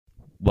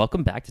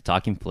Welcome back to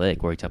Talking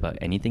Flick, where we talk about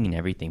anything and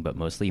everything, but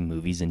mostly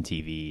movies and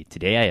TV.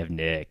 Today I have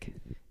Nick.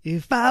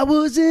 If I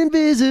was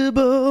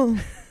invisible.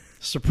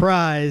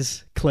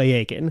 Surprise, Clay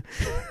Aiken.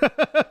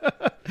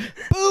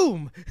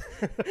 Boom!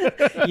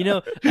 You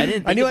know, I didn't.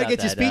 Think I knew about I'd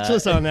get you that.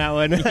 speechless on that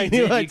one. I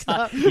knew I'd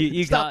stop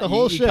the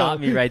whole show. You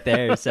caught me right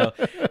there. So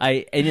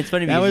and it's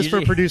funny that because was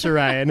for producer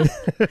Ryan.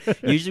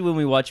 Usually when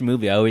we watch a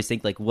movie, I always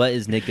think like, what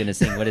is Nick gonna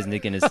sing? What is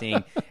Nick gonna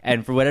sing?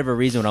 And for whatever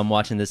reason, when I'm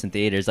watching this in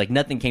theaters, like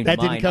nothing came That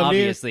to didn't mind. come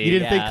Obviously, to you? You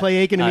didn't think Clay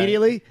Aiken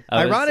immediately?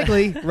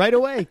 Ironically, right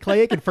away,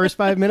 Clay Aiken, first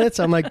 5 minutes,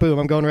 I'm like, boom,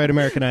 I'm going right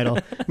American Idol.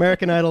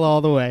 American Idol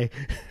all the way.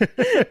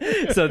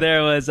 So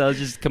there was, I was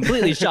just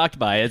completely shocked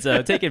by it.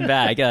 So taken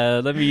back.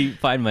 Let me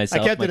find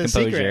myself. I kept my it a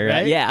composure. secret,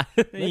 right? Yeah.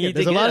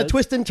 There's a lot of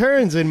twists and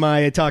turns in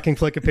my Talking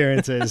Flick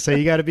appearances, so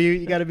you got to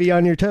be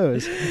on your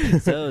toes.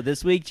 So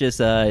this week, just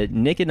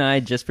Nick and I,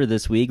 just for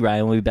this week.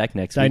 Ryan will be back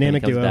next week.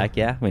 Dynamic when he comes duo. back.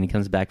 Yeah, when he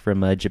comes back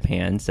from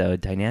Japan. So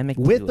dynamic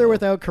With duo. or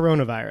without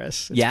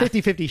coronavirus. It's Yeah.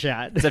 50-50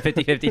 shot. It's a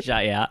 50-50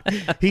 shot. Yeah.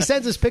 He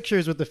sends us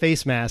pictures with the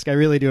face mask. I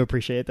really do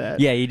appreciate that.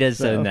 Yeah, he does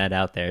send that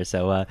out there.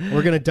 So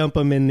We're going to dump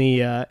him in the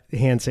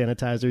hand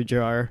sanitizer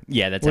jar.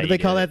 yeah, that's What how do they you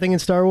do call it. that thing in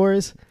Star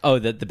Wars? Oh,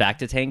 the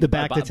Bacta tank. The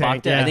Bacta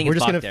tank. I Yeah. think We're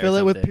it's just going Bacta to or fill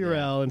it with something.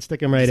 Purell and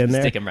stick him right in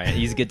there. Stick him right.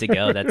 He's good to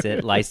go. That's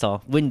it.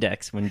 Lysol,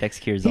 Windex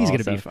cures all. He's going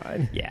to so- be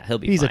fine. Yeah, he'll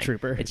be He's a fine.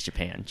 trooper. It's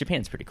Japan.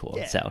 Japan's pretty cool.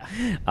 Yeah. So,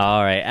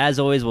 all right. As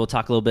always, we'll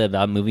talk a little bit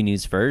about movie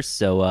news first.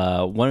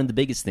 So, one of the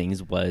biggest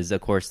things was,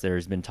 of course,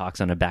 there's been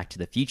talks on a Back to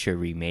the Future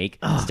remake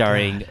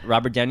starring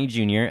Robert Downey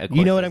Jr. Of course,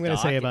 You know what as I'm gonna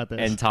Doc, say about this.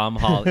 And Tom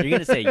Holland. You're going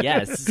to say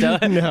yes. So,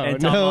 No, and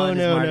Tom Holland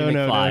is Marty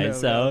McFly.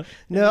 So,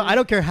 no, I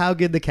don't care how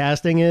good the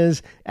casting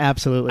is.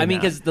 Absolutely I mean,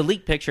 not. because the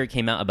leaked picture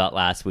came out about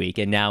last week,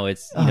 and now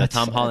it's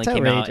Tom Holland it's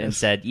came out and outrageous.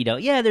 said,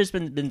 yeah, there's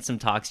been some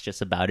talks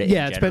just about it.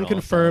 Yeah, in it's been general,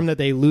 confirmed that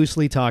they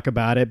loosely talk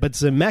about it, but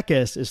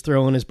Zemeckis is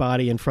throwing his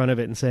body in front of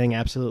it and saying,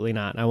 absolutely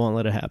not. I won't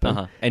let it happen.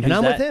 Uh-huh. And And who's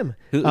I'm that? with him.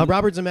 Who-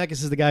 Robert Zemeckis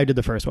is the guy who did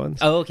the first ones.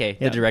 Oh, okay.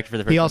 Yeah. The director for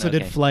the first He also one.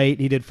 did Okay. Flight.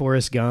 He did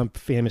Forrest Gump,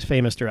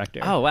 famous director.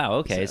 Oh, wow.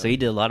 Okay. So he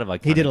did a lot of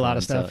like. He did a lot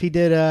of stuff. He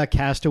did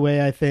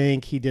Castaway, I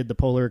think. He did the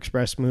Polar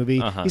Express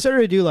movie. Uh-huh. He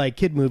started to do like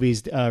kid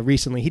movies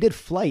recently. He did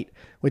Flight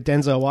with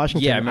Denzel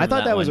Washington. Yeah, I remember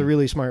thought that was a one.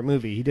 really smart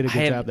movie. He did a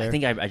good job there. I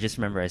think I just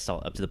remember I saw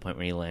up to the point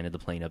where he landed the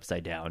plane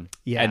upside down.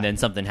 Yeah. And then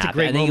something It's a happened.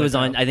 great I think it was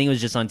moment, on. I think it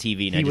was just on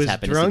TV, and I He just was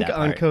happened drunk to see that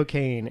on part.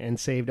 cocaine and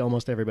saved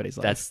almost everybody's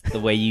life. That's the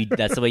way you.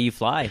 That's the way you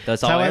fly.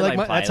 That's how all I like airline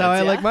my. pilots, That's how I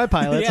yeah. like my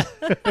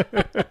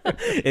pilots.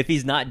 If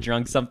he's not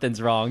drunk,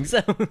 something's wrong.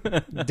 So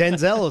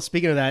Denzel.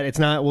 Speaking of that, it's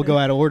not. We'll go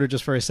out of order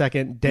just for a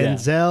second.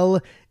 Denzel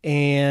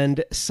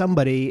and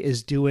somebody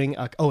is doing.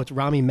 It's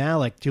Rami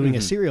Malek doing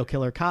a serial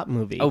killer cop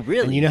movie. Oh,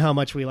 really? And you know how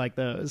much we like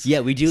those.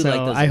 Yeah, we do So like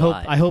those I a hope.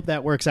 lot. I hope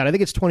that works out. I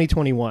think it's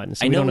 2021.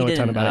 So I we know don't know we a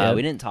ton didn't. about it.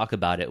 We didn't talk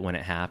about it when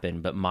it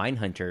happened, but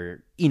Mindhunter,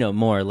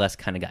 more or less,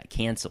 kind of got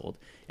canceled.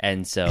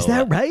 And so Is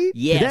that right?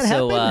 Yeah. Did that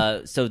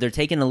happen? So they're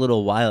taking a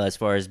little while as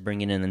far as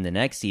bringing in the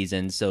next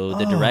season. So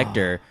the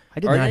director,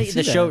 I did or not the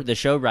see show, that. the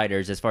show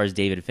writers, as far as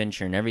David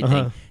Fincher and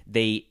everything,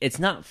 it's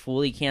not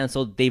fully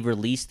canceled. They've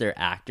released their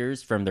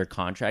actors from their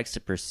contracts to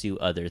pursue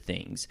other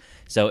things.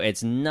 So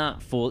it's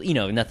not full.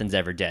 Nothing's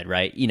ever dead,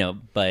 right?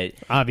 But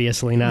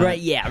Obviously not. right,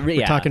 yeah,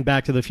 We're talking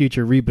Back to the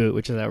Future reboot,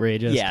 which is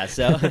outrageous. Yeah.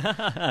 So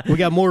We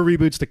got more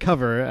reboots to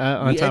cover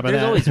on top of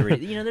there's that. always a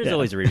there's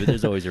always a reboot.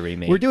 There's always a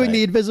remake. We're doing but-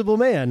 The Invisible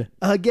Man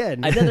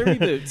again. another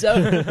reboot,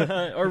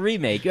 so or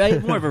remake,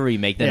 right? More of a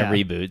remake than a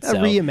reboot. So. A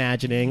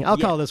reimagining. I'll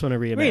call this one a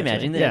reimagining.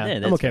 Reimagine, Yeah,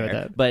 that's I'm okay fair. with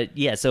that. But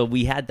yeah, so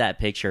we had that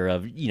picture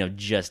of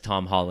just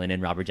Tom Holland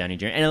and Robert Downey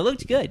Jr. and it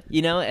looked good.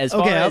 As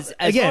far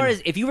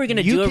as if you were going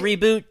to do a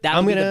reboot, that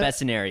would be the best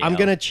scenario. I'm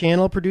going to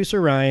channel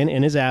producer Ryan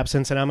in his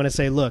absence, and I'm going to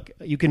say, look,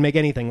 you can make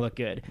anything look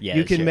good. Yeah,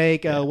 you can sure.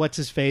 make what's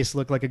his face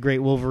look like a great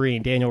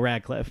Wolverine, Daniel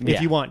Radcliffe,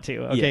 if you want to.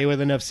 Okay,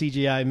 with enough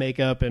CGI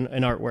makeup and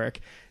artwork.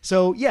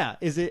 So yeah,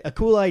 is it a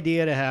cool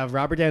idea to have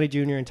Robert Downey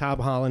Jr. and Tom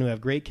Holland who have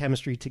great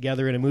chemistry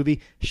together in a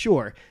movie?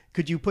 Sure.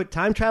 Could you put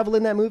time travel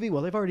in that movie?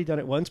 Well, they've already done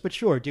it once, but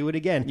sure, do it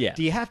again. Yeah.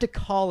 Do you have to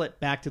call it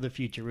Back to the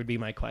Future would be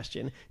my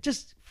question.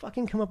 Just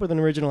fucking come up with an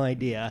original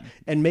idea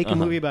and make a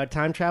movie about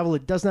time travel.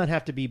 It does not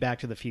have to be Back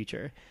to the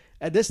Future.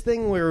 This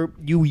thing where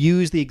you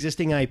use the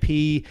existing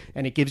IP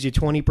and it gives you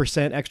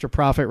 20% extra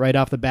profit right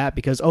off the bat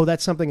because,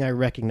 that's something I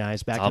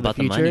recognize. Back all to the about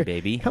the Future. money,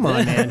 baby. Come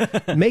on, man.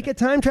 Make a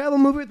time travel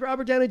movie with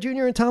Robert Downey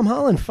Jr. and Tom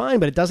Holland. Fine,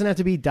 but it doesn't have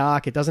to be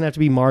Doc. It doesn't have to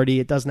be Marty.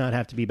 It does not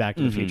have to be Back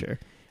to the Future.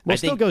 We'll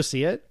still go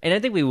see it. And I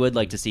think we would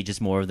like to see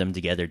just more of them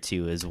together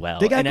too, as well.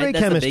 They got and great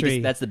that's chemistry.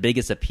 That's the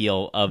biggest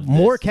appeal of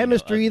More this,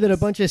 chemistry of than a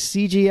this. bunch of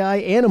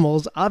CGI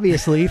animals,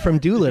 obviously, from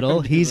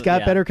Doolittle. He's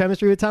got better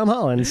chemistry with Tom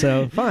Holland,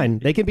 so fine.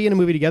 They can be in a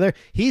movie together.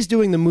 He's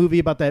doing the movie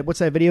about that, what's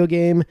that video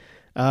game?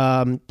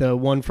 The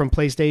one from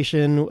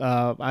PlayStation,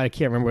 I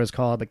can't remember what it's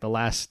called, like The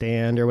Last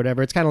Stand or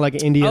whatever. It's kind of like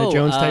an Indiana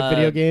Jones type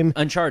video game.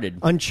 Uncharted.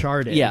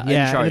 Yeah. Uncharted.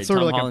 And it's sort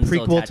of Tom like Holland's a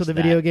still prequel attached to the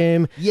to video that.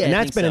 game. Yeah, and I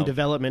that's think been in so.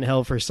 development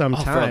hell for some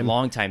time. For a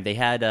long time. They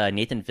had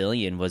Nathan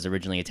Fillion was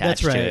originally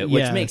attached That's to right, it,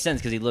 which yeah. makes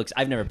sense because he looks.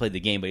 I've never played the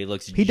game, but he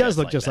looks. He does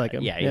look just like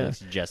him. Yeah, he looks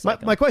just my,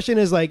 like him. My question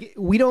is,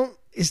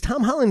 is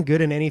Tom Holland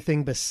good in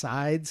anything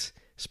besides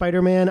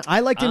Spider-Man.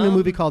 I liked him in a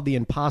movie called The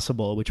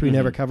Impossible, which we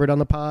never covered on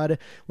the pod,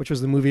 which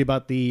was the movie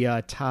about the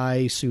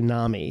Thai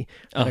tsunami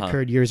that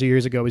occurred years and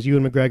years ago. It was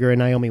Ewan McGregor and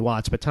Naomi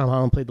Watts, but Tom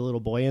Holland played the little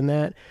boy in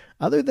that.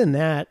 Other than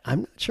that,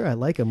 I'm not sure I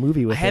like a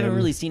movie with him. I haven't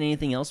really seen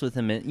anything else with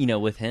him,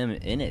 with him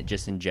in it,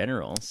 just in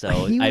general. So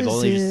I've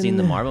only just seen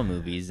the Marvel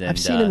movies. And, I've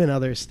seen him in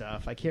other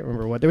stuff. I can't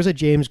remember what. There was a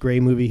James Gray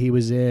movie he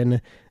was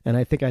in, and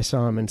I think I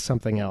saw him in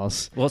something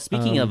else. Well,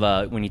 speaking of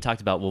when you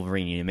talked about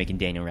Wolverine, making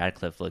Daniel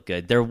Radcliffe look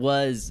good, there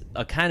was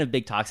a kind of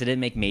big talks. It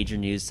didn't make major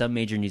news. Some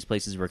major news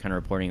places were kind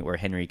of reporting it where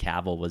Henry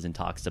Cavill was in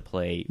talks to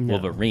play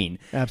Wolverine.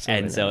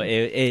 Absolutely. And so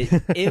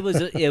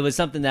it was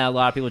something that a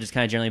lot of people just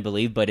kind of generally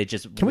believe, but it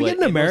just can we get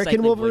an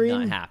American Wolverine?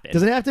 Not happen.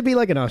 Does it have to be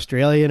like an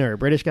Australian or a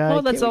British guy?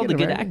 Well, that's all the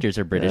good actors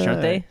are British,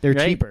 aren't they? They're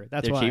right? cheaper.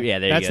 That's they're why. Cheap. Yeah,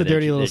 there that's you go. the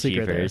dirty they're little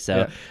secret cheaper. there.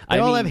 So they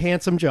all have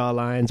handsome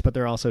jawlines, but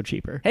they're also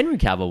cheaper. Henry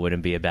Cavill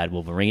wouldn't be a bad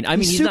Wolverine. I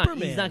mean, he's not going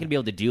to be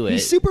able to do it.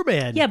 He's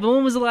Superman. Yeah, but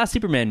when was the last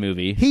Superman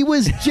movie? He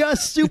was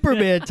just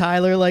Superman,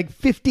 Tyler, like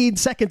 15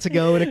 seconds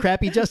ago in a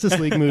crappy Justice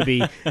League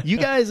movie. You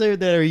guys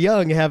that are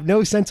young have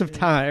no sense of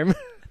time.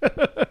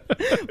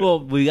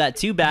 Well, we got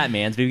 2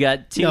 Batmans. We've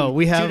got 2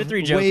 to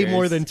 3 Jokers. Way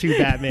more than 2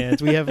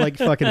 Batmans. We have like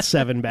fucking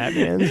 7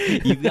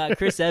 Batmans. You've got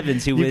Chris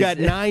Evans, You've got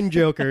 9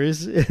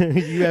 Jokers.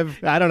 You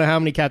have I don't know how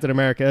many Captain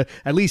America.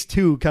 At least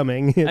 2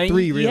 coming.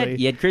 3 really.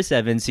 You had Chris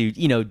Evans who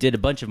did a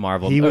bunch of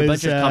Marvel, he was, a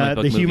bunch of comic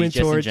book the movies Human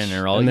just Torch, in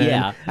general.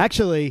 Yeah,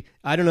 actually,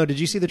 I don't know. Did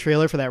you see the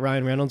trailer for that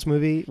Ryan Reynolds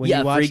movie? When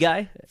you watched Free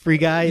Guy. Free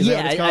Guy. Is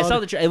yeah, I saw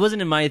the trailer. It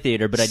wasn't in my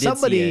theater, but I did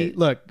see it.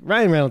 Look,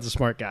 Ryan Reynolds is a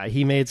smart guy.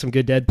 He made some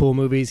good Deadpool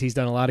movies. He's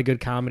done a lot of good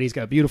comedy. He's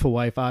got a beautiful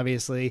wife,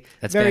 obviously.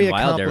 That's very Ben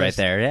Wilder right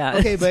there. Yeah.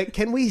 Okay, but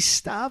can we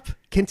stop?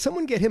 Can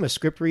someone get him a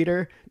script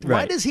reader?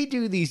 Why does he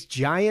do these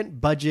giant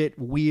budget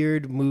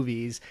weird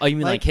movies? Oh, you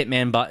mean like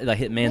Hitman's Bodyguard?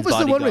 What was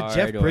the one with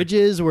Jeff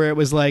Bridges where it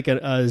was like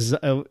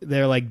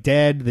they're like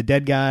the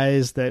dead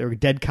guys that are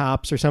dead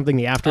cops or something?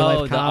 The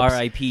Afterlife cops. The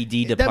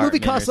R.I.P.D. department. That movie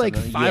cost like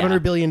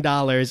 $500 billion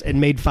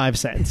and made 5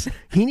 cents.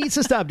 He needs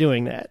to stop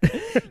doing that.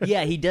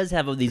 Yeah, he does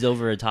have these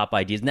over the top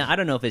ideas. Now I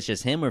don't know if it's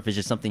just him or if it's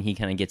just something he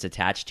kind of gets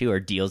attached to or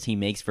deals he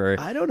makes for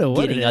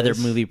getting other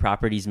movie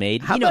properties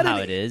made. You know how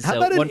it is. So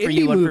one for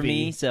you, one for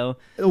me. So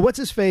what's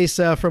his face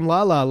from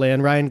La La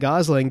Land? Ryan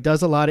Gosling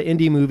does a lot of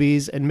indie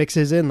movies and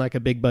mixes in like a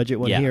big budget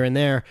one here and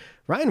there.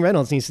 Ryan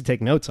Reynolds needs to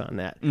take notes on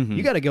that.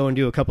 You got to go and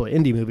do a couple of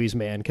indie movies,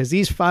 man, because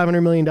these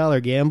 $500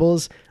 million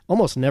gambles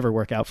almost never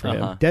work out for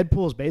him.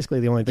 Deadpool's basically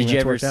the only thing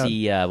that's worked out. Did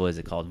you ever see, what was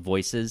it called,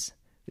 Voices?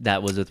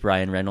 That was with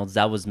Ryan Reynolds.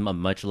 That was a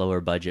much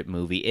lower budget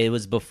movie. It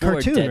was before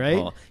cartoon,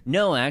 Deadpool. Right?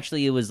 No,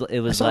 actually, it was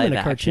live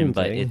action,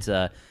 but it's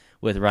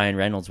with Ryan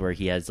Reynolds where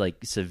he has like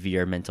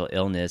severe mental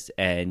illness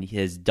and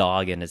his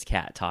dog and his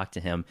cat talk to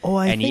him. Oh,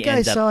 I think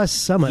I saw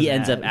some of that. He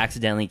ends up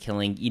accidentally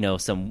killing,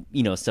 some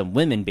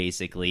women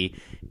basically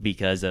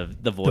because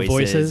of the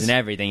voices and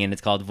everything, and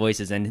it's called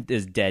Voices, and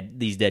these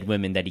dead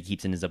women that he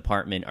keeps in his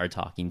apartment are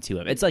talking to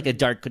him. It's like a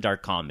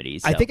dark comedy.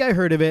 So. I think I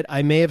heard of it.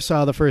 I may have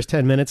saw the first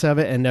 10 minutes of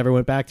it and never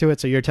went back to it,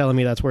 so you're telling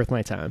me that's worth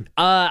my time.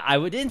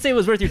 Didn't say it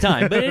was worth your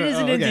time, but it is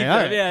an indie film.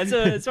 Right. Yeah, so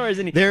as far as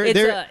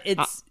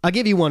indie... I'll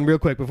give you one real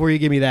quick before you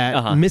give me that.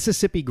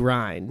 Mississippi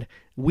Grind.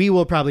 We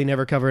will probably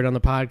never cover it on the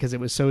pod because it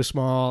was so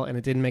small and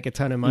it didn't make a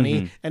ton of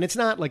money. And it's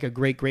not like a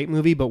great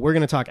movie, but we're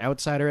going to talk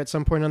Outsider at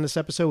some point on this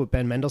episode with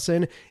Ben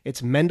Mendelsohn.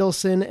 It's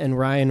Mendelsohn and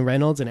Ryan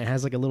Reynolds, and it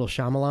has like a little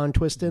Shyamalan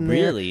twist in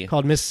there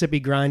called Mississippi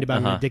Grind about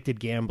an addicted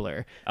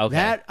gambler. Okay.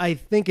 That, I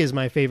think, is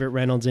my favorite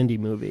Reynolds indie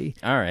movie.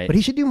 All right. But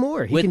he should do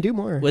more. He can do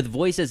more. With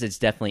Voices,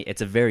 it's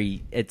a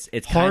very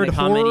hard kind of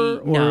comedy.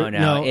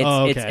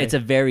 No. It's a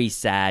very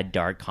sad,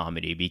 dark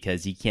comedy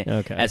because you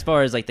can't, as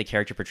far as like the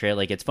character portrayal,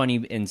 like it's funny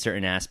in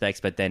certain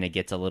aspects, but then it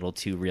gets a little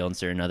too real in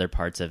certain other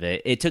parts of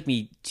it. It took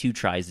me 2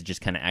 tries to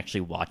just kind of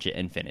actually watch it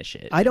and finish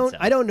it. I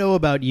don't know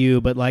about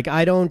you, but like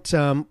I don't.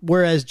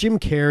 Whereas Jim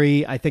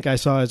Carrey, I think I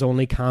saw his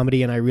only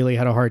comedy, and I really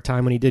had a hard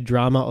time when he did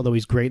drama. Although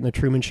he's great in The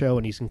Truman Show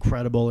and he's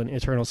incredible in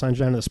Eternal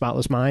Sunshine of the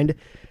Spotless Mind.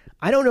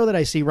 I don't know that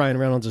I see Ryan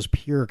Reynolds as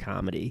pure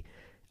comedy.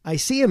 I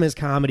see him as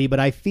comedy, but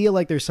I feel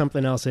like there's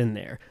something else in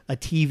there. A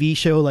TV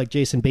show like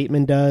Jason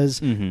Bateman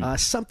does,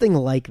 something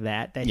like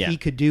that he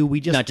could do. We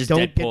just not just don't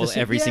Deadpool get to see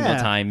every single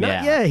time.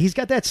 He's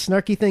got that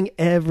snarky thing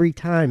every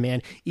time,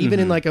 man.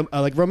 Even in like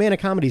like romantic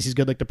comedies, he's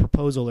good, like The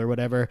Proposal or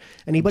whatever.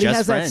 But he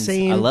has that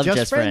same. I love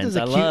Just Friends. Is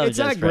a cute. It's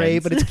not great,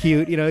 but it's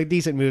cute.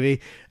 Decent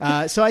movie.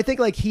 So I think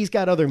like he's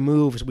got other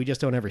moves. We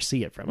just don't ever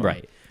see it from him.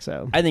 Right.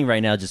 So I think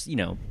right now, just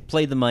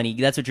play the money.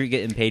 That's what you're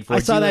getting paid for. I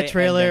saw that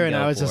trailer and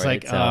I was just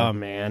like, oh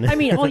man. I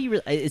mean,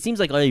 it seems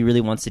like all he really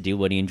wants to do,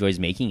 what he enjoys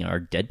making, are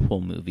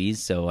Deadpool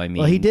movies. So I mean,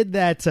 well, he did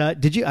that.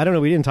 Did you? I don't know.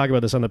 We didn't talk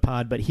about this on the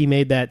pod, but he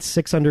made that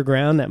Six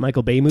Underground, that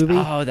Michael Bay movie.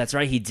 Oh, that's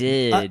right, he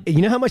did.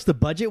 You know how much the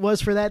budget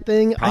was for that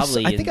thing?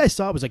 Probably. I think I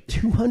saw it was like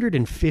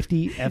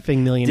 $250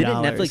 million.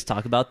 Didn't Netflix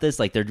talk about this?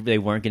 Like they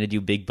weren't going to do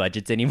big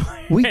budgets anymore.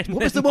 What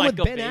was the one with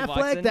Ben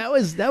Affleck? That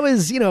was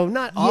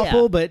not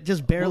awful, but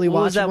just barely watchable.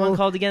 What was that one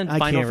called again?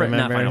 I can't remember.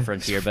 Not Final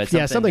Frontier, but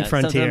something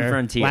Frontier. Something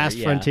Frontier. Last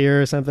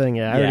Frontier or something.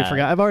 Yeah, I already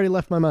forgot. I've already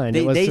left my mind.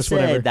 was they just said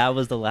whatever. that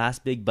was the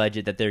last big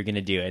budget that they were going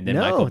to do, and then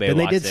No, Michael Bay then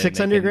they walks did in,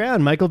 600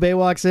 grand. Michael Bay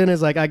walks in,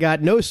 is like, I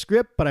got no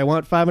script, but I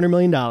want $500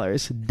 million.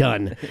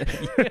 Done.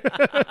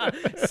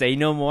 Say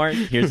no more.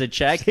 Here's a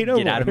check. Say no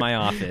Get more. out of my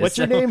office. What's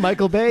your name?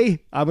 Michael Bay.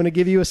 I'm going to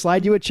give you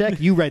slide you a check.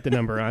 You write the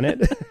number on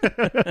it.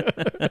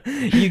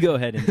 You go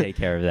ahead and take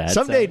care of that.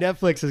 Someday So,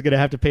 Netflix is going to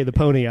have to pay the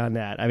pony on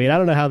that. I mean, I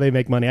don't know how they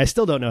make money. I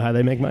still don't know how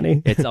they make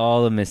money. it's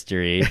all a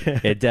mystery.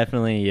 It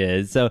definitely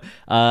is. So,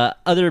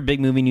 other big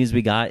movie news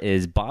we got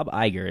is Bob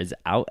Iger is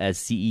out as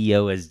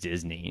CEO as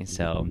Disney.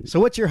 So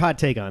what's your hot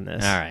take on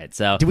this? all right.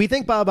 So Do we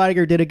think Bob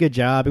Iger did a good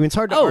job? I mean, it's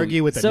hard to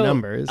argue with the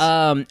numbers.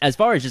 As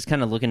far as just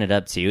kind of looking it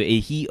up too,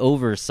 he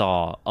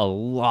oversaw a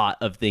lot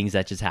of things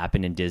that just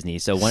happened in Disney.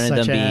 So one Such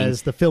of them being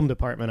as the film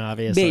department,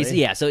 obviously.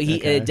 yeah, so he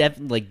Okay.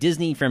 like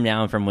Disney from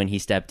now and from when he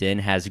stepped in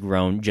has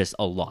grown just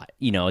a lot.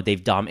 You know,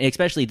 they've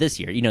especially this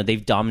year. You know,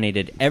 they've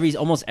dominated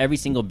almost every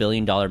single $1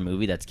 billion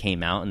movie that's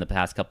came out in the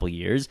past couple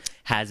years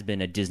has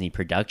been a Disney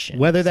production.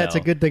 Whether that's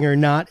So- a good thing or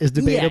not is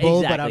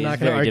debatable, yeah, but I'm exactly. not It's going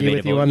to very argue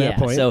with you on that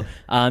point. So,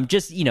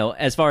 just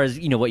as far as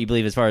what you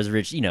believe, as far as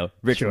rich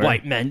Sure.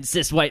 white men,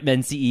 cis white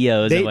men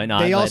CEOs they and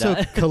whatnot. they but, also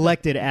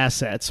collected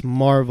assets,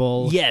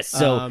 Marvel. Yes,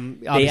 so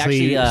obviously they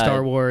actually,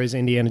 Star Wars,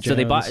 Indiana Jones. So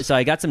they bought. So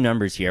I got some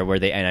numbers here where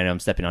and I know I'm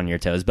stepping on your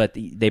toes, but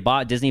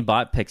Disney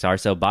bought Pixar.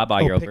 So Bob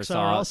Iger Pixar oversaw.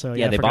 also.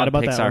 Yeah, I they forgot bought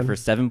about that Pixar one. for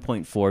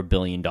 $7.4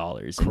 billion in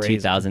Crazy.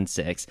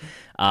 2006.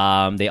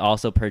 They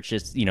also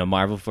purchased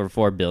Marvel for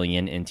 $4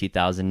 billion in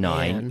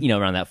 2009. Man.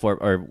 Around that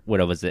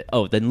what was it?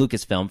 Oh, then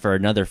Lucasfilm for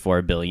another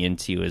 $4 billion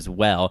too as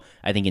well.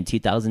 I think in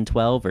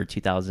 2012 or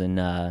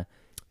 2000.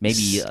 Maybe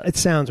it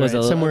sounds right.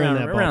 Somewhere in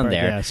that around ballpark.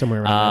 there. Yeah,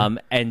 somewhere around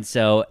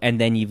there. And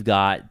then you've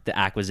got the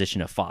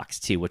acquisition of Fox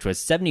too, which was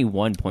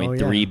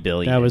 $71.3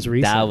 billion. That was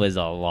recent. That was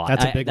a lot.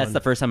 That's a big That's one. the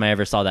first time I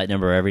ever saw that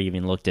number or ever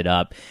even looked it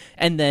up.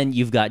 And then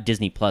you've got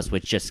Disney Plus,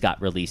 which just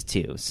got released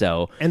too.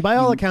 So And by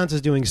all accounts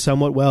is doing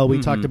somewhat well. We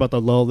talked about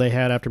the lull they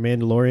had after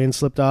Mandalorian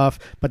slipped off,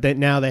 but then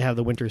now they have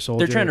the Winter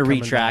Soldier. they're trying to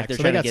coming retract. back. They're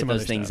So trying they to got some get other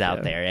those things stuff, out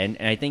yeah. there. And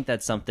I think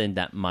that's something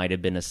that might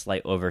have been a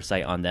slight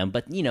oversight on them.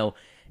 But,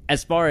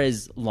 as far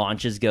as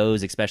launches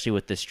goes, especially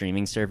with the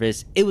streaming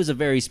service, it was a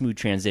very smooth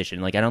transition.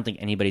 Like, I don't think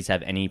anybody's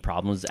have any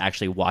problems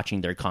actually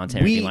watching their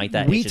content or anything like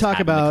that. We It's just talk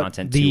having the about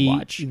content to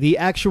watch. the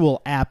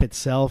actual app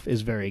itself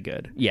is very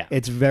good. Yeah.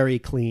 It's very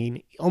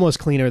clean, almost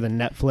cleaner than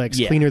Netflix,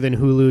 Yeah. cleaner than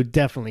Hulu,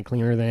 definitely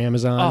cleaner than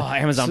Amazon. Oh,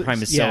 Amazon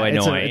Prime is so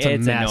annoying. It's a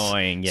It's mess.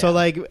 annoying, yeah. So,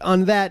 like,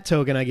 on that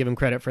token, I give them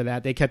credit for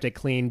that. They kept it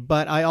clean,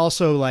 but I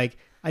also I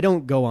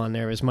don't go on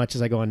there as much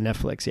as I go on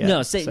Netflix. Yeah,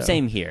 No,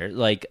 same here.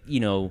 Like,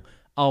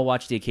 I'll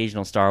watch the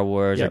occasional Star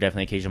Wars or Yep.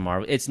 definitely occasional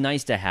Marvel. It's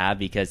nice to have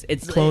because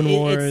it's Clone it-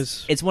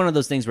 Wars. It's one of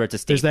those things where it's a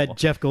staple. There's that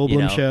Jeff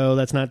Goldblum show.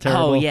 That's not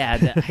terrible. Oh yeah,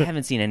 I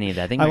haven't seen any of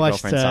that. I think I my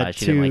watched girlfriend saw it.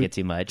 She didn't like it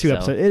too much. Two so.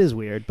 episodes. It is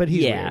weird, but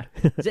he's Yeah,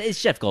 weird. it's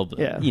Jeff Goldblum.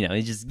 Yeah.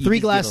 He's just Three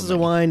give glasses him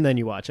of money. wine, then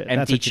you watch it. That's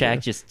Empty what you check,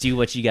 do. just do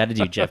what you got to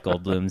do, Jeff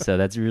Goldblum. So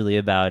that's really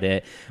about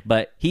it.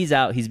 But he's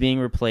out. He's being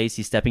replaced.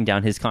 He's stepping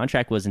down. His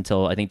contract was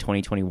until I think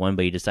 2021,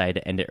 but he decided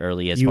to end it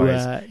early. As You far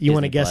as you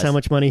want to Disney guess Plus. how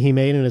much money he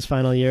made in his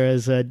final year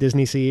as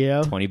Disney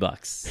CEO?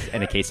 $20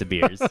 and a case of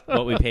beers.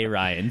 What we pay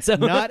Ryan. So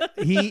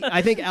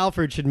I think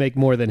Alfred should make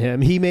more than him.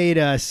 He made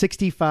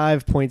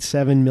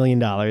 $65.7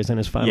 million in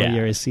his final Yeah.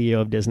 year as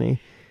CEO of Disney.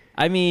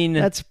 I mean,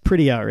 That's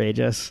pretty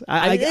outrageous.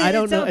 I it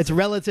don't know. sounds- It's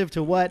relative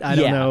to what? I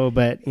don't Yeah. know,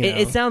 but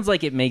it sounds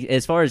like it makes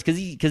as far as because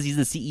he's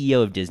the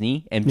CEO of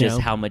Disney and just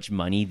Yeah. how much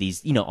money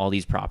these all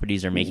these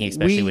properties are making,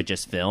 especially with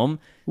just film.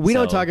 We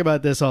don't So- talk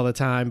about this all the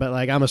time, but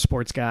I'm a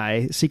sports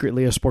guy,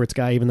 secretly a sports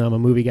guy, even though I'm a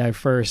movie guy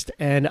first.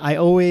 And I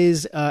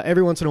always,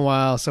 every once in a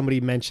while, somebody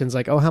mentions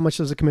oh, how much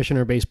does the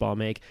commissioner of baseball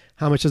make?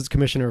 How much does the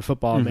commissioner of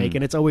football Mm-hmm. make?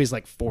 And it's always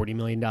 $40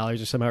 million or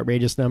some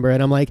outrageous number.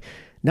 And I'm like,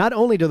 not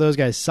only do those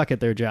guys suck at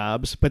their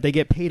jobs, but they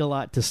get paid a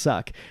lot to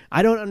suck.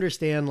 I don't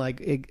understand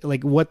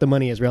what the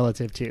money is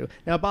relative to.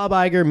 Now, Bob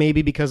Iger,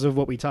 maybe because of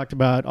what we talked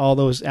about, all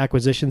those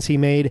acquisitions he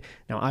made.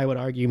 Now, I would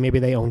argue maybe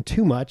they own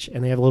too much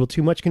and they have a little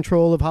too much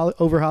control of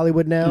over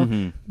Hollywood now.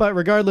 But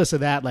regardless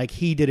of that,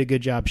 he did a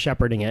good job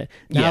shepherding it.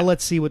 Now Yeah.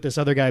 let's see what this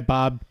other guy,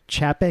 Bob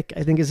Chapek,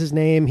 I think is his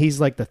name. He's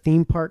the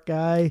theme park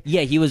guy.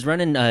 Yeah, he was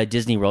running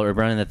Disney World or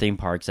running the theme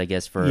parks, I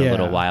guess, for a Yeah.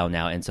 little while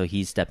now, and so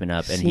he's stepping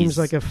up. And Seems he's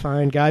like a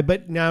fine guy.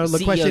 But now the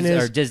CEOs question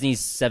is, or Disney's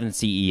 7th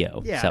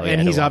CEO. yeah, so,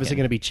 and he's to walk obviously in.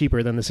 going to be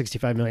cheaper than the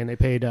 $65 million they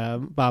paid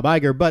Bob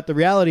Iger. But the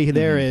reality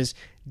there is,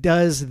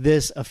 does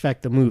this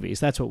affect the movies?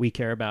 That's what we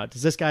care about.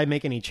 Does this guy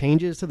make any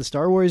changes to the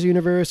Star Wars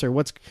universe, or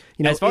what's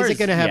As far is it as-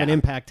 going to have an yeah.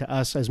 impact to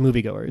us as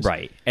moviegoers?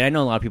 Right. And I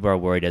know a lot of people are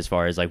worried as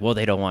far as well,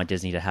 they don't want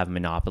Disney to have a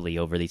monopoly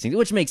over these things,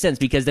 which makes sense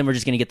because then we're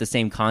just going to get the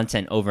same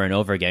content over and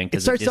over again.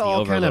 It starts to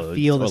all kind of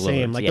feel the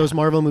same. Those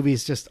Marvel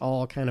movies just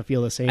all kind of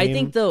feel the same. I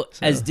think though,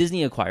 as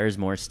Disney acquires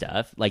more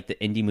stuff, the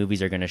indie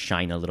movies are going to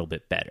shine a little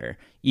bit better,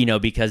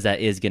 because that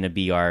is going to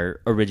be our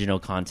original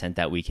content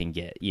that we can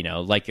get,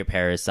 like your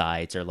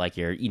Parasites or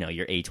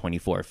your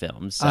A24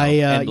 films. So,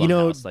 and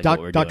Blumhouse, what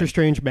we're Doctor doing.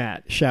 Strange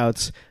Matt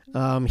shouts,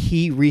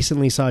 he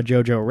recently saw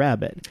Jojo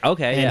Rabbit.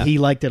 Okay, and he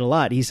liked it a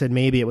lot. He said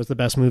maybe it was the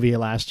best movie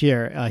of last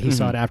year. He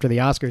saw it after the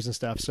Oscars and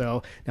stuff.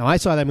 So now I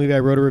saw that movie. I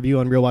wrote a review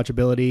on Real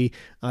Watchability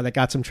that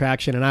got some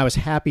traction, and I was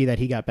happy that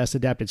he got Best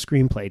Adapted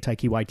Screenplay,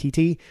 Taika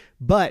Waititi.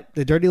 But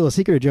the dirty little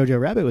secret of Jojo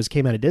Rabbit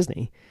came out of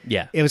Disney.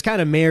 Yeah, it was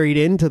kind of married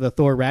into the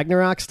Thor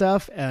Ragnarok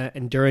stuff,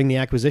 and during the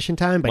acquisition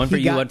time. But one for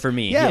you, one for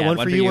me. Yeah, one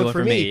for you, one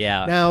for me.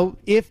 Yeah. Now,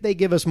 if they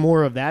give us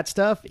more of that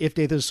stuff, if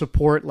they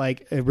support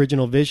like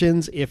original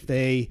visions, if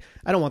they,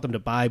 I don't want them to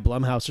buy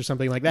Blumhouse or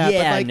something like that.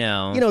 Yeah, but like,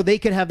 no. They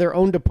could have their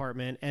own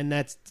department, and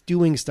that's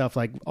doing stuff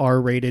like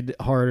R-rated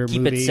horror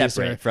Keep movies. Keep it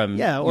separate from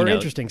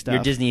interesting stuff.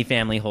 Your Disney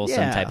family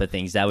wholesome type of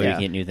things. That way you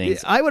get new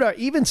things. I would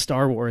even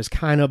Star Wars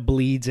kind of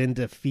bleeds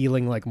into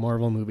feeling like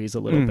Marvel movies a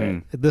little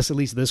bit. At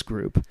least this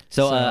group.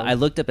 So I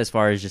looked up as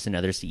far as just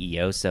another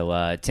CEO.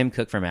 So Tim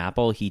Cook from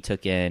Apple, he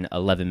took in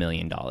 $11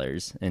 million in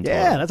total.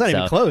 Yeah, that's not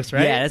even close,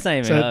 right? Yeah, that's not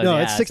even close. No,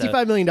 it's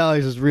 $65 million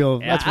is real.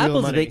 That's real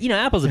Apple's money.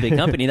 Apple's a big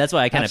company. That's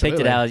why I kind of picked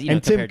it out.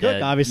 And Tim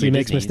Cook obviously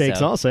makes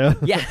mistakes also.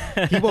 Yeah.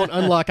 He won't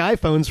unlock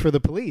iPhones for the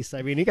police.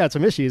 I mean, he got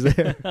some issues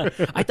there.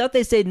 I thought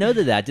they said no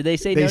to that. Did they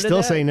say no to that? They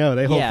still say no.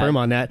 They hold firm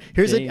on that.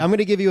 I'm going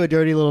to give you a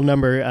dirty little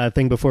number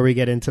thing before we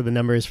get into the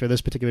numbers for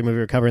this particular movie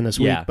we're covering this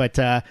week. But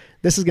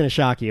this is going to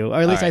shock you,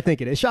 or at least I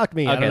think it. It shocked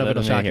me. Okay, I don't know if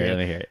it'll shock you. Let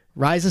me hear it.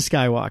 Rise of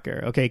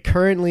Skywalker. Okay,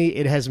 currently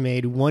it has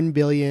made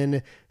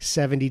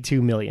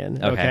 $1,072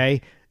 million.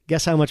 Okay,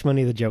 guess how much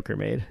money the Joker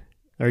made?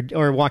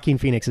 Or Joaquin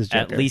Phoenix's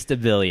Joker. At least $1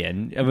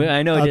 billion. I mean,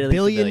 I know it did at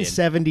least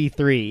 $1 billion.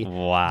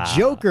 $1,073,000,000. Wow.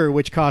 Joker,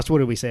 which cost, what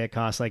did we say it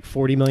cost? Like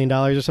 $40 million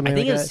or something. I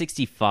think like it was that?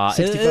 65.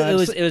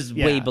 65. It was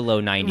way below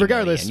 90.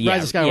 Regardless, million.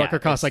 Rise of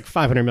Skywalker costs like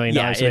 $500 million.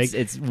 Yeah,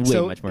 it's way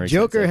much more expensive.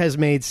 Joker has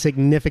made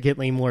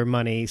significantly more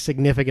money,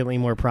 significantly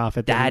more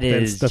profit than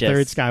the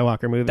third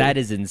Skywalker movie. That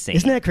is insane.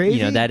 Isn't that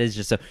crazy? That is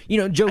just so.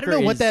 Joker. I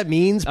don't know what that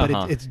means, but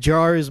it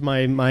jars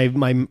my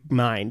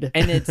mind.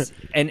 And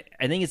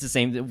I think it's the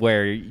same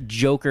where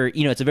Joker.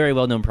 It's a very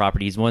well known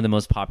property. He's one of the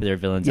most popular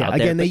villains out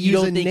there. Again, they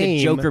use a name,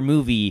 a Joker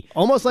movie,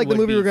 almost like the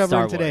movie we're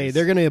covering today.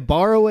 They're going to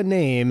borrow a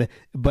name,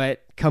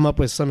 but come up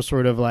with some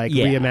sort of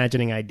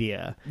reimagining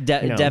idea.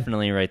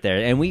 Definitely right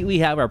there. And we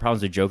have our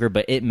problems with Joker,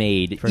 but it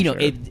made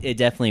it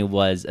definitely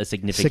was a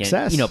significant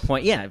success.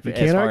 Point. Yeah, you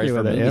as far as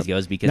for movies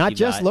goes, because not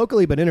just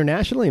locally but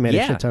internationally made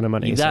a shit ton of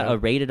money. You got a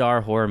rated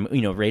R horror,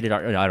 rated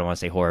R. I don't want to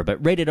say horror,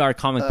 but rated R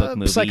comic book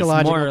movies,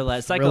 psychological more or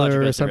less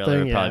psychological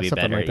thriller would probably be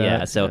better. Like that.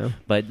 Yeah. So,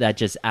 but that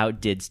just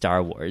outdid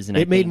Star Wars, and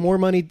it made more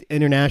money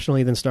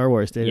internationally than Star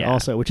Wars did,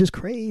 also, which is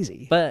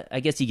crazy. But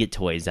I guess you get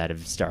toys out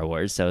of Star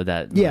Wars, so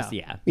that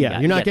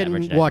you're not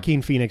getting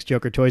Joaquin Phoenix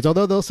Joker toys,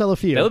 although they'll sell a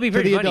few. That would be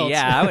pretty funny. Adults.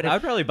 Yeah, I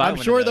would probably buy. I'm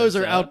sure those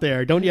are out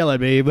there. Don't yell at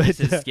me. But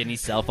his skinny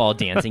self all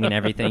dancing and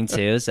everything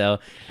too. So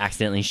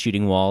accidentally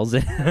shooting walls.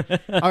 All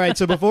right.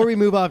 So before we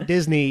move off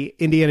Disney,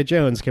 Indiana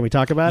Jones, can we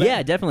talk about it?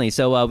 Yeah, definitely.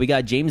 So we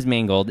got James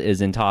Mangold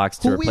is in talks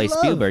to replace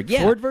Spielberg.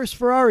 Yeah, Ford versus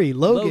Ferrari,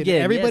 Logan.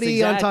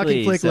 Everybody on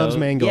Talking Flick loves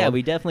Mangold. Yeah,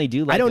 we definitely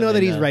do. I don't know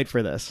that he's right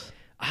for this.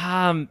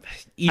 I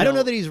don't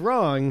know that he's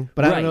wrong,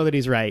 but I don't know that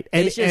he's right.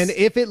 And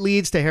if it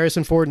leads to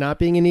Harrison Ford not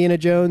being Indiana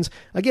Jones,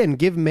 again,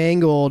 give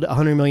Mangold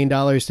 $100 million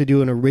to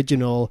do an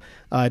original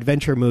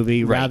adventure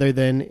movie rather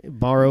than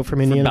borrow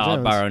from Indiana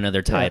Jones. Borrow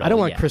another title. I don't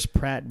want Chris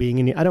Pratt being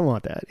Indiana. I don't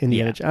want that.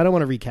 Indiana. I don't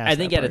want to recast. I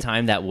think at a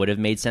time that would have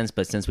made sense,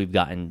 but since we've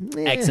gotten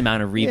X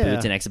amount of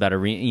reboots and X amount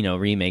of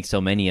remakes, so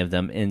many of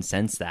them, and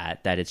since that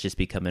it's just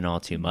becoming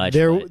all too much.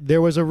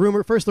 There was a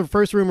rumor. The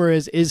first rumor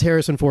is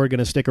Harrison Ford going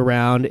to stick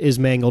around? Is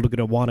Mangold going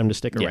to want him to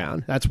stick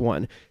around? That's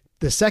one.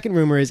 The second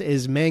rumor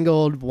is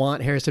Mangold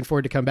want Harrison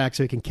Ford to come back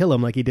so he can kill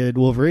him like he did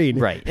Wolverine?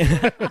 Right.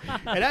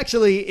 And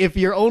actually, if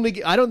you're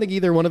I don't think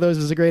either one of those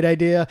is a great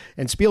idea.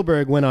 And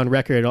Spielberg went on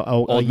record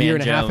a year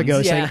and a half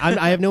ago saying,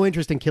 I have no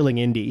interest in killing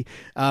Indy.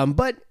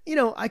 But,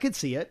 I could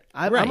see it.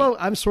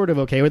 I'm sort of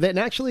okay with it. And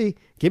actually,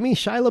 give me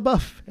Shia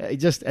LaBeouf.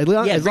 Just as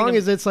long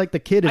as it's like the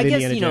kid of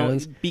Indiana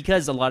Jones.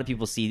 Because a lot of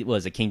people see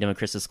A Kingdom of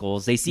Crystal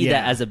Skulls. They see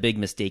that as a big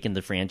mistake in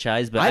the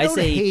franchise. But I don't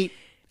hate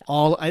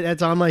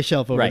that's on my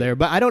shelf over there,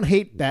 but I don't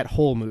hate that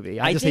whole movie.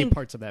 I just hate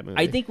parts of that movie.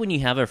 I think when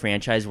you have a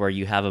franchise where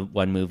you have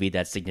one movie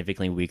that's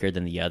significantly weaker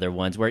than the other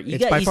ones, where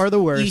it's by far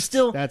the worst,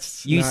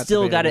 you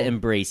still got to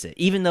embrace it,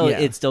 even though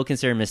it's still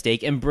considered a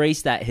mistake.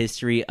 Embrace that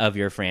history of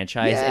your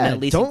franchise and at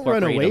least don't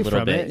run away a little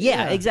from bit. it.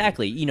 Yeah,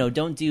 exactly.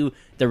 Don't do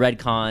the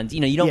retcons.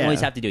 You don't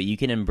always have to do it. You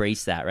can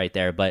embrace that right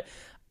there, but.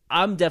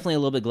 I'm definitely a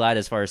little bit glad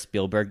as far as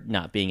Spielberg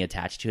not being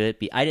attached to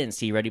it. I didn't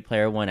see Ready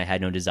Player One. I had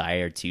no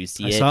desire to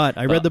see it. I saw it.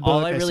 I read the book.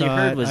 All I really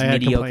heard was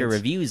mediocre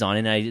reviews on it.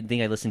 And I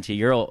think I listened to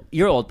your old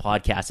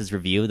podcast's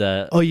review.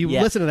 You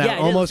listened to that?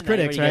 Almost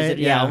Critics, right?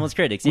 Yeah, Almost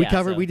Critics.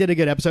 We did a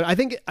good episode. I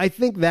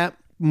think that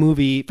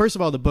movie, first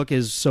of all, the book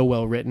is so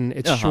well written.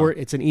 It's short.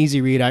 It's an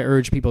easy read. I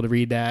urge people to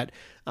read that.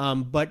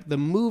 But the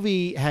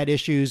movie had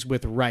issues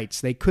with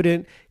rights. They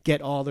couldn't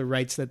get all the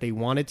rights that they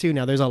wanted to.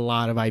 Now, there's a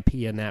lot of IP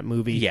in that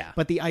movie. Yeah.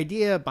 But the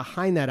idea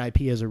behind that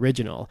IP is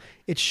original.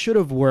 It should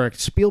have worked.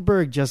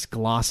 Spielberg just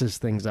glosses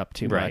things up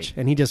too much.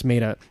 And he just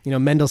made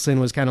Mendelsohn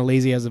was kind of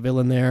lazy as a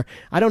villain there.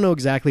 I don't know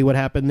exactly what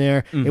happened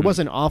there. It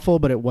wasn't awful,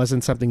 but it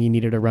wasn't something you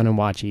needed to run and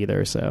watch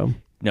either. So...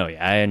 No,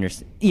 yeah, I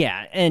understand.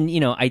 Yeah, and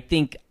I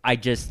think I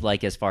just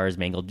like as far as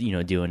Mangold,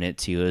 doing it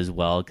too as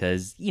well,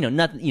 because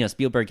nothing.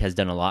 Spielberg has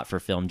done a lot for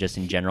film just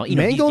in general.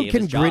 Mangold he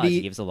can Jaws, gritty.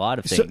 He gives a lot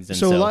of things.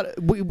 So a lot.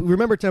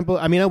 Remember Temple?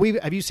 I mean,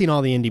 have you seen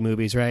all the indie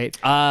movies? Right?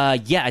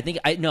 Yeah, I think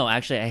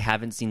actually, I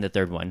haven't seen the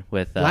third one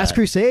with Last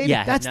Crusade.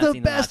 Yeah, that's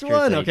the best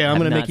one. Okay, I'm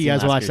gonna make you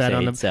guys watch that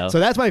on them. So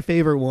that's my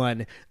favorite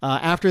one.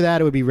 After that,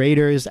 it would be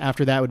Raiders.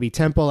 After that would be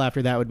Temple.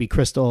 After that would be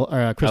Crystal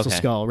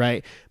Skull.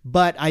 Right?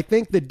 But I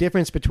think the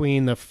difference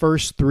between the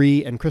first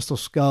three and Crystal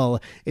Skull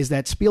is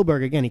that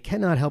Spielberg, again, he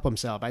cannot help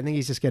himself. I think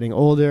he's just getting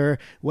older.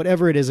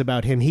 Whatever it is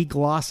about him, he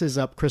glosses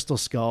up Crystal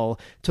Skull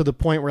to the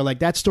point where, like,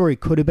 that story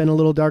could have been a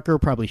little darker,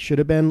 probably should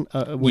have been,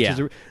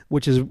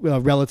 which is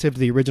relative to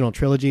the original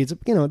trilogy. It's,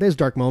 there's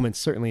dark moments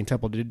certainly in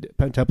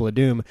Temple of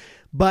Doom,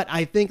 but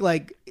I think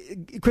like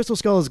Crystal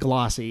Skull is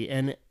glossy,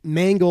 and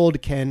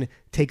Mangold can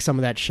take some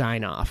of that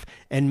shine off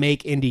and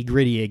make indie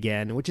gritty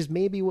again, which is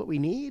maybe what we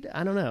need.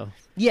 I don't know.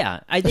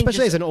 Yeah, I think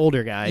especially as an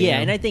older guy. Yeah,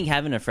 and I think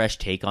having a fresh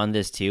take on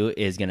this too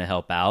is going to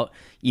help out.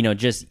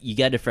 Just you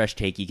get a fresh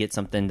take, you get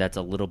something that's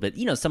a little bit,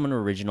 somewhat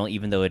original,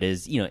 even though it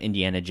is,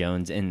 Indiana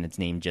Jones and it's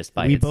named just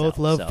by itself. We both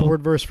love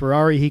Ford versus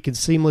Ferrari. He could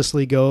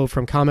seamlessly go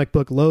from comic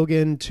book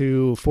Logan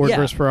to Ford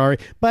versus Ferrari,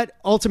 but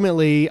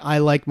ultimately, I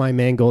like my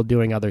Mangold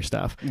doing other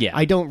stuff. Yeah,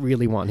 I don't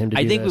really want him to.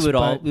 I think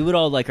we would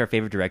all like our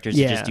favorite directors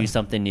to just do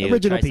something new,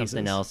 original try pieces.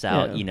 Something else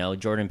out. Yeah.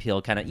 Jordan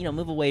Peele kind of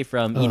move away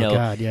from your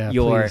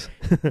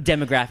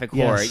demographic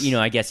horror.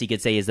 I guess you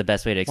could say is the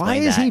best way to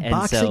explain that. Why is he that.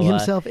 boxing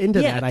himself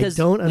into that? I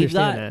don't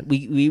understand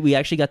that. We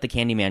actually got the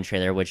Candyman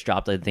trailer, which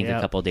dropped I think a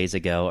couple of days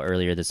ago,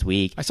 earlier this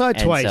week. I saw it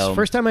twice.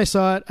 First time I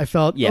saw it, I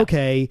felt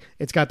okay.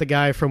 It's got the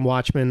guy from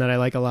Watchmen that I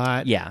like a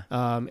lot. Yeah.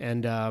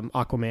 And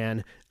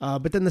Aquaman.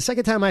 But then the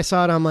second time I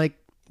saw it, I'm like,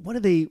 what are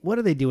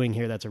they doing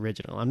here that's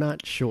original? I'm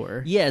not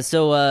sure. Yeah,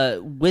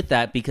 so with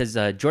that, because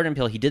Jordan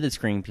Peele, he did the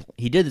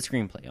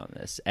screenplay on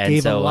this, and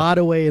gave a lot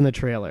away in the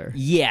trailer.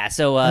 Yeah,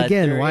 so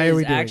again, why are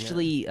we doing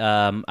actually?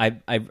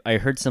 I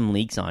heard some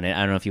leaks on it. I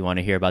don't know if you want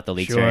to hear about the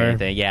leaks or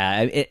anything.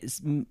 Yeah, it's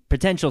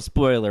potential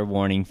spoiler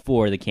warning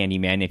for the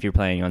Candyman if you're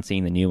planning on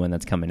seeing the new one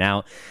that's coming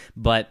out.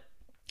 But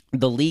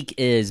the leak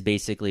is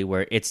basically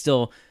where it's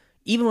still.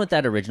 Even with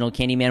that original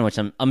Candyman, which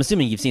I'm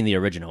assuming you've seen the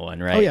original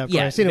one, right? Oh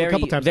yeah, I've seen it a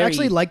couple times. I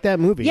actually like that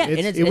movie. Yeah,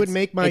 it would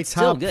make my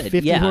top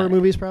 50 horror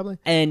movies probably.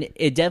 And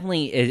it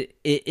definitely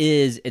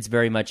it's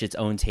very much its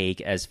own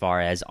take as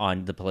far as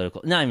on the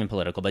political, not even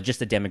political, but just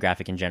the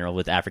demographic in general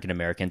with African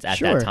Americans at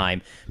that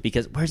time.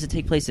 Because where does it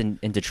take place in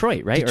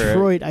Detroit, right?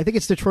 Detroit. I think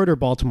it's Detroit or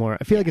Baltimore.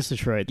 I feel like it's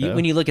Detroit. Though.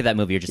 When you look at that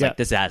movie, you're just like,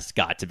 this has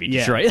got to be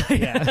Detroit.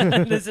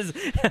 Yeah. this is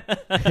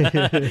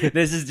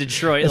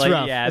Detroit. It's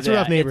rough. It's a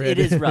rough neighborhood. It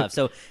is rough.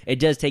 So it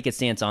does take its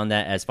stance on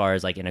that as far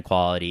as like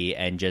inequality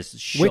and just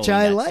showing which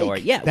I that like.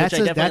 Story. Yeah, that's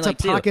a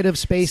pocket of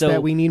space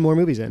that we need more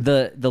movies in.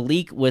 The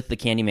leak with the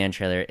Candyman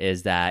trailer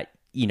is that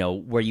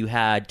where you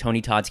had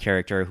Tony Todd's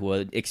character who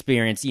would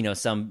experience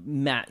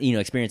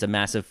experience a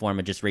massive form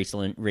of just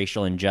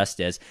racial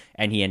injustice,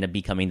 and he ended up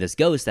becoming this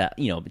ghost that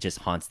just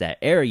haunts that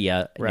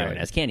area. Right. And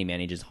as Candyman,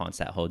 he just haunts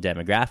that whole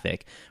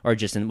demographic, or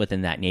just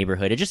within that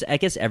neighborhood. It just, I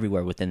guess,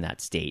 everywhere within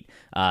that state.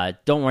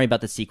 Don't worry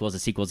about the sequels. The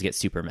sequels get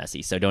super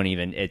messy, so don't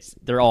even.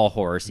 They're all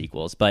horror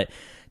sequels, but.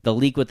 The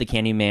leak with the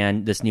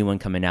Candyman, this new one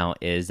coming out,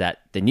 is that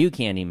the new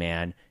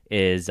Candyman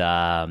is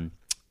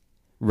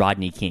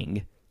Rodney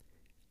King.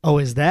 Oh,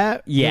 is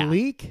that the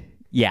leak?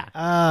 Yeah.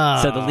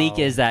 Oh. So the leak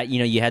is that,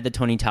 you had the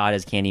Tony Todd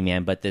as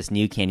Candyman, but this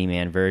new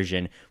Candyman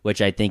version,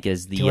 which I think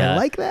is the... Do I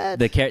like that?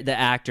 The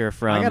actor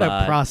from... I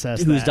gotta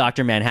process who's that.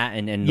 Dr.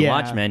 Manhattan in The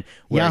Watchmen,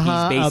 where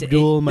Yaha he's basically...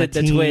 Abdul-Mateen.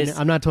 The twist...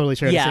 I'm not totally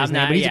sure. Yeah, his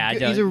name,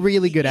 but he's a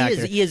really good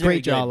actor. He is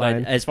great very jawline.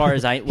 good, but as far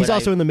as he's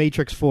also in The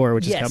Matrix 4,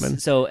 which is coming.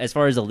 So as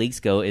far as the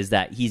leaks go, is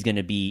that he's going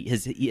to be...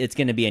 It's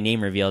going to be a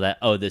name reveal that,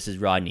 this is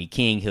Rodney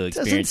King who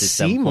experiences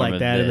some form like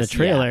of that this. in the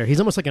trailer. Yeah. He's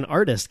almost like an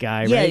artist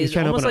guy, right? Yeah, he's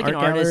trying to open an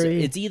art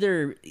gallery. It's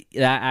either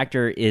that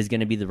actor is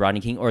going to be the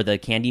Rodney King, or the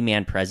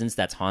Candyman presence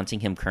that's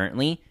haunting him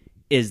currently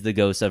is the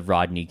ghost of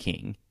Rodney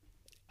King.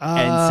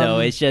 And so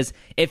it's just,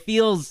 it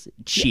feels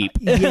cheap.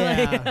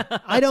 Yeah.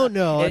 I don't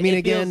know. I mean,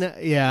 again,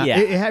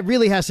 it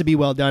really has to be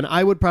well done.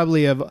 I would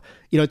probably have,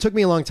 it took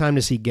me a long time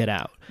to see Get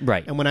Out.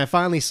 Right. And when I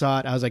finally saw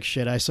it, I was like,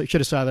 shit, I should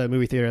have saw that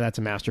movie theater. That's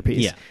a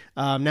masterpiece.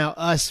 Yeah. Now,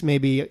 Us,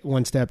 maybe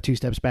one step, two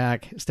steps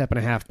back, step and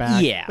a half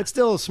back. Yeah. But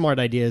still smart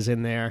ideas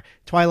in there.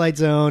 Twilight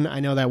Zone,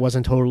 I know that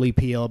wasn't totally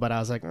Peele, but I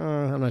was like,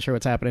 I'm not sure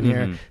what's happening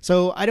here.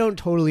 So I don't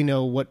totally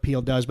know what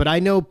Peele does, but I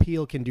know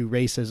Peele can do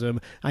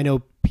racism. I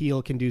know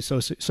Peele can do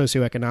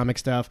socioeconomic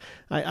stuff.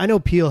 I know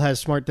Peele has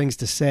smart things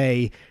to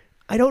say.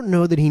 I don't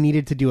know that he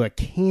needed to do a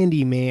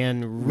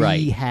Candyman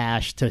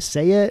rehash to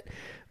say it,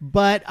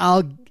 but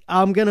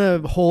I'm gonna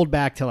hold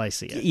back till I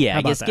see it. Yeah,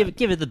 I guess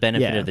give it the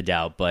benefit of the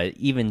doubt, but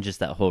even just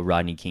that whole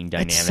Rodney King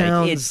dynamic, it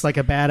sounds like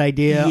a bad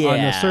idea on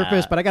the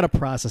surface, but I got to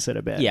process it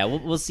a bit. Yeah,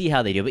 we'll see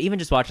how they do. But even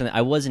just watching it,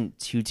 I wasn't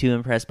too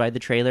impressed by the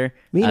trailer.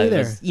 Me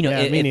neither.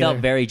 It felt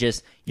very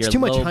just your too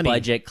much low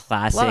budget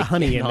classic. A lot of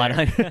honey in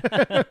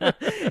there.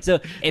 So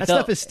that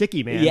stuff is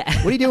sticky, man. Yeah.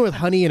 What are you doing with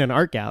honey in an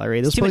art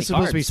gallery? This place is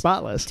supposed to be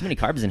spotless. Too many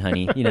carbs in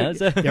honey, you know.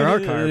 So. There are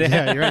carbs.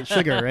 Yeah, you're right.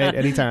 Sugar, right?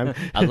 Anytime.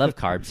 I love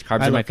carbs.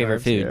 Carbs are my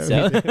favorite food.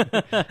 Yeah.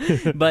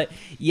 So, but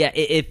yeah,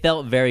 it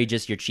felt very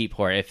just your cheap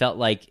horror. It felt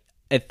like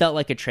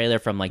a trailer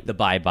from like The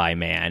Bye Bye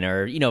Man,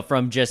 or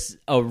from just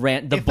The Boy.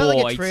 It felt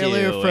like a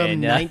trailer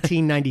from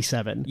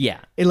 1997. Yeah,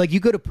 you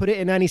could have put it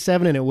in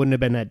 97 and it wouldn't have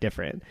been that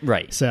different.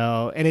 Right.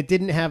 So, and it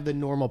didn't have the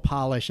normal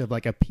polish of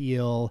like a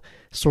Peel,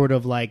 sort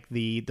of like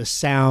the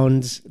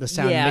sounds, the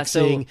sound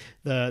mixing,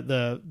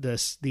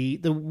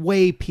 the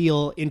way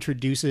Peel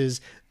introduces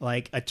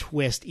like a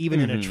twist, even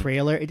in a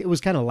trailer. It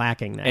was kind of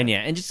lacking that.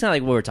 And just kind of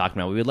like what we're talking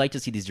about, we would like to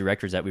see these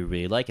directors that we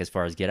really like, as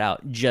far as Get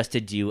Out, just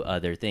to do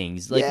other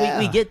things. Like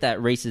we get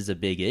that race is a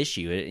big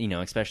issue,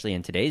 especially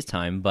in today's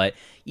time, but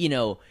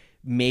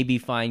maybe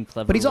find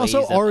clever. But he's ways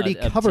also already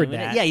covered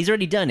that. Yeah, he's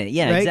already done it.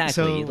 Yeah, right?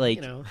 exactly.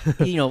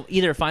 So,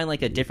 either find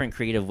like a different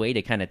creative way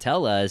to kind of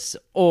tell us,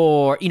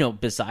 or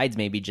besides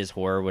maybe just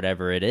horror,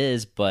 whatever it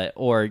is,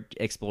 or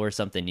explore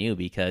something new,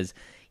 because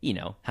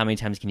how many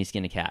times can you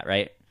skin a cat,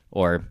 right?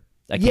 Or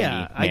I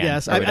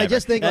guess. I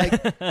just think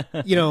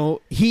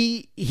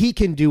he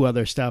can do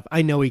other stuff.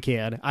 I know he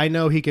can. I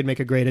know he could make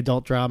a great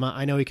adult drama.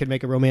 I know he could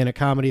make a romantic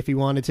comedy if he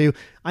wanted to.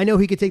 I know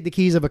he could take the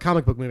keys of a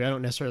comic book movie. I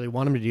don't necessarily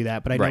want him to do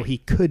that, but I know he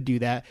could do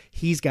that.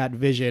 He's got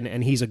vision,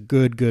 and he's a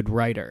good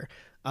writer.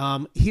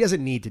 He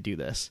doesn't need to do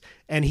this,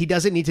 and he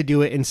doesn't need to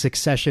do it in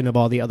succession of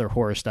all the other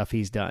horror stuff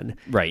he's done.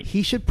 Right.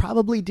 He should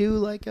probably do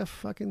like a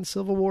fucking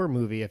Civil War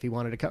movie if he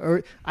wanted to.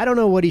 Or I don't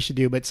know what he should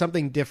do, but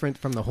something different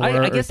from the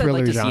horror. I guess or thriller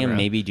I'd like to genre. see him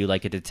maybe do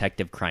like a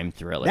detective crime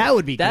thriller. That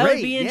would be great. That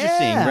would be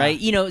interesting,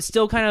 right?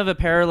 Still kind of a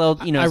parallel.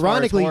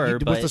 Ironically, horror,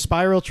 was the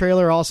Spiral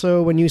trailer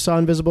also when you saw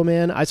Invisible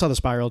Man? I saw the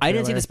Spiral trailer. I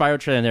didn't see the Spiral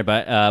trailer in there,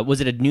 but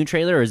was it a new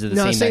trailer, or is it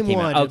the same that came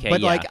one? out? Okay,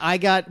 but I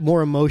got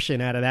more emotion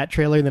out of that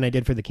trailer than I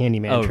did for the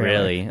Candyman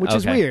trailer. Really? Which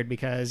is weird,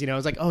 because I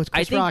was like, oh, it's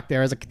Chris Rock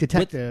there as a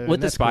detective. With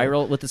the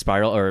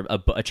Spiral, or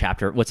a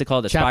chapter, what's it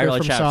called? Chapter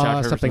from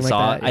Saw, something like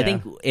that. I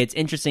think it's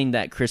interesting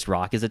that Chris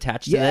Rock is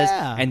attached to this,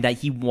 and that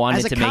he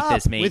wanted to make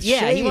this made. With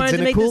shades he wanted to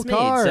and make a cool this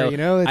car. made.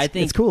 So I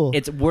think it's cool.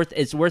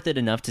 It's worth it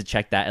enough to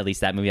check at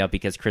least that movie out,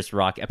 because Chris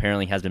Rock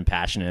apparently has been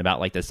passionate about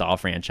like the Saw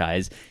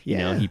franchise.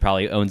 He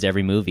probably owns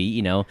every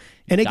movie.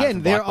 And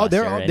again, they're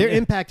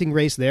impacting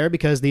race there,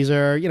 because these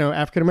are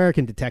African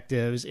American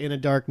detectives in a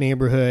dark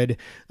neighborhood,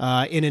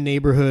 in a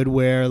neighborhood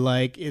where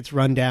like it's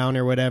run down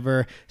or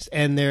whatever,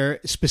 and they're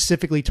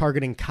specifically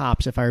targeting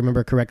cops, if I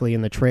remember correctly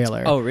in the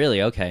trailer. Oh,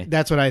 really? Okay,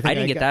 that's what I think. I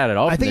didn't get that at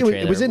all. I think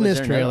it was in this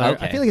trailer.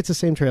 Okay. I feel like it's the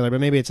same trailer, but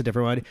maybe it's a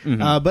different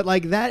one. But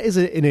like that is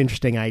an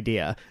interesting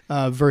idea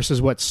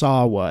versus what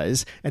Saw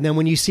was. And then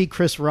when you see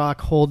Chris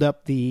Rock hold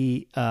up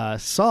the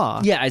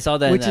Saw, I saw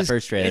that in that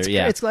first trailer.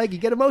 It's like you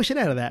get emotion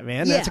out of that,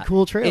 man. That's a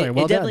cool trailer.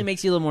 It definitely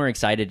makes you a little more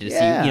excited to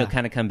see,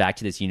 kind of come back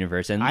to this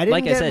universe. And I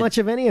didn't get much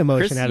of any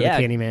emotion out of the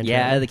Candyman trailer.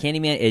 Yeah, the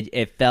Candyman,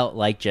 it felt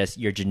like just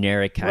your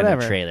generic kind of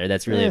trailer.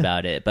 That's really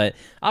about it. But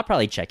I'll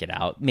probably check it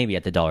out, maybe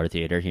at the Dollar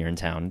Theater here in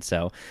town.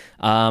 So,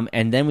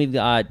 and then we've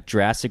got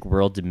Jurassic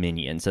World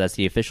Dominion. So that's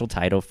the official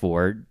title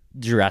for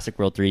Jurassic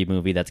World 3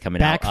 movie that's coming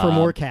back out. For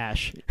more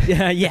cash.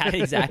 Yeah,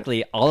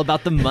 exactly. All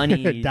about the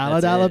money.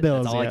 Dollar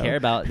bills. That's all I care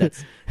about.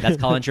 That's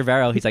Colin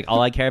Trevorrow. He's like,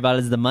 all I care about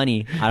is the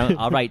money.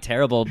 I'll write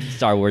terrible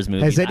Star Wars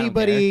movies. Has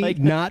anybody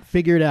not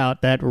figured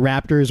out that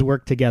raptors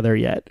work together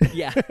yet?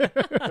 Yeah.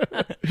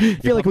 I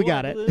feel like we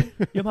got it.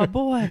 You're my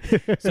boy.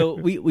 So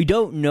we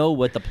don't know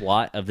what the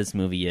plot of this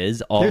movie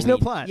is. There's no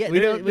plot. Yeah,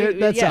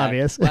 that's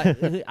obvious.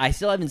 I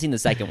still haven't seen the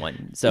second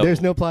one. So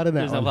there's no plot in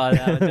that one. No plot in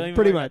that one. Don't even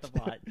Pretty worry much. About the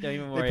plot. Don't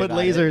even worry they put about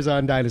lasers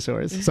on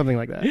dinosaurs, something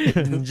like that.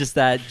 just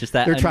that.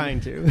 They're trying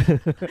to.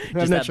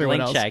 I'm not sure what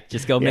else. Check.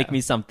 Just go make me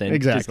something.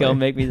 Exactly. Just go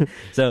make me.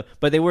 So,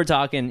 but they were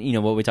talking.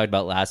 What we talked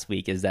about last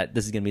week is that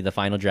this is going to be the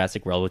final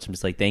Jurassic World, which I'm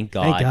just like, thank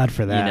God. Thank God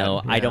for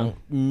that. I don't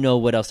know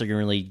what else they're going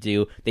to really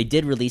do. They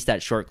did release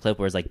that short clip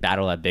where it's like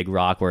Battle at Big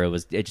Rock, where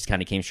it just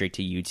kind of came straight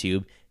to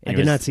YouTube. I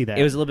did not see that.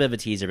 It was a little bit of a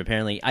teaser, but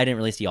apparently I didn't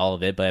really see all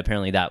of it. But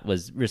apparently that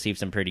received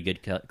some pretty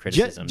good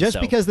criticism. Just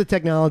because the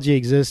technology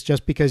exists,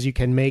 just because you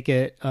can make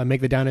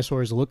the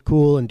dinosaurs look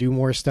cool and do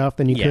more stuff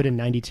than you could in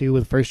 '92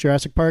 with the first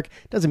Jurassic Park,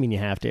 doesn't mean you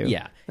have to.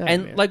 Yeah,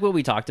 like what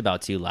we talked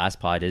about too last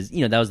pod is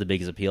that was the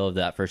biggest appeal of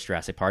that first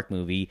Jurassic Park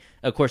movie.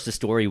 Of course, the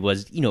story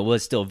was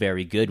still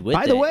very good.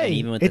 By the way, and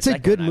even with it's the a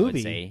good one,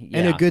 movie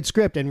and a good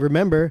script. And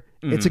remember,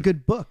 it's a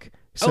good book.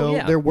 So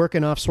they're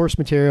working off source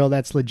material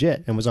that's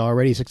legit and was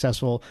already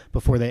successful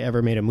before they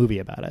ever made a movie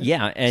about it.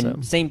 Yeah,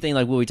 and same thing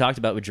like what we talked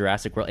about with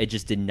Jurassic World. It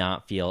just did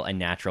not feel a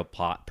natural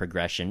plot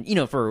progression,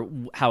 for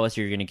how else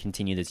you're going to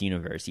continue this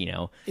universe,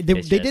 They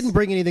didn't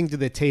bring anything to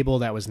the table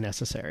that was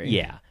necessary.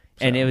 Yeah.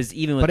 And it was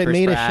even with but it Chris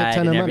made Pratt a shit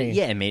ton of and money.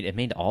 Yeah, it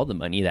made all the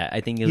money that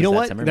I think it was You know that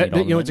what? summer. Made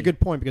all the It's a money. good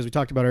point because we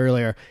talked about it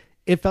earlier.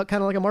 It felt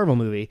kind of like a Marvel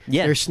movie.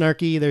 Yeah. They're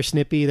snarky, they're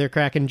snippy, they're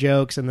cracking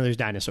jokes, and then there's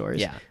dinosaurs.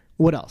 Yeah.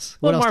 What else?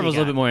 Well, what else do Marvel's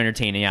you a got? little bit more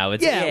entertaining, I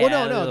would say. Yeah,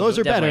 well, no, those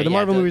are better. The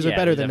Marvel movies are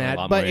better than definitely a that,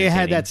 lot but more it had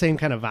entertaining. that same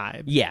kind of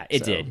vibe. Yeah,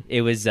 it So, did.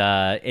 It was.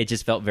 It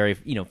just felt very,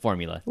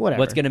 formula. Whatever.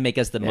 What's going to make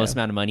us the most Yeah.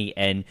 amount of money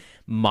and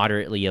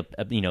moderately,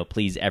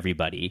 please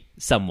everybody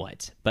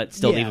somewhat, but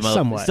still Yeah, leave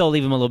somewhat.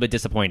 them a little bit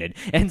disappointed.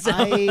 And so,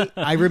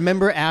 I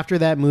remember after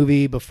that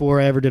movie,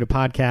 before I ever did a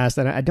podcast,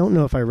 and I don't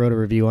know if I wrote a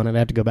review on it. I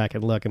have to go back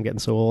and look. I'm getting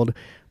so old.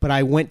 But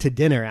I went to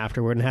dinner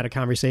afterward and had a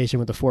conversation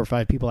with the 4 or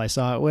 5 people I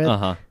saw it with.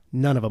 Uh-huh.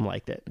 None of them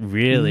liked it.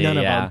 Really? None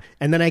of Yeah. them.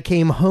 And then I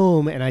came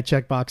home and I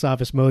checked Box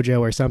Office Mojo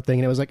or something,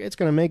 and it was like, it's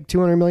going to make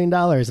 $200 million.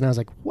 And I was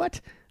like, what?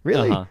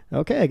 Really? Uh-huh.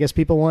 Okay, I guess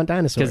people want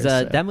dinosaurs.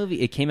 because so. that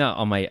movie, it came out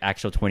on my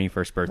actual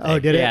 21st birthday. Oh,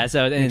 did it? Yeah. So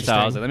I was Interesting.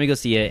 like, let me go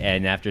see it.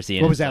 And after seeing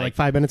it, What was it's that, like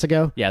 5 minutes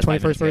ago? Yeah, it was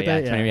 21st 5 minutes ago,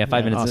 birthday? Yeah,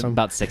 5 minutes, awesome.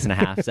 about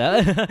 6.5.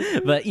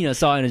 So, but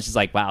saw it and it's just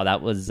like, wow,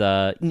 that was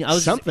I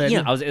was Something.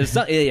 It was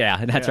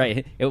yeah, that's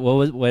right.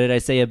 What did I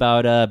say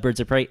about Birds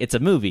of Prey? It's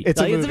a movie.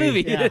 It's a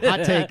movie. Yeah,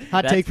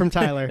 hot take from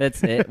Tyler.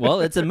 That's it.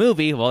 Well, it's a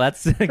movie. Well,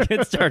 that's a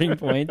good starting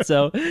point.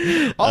 So,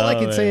 All I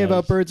can say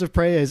about Birds of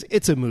Prey is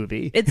it's a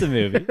movie. it's a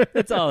movie.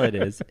 That's all it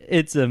is.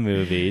 It's a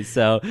movie.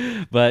 So,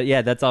 but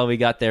yeah, that's all we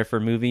got there for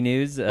movie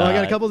news. Oh, I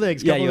got a couple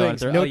things. Yeah, Couple you want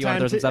things. to No throw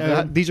time some stuff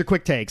in? these are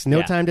quick takes. No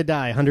Yeah. Time to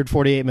Die.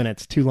 148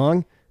 minutes. Too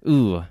long.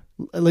 Ooh,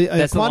 That's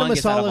the Quantum of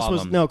longest out of Solace all of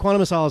was them. no.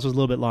 Quantum of Solace was a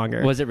little bit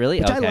longer. was it really?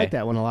 Which Okay. I like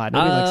that one a lot.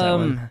 Nobody likes that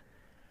one.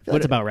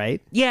 That's about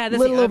right. Yeah, that's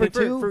little I over mean, for-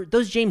 2. For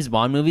those James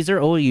Bond movies are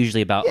all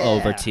usually about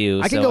over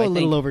 2. I can so go a think,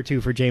 little over 2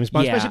 for James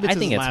Bond, Yeah, especially if I it's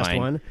think his it's last fine.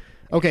 one.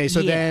 Okay, so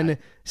Yeah. then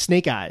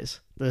Snake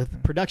Eyes, the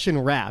production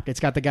wrapped. It's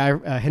got the guy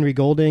Henry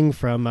Golding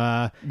from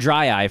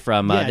Dry Eye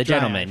from yeah, The Dry Eye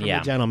Gentleman. from Yeah,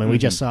 The Gentleman. We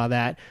just saw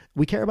that.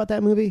 We care about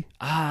that movie.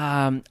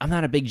 I'm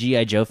not a big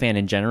GI Joe fan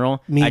in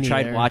general. Me I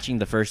tried neither. watching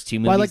the first 2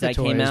 movies Well, I like the that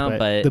toys, came out,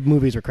 but the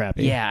movies are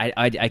crappy. yeah,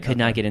 I could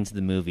not get into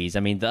the movies.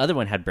 I mean, the other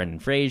one had Brendan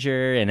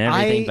Fraser and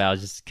everything, but I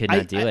just could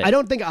not do it. I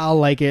don't think I'll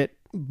like it,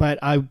 but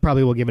I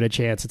probably will give it a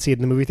chance and see it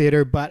in the movie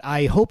theater. But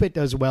I hope it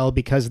does well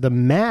because the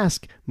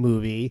Mask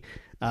movie,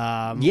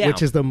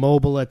 which is the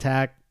mobile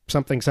attack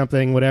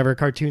something whatever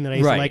cartoon that I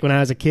used to like when I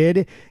was a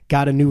kid,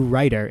 got a new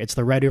writer. It's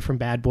the writer from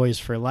Bad Boys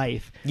for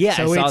Life. Yeah,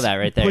 so I saw it's that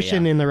right there,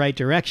 pushing yeah. in the right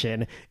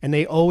direction. And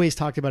they always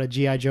talked about a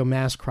G.I. Joe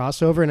Mask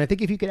crossover. And I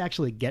think if you could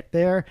actually get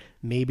there,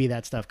 maybe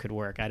that stuff could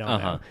work. I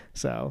don't know.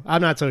 So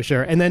I'm not so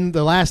sure. And then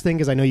the last thing,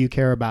 because I know you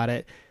care about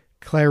it,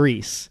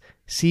 Clarice.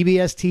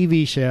 CBS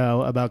TV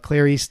show about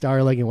Clarice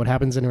Starling and what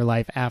happens in her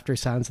life after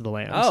Silence of the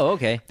Lambs. Oh,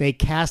 okay. They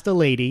cast a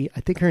lady.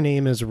 I think her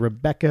name is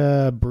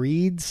Rebecca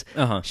Breeds.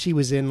 Uh-huh. She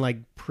was in like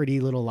Pretty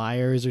Little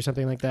Liars or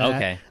something like that.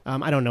 Okay.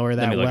 I don't know her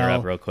that Let me look well. her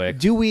up real quick.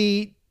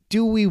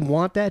 Do we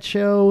want that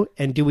show?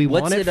 And do we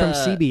want What's it it, from uh,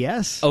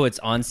 CBS? Oh, it's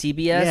on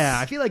CBS? Yeah,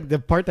 I feel like the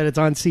part that it's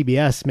on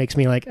CBS makes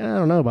me like, I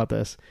don't know about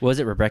this. Was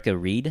it Rebecca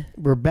Reed?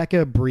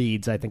 Rebecca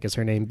Breeds, I think is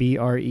her name. Breeds.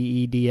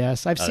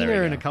 I've seen there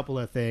her we in a go. couple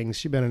of things.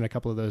 She's been in a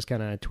couple of those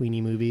kind of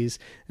tweeny movies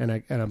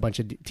and a bunch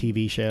of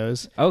TV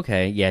shows.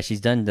 Okay, yeah, she's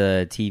done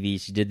the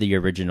TV. She did the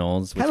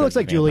originals. Kind of looks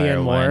like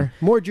Julianne Moore.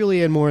 More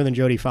Julianne Moore than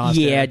Jodie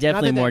Foster. Yeah, Not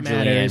definitely that more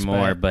matters, Julianne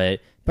Moore, but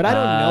I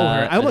don't know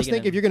her. I are almost they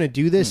think gonna- if you're going to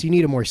do this, you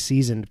need a more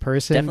seasoned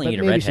person. Definitely but need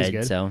a maybe she's redhead.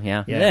 good. So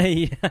yeah,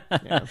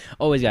 Yeah.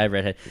 always got a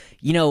redhead.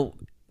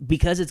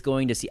 Because it's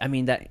going to see. I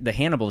mean, that the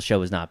Hannibal show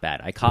was not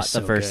bad. I caught So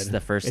the first good. the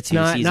first. It's 2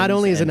 not. seasons, Not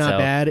only is it and not so-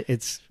 bad,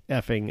 it's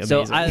effing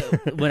amazing.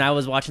 So when I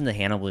was watching the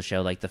Hannibal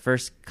show, like the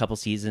first couple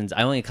seasons,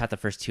 I only caught the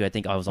first 2. I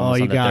think I was oh, almost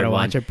you on the gotta third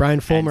watch one. it. Brian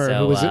Fulmer, And so,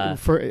 who was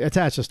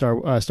attached to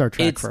Star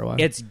Trek for a while.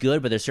 It's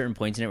good, but there's certain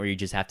points in it where you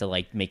just have to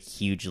like make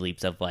huge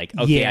leaps of like,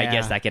 okay, I Yeah.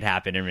 guess that could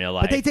happen in real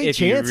life. but they take if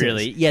you chances.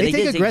 Really, they take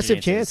did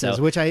aggressive chances, chances,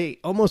 so- which I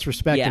almost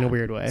respect in a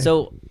weird way.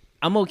 So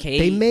I'm okay.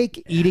 they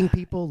make eating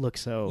people look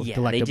so yeah,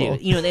 delectable.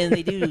 they do. And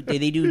they do.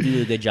 They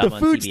do a good job The on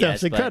food CBS,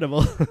 stuff's but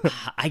incredible.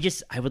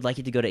 I would like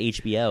it to go to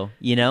HBO.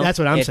 That's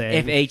what I'm if,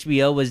 saying. If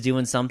HBO was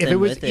doing something, If it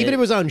was with even if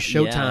it was on yeah.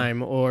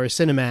 Showtime or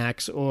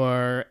Cinemax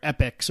or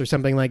Epix or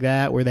something like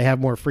that, where they have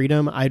more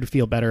freedom, I'd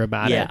feel better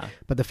about it. Yeah.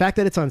 But the fact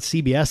that it's on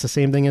CBS, the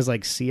same thing as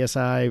like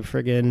CSI,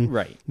 friggin'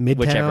 right, Midtown,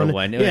 whichever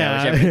one,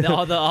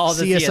 all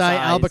the CSI CSIs.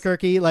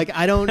 Albuquerque. Like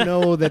I don't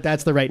know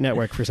that's the right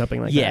network for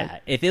something like Yeah,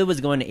 that. if it was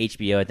going to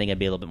HBO, I think I'd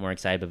be a little bit more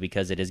excited. But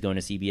because it is going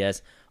to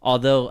CBS,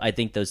 although I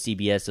think those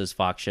CBS, those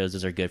Fox shows,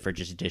 those are good for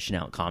just dishing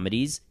out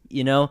comedies.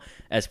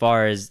 As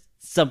far as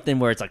something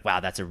where it's like, wow,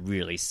 that's a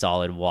really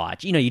solid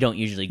watch. You don't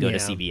usually go to Yeah.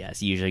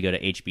 CBS. You usually go to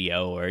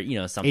HBO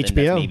or something HBO.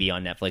 that's maybe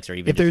on Netflix or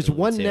even. If there's just Hulu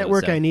one too,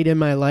 network so. I need in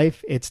my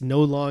life, it's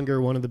no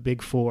longer one of the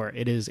big 4.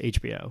 It is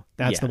HBO.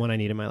 That's Yeah. the one I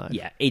need in my life.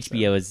 Yeah,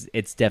 HBO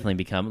it's definitely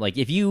become like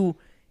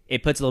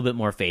it puts a little bit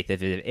more faith.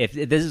 If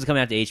this is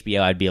coming out to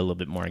HBO, I'd be a little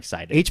bit more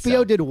excited. HBO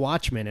so. did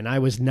Watchmen, and I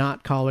was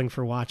not calling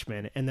for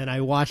Watchmen, and then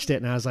I watched it,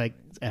 and I was like,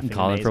 it's effing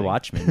calling for amazing.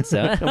 Watchmen.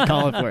 So I'm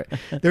calling for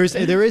it.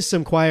 There is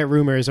some quiet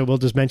rumors, and we'll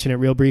just mention it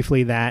real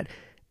briefly, that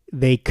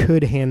they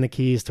could hand the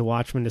keys to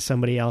Watchmen to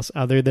somebody else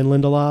other than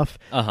Lindelof,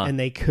 and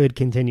they could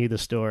continue the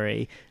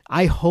story.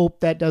 I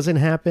hope that doesn't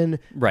happen,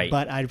 right?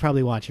 But I'd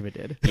probably watch if it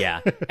did.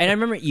 Yeah, and I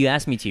remember you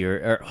asked me to,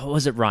 or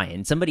was it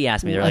Ryan? Somebody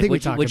asked me, they're like,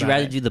 "Would you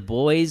rather do The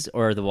Boys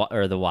or the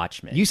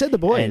Watchmen?" You said The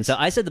Boys, and so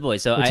I said The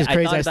Boys. So which is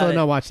crazy. I still have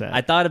not watched that.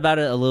 I thought about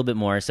it a little bit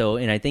more. So,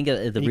 and I think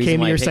the you reason came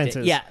why to your I picked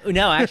senses. it, yeah,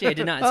 no, actually, I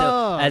did not.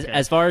 So, okay.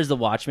 as far as The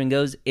Watchmen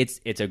goes,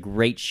 it's a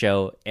great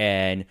show,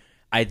 and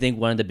I think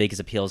one of the biggest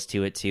appeals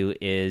to it too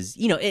is,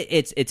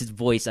 it's its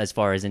voice as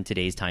far as in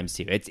today's times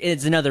too.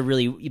 It's another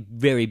really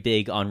very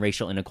big on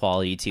racial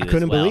inequality too. I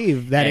couldn't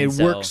believe that it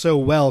works so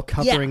well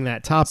covering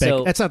that topic.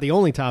 So, that's not the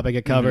only topic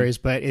it covers,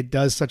 but it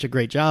does such a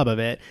great job of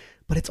it.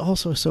 But it's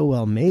also so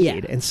well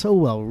made and so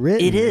well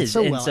written. It is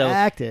and so well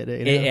acted.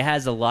 It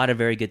has a lot of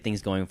very good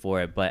things going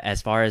for it. But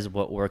as far as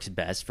what works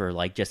best for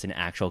like just an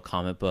actual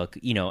comic book,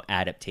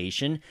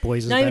 adaptation,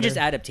 Boys is not even better. just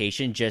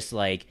adaptation, just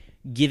like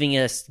giving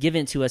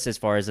it to us as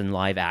far as in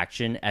live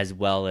action, as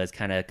well as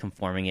kind of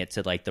conforming it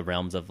to like the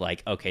realms of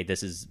like, okay,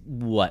 this is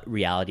what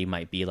reality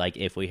might be like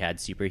if we had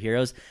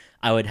superheroes.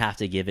 I would have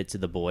to give it to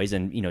The Boys,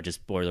 and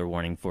just spoiler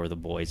warning for The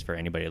Boys for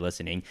anybody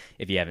listening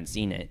if you haven't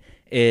seen it,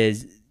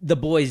 is The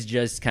Boys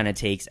just kind of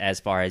takes as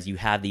far as you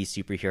have these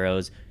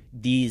superheroes.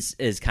 These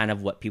is kind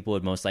of what people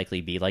would most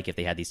likely be like if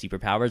they had these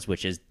superpowers,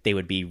 which is they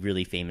would be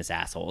really famous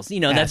assholes.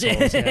 That's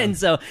assholes, yeah. And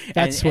so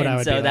that's what I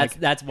would. So be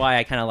that's why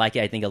I kind of like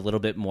it. I think a little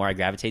bit more. I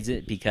gravitate to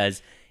it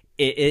because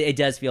it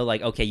does feel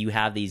like, okay, you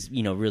have these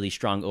really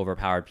strong,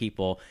 overpowered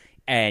people,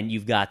 and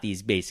you've got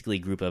these basically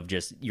group of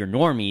just your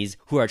normies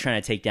who are trying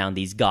to take down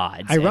these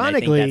gods. Ironically, and I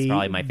think that's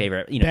probably my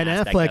favorite. Ben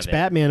Affleck's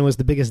Batman was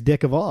the biggest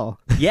dick of all.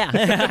 Yeah,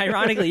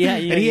 ironically, yeah,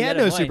 and he had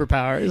no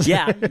superpowers.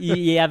 Yeah,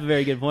 you have a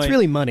very good point. It's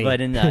really money. But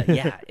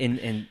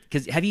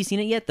because have you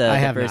seen it yet? I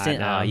have first not.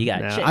 No, you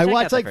got. No. Check I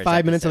watched like 5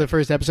 episode. minutes of the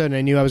first episode, and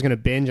I knew I was going to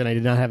binge, and I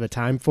did not have the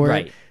time for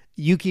it.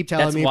 You keep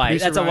telling me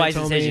that's a wise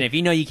decision. If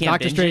you know you can't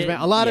Doctor binge Strange, it,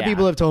 a lot of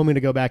people have told me to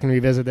go back and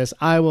revisit this.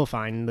 I will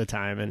find the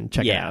time and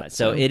check it out. Yeah,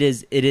 so it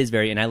is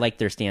very, and I like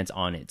their stance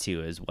on it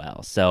too as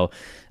well. So,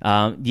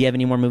 do you have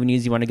any more movie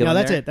news you want to go? No,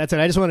 that's it. That's it.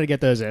 I just wanted to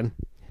get those in.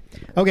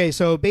 Okay,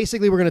 so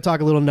basically we're going to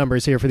talk a little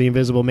numbers here for The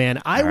Invisible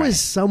Man. I was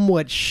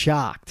somewhat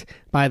shocked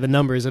by the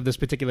numbers of this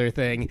particular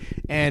thing,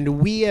 and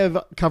we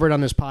have covered on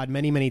this pod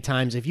many, many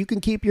times, if you can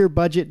keep your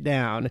budget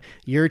down,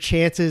 your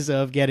chances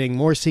of getting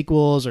more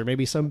sequels or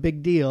maybe some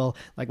big deal,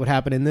 like what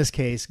happened in this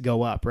case,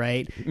 go up,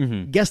 right?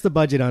 Mm-hmm. Guess the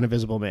budget on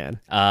Invisible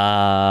Man.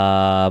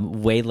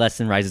 Way less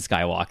than Rise of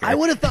Skywalker. I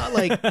would have thought,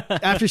 like,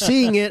 after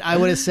seeing it, I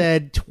would have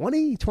said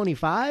 20,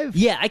 25?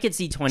 Yeah, I could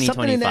see 20,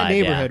 something 25. In that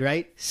neighborhood,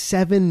 right?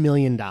 $7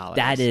 million.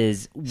 That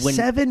is...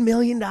 $7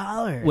 million.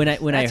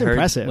 That's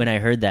impressive. When I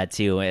heard that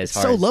too, as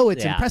far so as, low,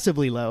 it's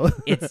impressively low.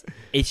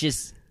 it's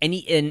just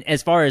and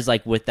as far as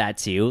like with that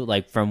too,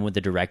 like from with the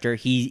director,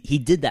 he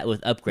did that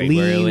with Upgrade. Lee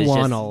where it was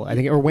Whannell, I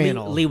think, or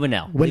Whannell. Lee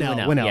Whannell.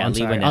 Whannell. Yeah, I'm Lee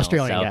sorry. Whannell.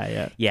 Australian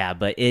guy. Yeah.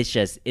 But it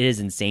is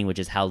insane, which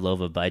is how low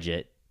of a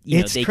budget.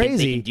 It's they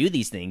crazy. They can do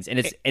these things, and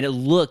it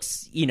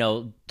looks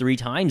 3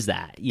 times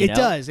that. It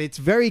does. It's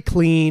very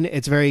clean.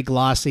 It's very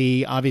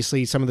glossy.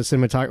 Obviously, some of the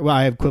cinematography. Well,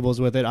 I have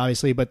quibbles with it,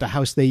 obviously, but the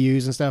house they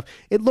use and stuff.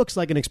 It looks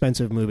like an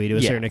expensive movie to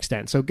a certain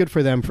extent. So good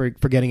for them for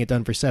getting it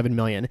done for $7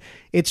 million.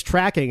 It's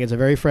tracking. It's a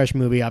very fresh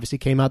movie. Obviously,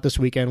 came out this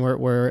weekend.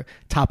 We're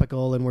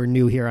topical and we're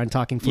new here on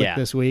Talking Flick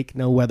this week.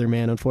 No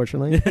Weatherman,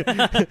 unfortunately.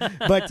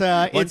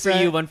 But one for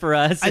you, one for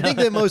us. I think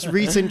the most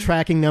recent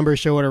tracking numbers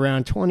show it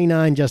around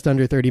 29, just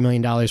under $30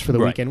 million for the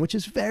weekend, which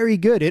is very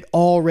good. It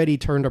already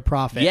turned a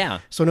profit. Yeah.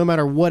 So no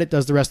matter what it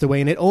does the rest of the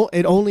way, and it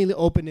only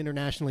opened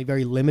internationally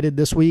very limited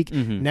this week.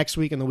 Mm-hmm. Next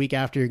week and the week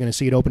after, you're going to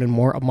see it open in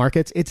more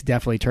markets. It's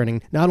definitely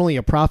turning not only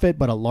a profit,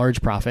 but a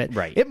large profit.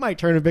 Right. It might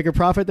turn a bigger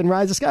profit than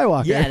Rise of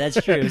Skywalker. Yeah,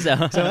 that's true. So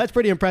that's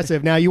pretty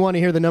impressive. Now, you want to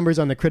hear the numbers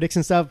on the critics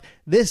and stuff?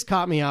 This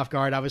caught me off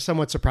guard. I was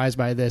somewhat surprised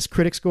by this.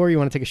 Critic score, you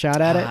want to take a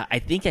shot at it? I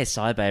think I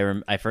saw it, but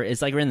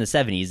it's like we're in the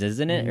 70s,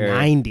 isn't it?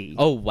 90.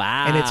 Oh,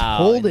 wow. And it's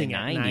holding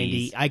at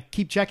 90. I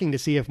keep checking to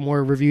see if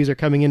more reviews are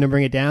coming in to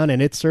bring it down,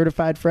 and it's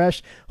certified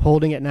fresh,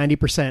 holding at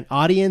 90%.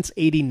 Audience,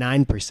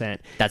 89%.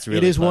 That's really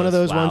It is close. one of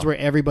those Wow. ones where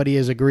everybody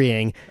is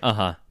agreeing.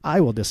 Uh-huh. I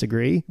will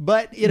disagree,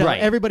 but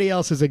everybody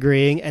else is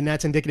agreeing, and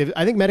that's indicative.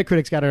 I think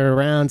Metacritic's got it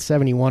around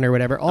 71 or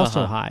whatever,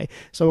 also high.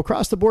 So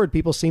across the board,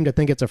 people seem to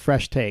think it's a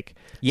fresh take.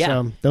 Yeah.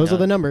 So those are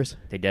the numbers.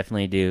 They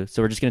definitely do.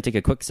 So we're just going to take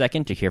a quick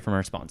second to hear from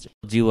our sponsor.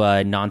 We'll do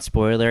a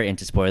non-spoiler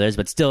into spoilers,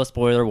 but still a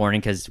spoiler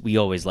warning because we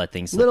always let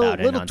things slip out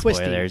in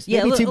non-spoilers. Twisty.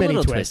 Maybe too many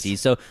little twists. twisty.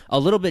 So a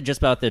little bit just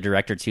about the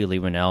director too, Lee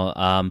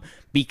Whannell.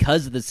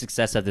 Because of the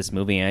success of this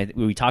movie, and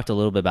we talked a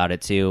little bit about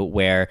it too,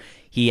 where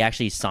he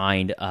actually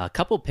signed a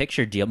couple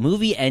picture deal,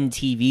 movie and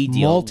TV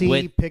deal,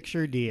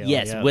 multi-picture deal.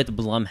 Yes, with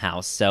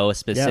Blumhouse. So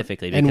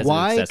specifically, and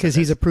why? Because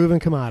he's a proven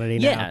commodity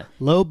now. Yeah,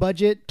 low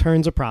budget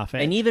turns a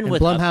profit, and even with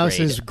Blumhouse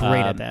Upgrade, is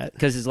great at that.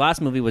 Because his last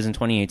movie was in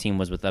 2018,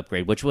 was with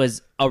Upgrade, which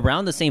was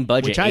around the same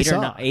budget, which I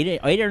saw.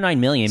 8 or 9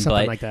 million,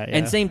 something but like that. Yeah.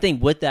 And same thing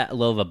with that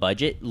low of a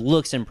budget,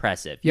 looks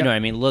impressive. You know what I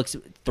mean? Looks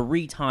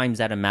 3 times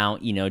that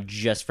amount.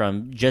 Just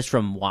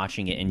from watching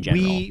watching it in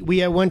general.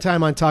 We at one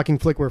time on Talking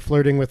Flick were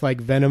flirting with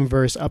like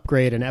Venomverse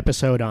Upgrade, an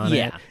episode on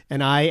it,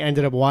 and I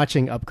ended up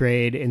watching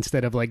Upgrade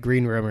instead of like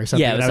Green Room or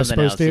something that I was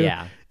supposed to.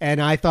 Yeah. And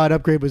I thought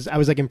Upgrade I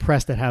was like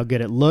impressed at how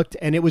good it looked,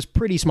 and it was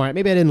pretty smart.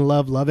 Maybe I didn't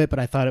love it, but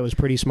I thought it was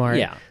pretty smart.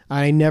 Yeah.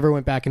 I never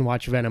went back and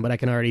watched Venom, but I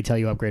can already tell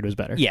you Upgrade was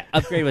better. Yeah,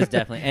 Upgrade was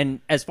definitely, and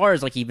as far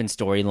as like even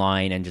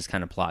storyline and just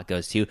kind of plot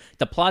goes too,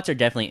 the plots are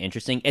definitely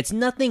interesting. It's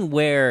nothing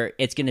where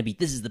it's going to be,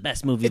 this is the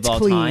best movie of all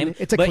time.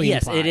 It's a clean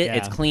yes, plot, it is. yeah.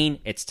 It's clean,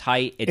 it's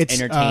tight, it's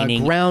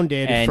entertaining.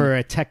 Grounded for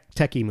a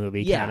techie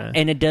movie. Yeah, kinda.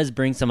 and it does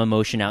bring some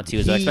emotion out too,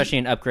 especially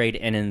in Upgrade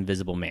and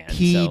Invisible Man.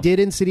 He did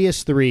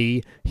Insidious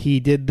 3.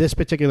 He did this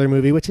particular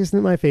movie, which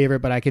isn't my favorite,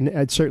 but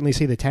I'd certainly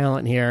see the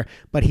talent here.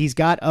 But he's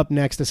got up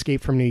next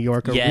Escape from New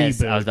York, a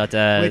reboot. I was about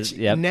to... Which,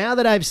 now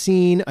that I've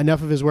seen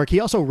enough of his work, he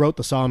also wrote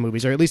the Saw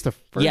movies, or at least the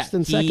first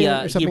and second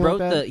or something like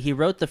that. He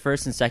wrote the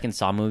first and second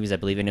Saw movies, I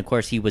believe, and of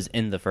course he was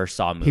in the first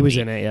Saw movie. He was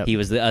in it, yeah. He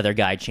was the other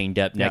guy chained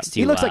up next to...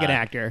 He looks like an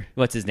actor.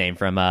 What's his name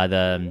from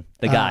the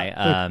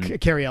guy?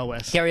 Cary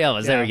Elwes. Cary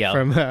Elwes, there we go.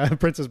 From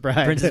Princess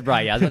Bride. Princess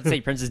Bride, yeah. I was about to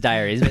say Princess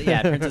Diaries, but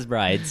yeah, Princess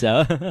Bride,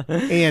 so...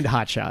 And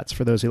Hot Shots,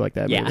 for those who like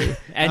that movie.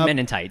 And Men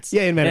in Tights.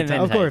 Yeah, and Men in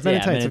Tights. Of course, Men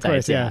in Tights, of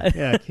course,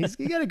 yeah.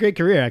 He got a great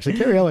career, actually.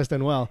 Cary Elwes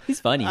done well. He's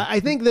funny.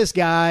 I think this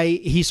guy,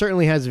 he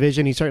certainly has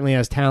vision, he certainly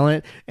has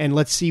talent, and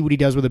let's see what he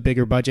does with a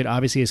bigger budget.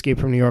 Obviously, Escape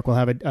from New York will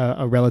have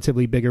a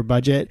relatively bigger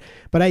budget,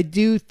 but I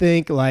do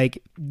think,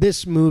 like,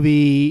 this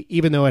movie,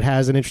 even though it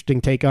has an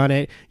interesting take on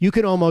it, you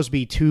can almost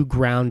be too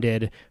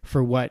grounded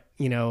for what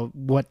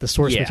the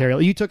source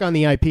material. You took on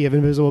the IP of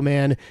Invisible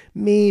Man.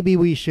 Maybe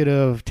we should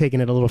have taken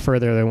it a little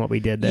further than what we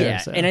did there. Yeah,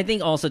 so. and I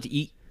think also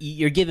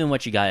you're given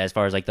what you got as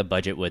far as like the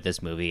budget with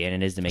this movie,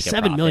 and it is to make a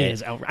profit. $7 million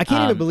is outrageous. I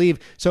can't even believe.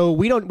 So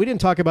we didn't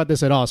talk about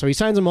this at all. So he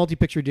signs a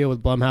multi-picture deal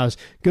with Blumhouse.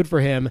 Good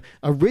for him.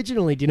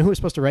 Originally, do you know who was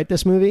supposed to write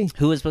this movie?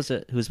 Who was supposed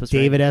to?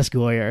 David S.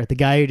 Goyer, the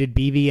guy who did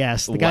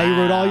BVS, the guy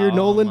who wrote all your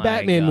Nolan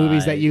Batman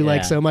movies that you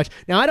like so much.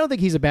 Now, I don't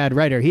think he's a bad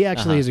writer. He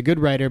actually is a good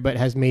writer, but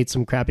has made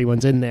some crappy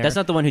ones in there. That's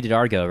not the one who did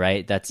Argo,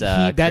 right? That's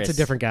a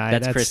different guy.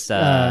 That's Chris.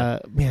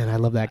 Man, I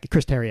love that.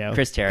 Chris Terrio.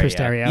 Chris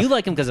Terrio. You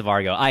like him because of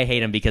Argo. I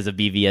hate him because of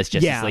BVS,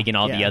 Justice League, and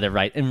all the other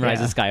Rise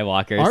of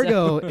Skywalker.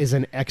 Argo is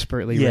an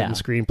expertly written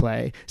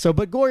screenplay. So,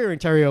 but Goyer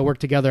and Terrio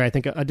worked together. I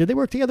think. Did they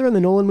work together in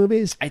the Nolan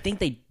movies? I think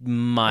they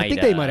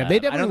might. They might have. They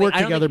definitely worked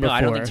together before. No,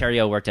 I don't think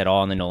Terrio worked at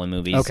all in the Nolan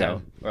movies. Okay.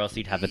 So, or else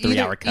you'd have a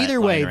 3-hour cut. Either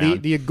way,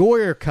 the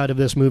Goyer cut of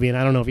this movie, and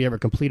I don't know if he ever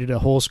completed a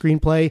whole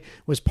screenplay,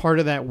 was part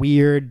of that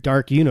weird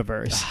dark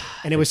universe,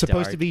 and it was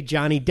supposed to be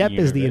Johnny Depp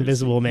as the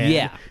Invisible Man.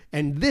 Yeah.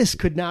 And this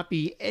could not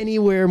be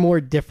anywhere more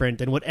different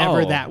than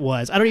whatever that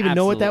was. I don't even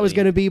know what that was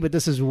going to be, but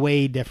this is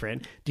way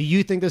different. Do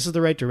you think this is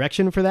the right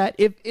direction for that?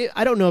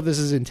 I don't know if this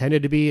is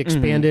intended to be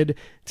expanded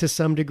to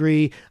some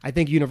degree. I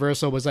think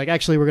Universal was like,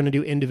 actually, we're going to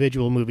do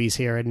individual movies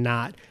here and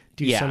not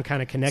do some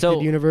kind of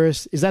connected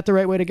universe. Is that the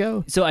right way to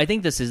go? So I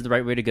think this is the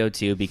right way to go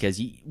too, because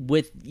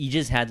you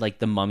just had like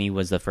The Mummy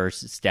was the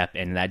first step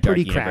in that dark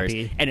universe,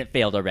 and it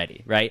failed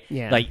already, right?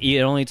 Yeah. Like it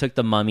only took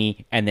The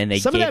Mummy, and then they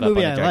gave up on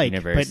the dark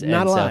universe, but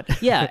not a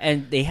lot. Yeah,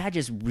 and they had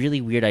just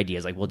really weird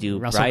ideas, like we'll do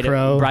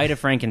Bride of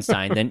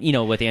Frankenstein, then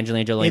with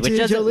Angelina Jolie,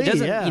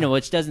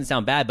 which doesn't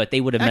sound bad, but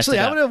they would have messed it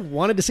up. Actually, I would have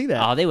wanted to see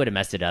that. Oh, they would have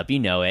messed it up,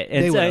 it,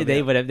 and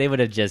they would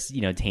have just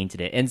tainted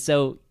it, and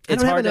so.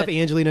 It's I don't have enough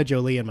Angelina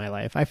Jolie in my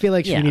life. I feel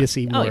like we need to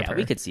see more of her.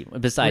 We could see.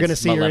 Besides, we're going to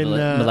see her in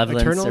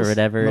Malevolence Eternals? or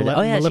whatever.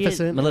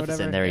 Maleficent.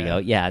 Maleficent. There you go.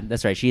 Yeah,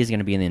 that's right. She is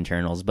going to be in the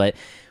Eternals. But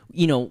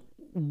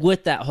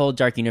with that whole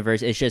dark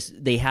universe, it's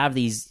just they have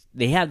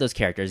those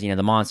characters,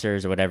 the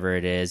monsters or whatever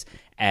it is,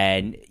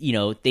 and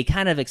they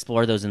kind of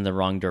explore those in the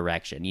wrong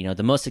direction.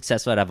 The most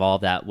successful out of all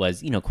of that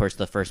was, of course,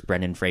 the first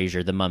Brendan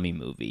Fraser, The Mummy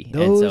movie.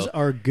 Those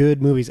are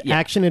good movies,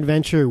 action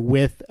adventure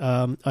with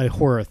a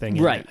horror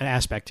thing, right? An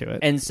aspect to it,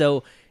 and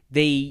so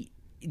they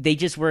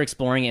just were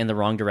exploring it in the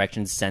wrong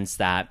direction since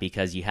that,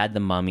 because you had The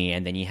Mummy,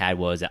 and then you had,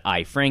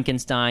 I,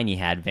 Frankenstein, you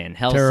had Van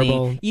Helsing.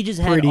 Terrible. You just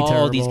had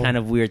all these kind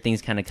of weird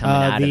things kind of coming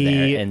out of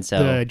there. And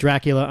so the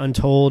Dracula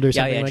Untold or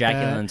something like that.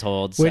 Dracula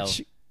Untold.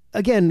 Which,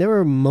 again, there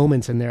were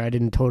moments in there I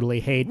didn't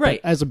totally hate.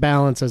 Right. But as a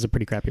balance, as a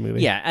pretty crappy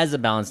movie. Yeah, as a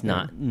balance,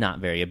 not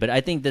very good. But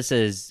I think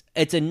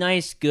it's a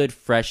nice, good,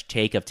 fresh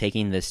take of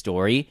taking this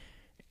story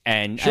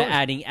and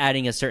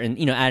adding a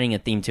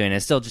theme to it, and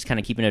it's still just kind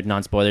of keeping it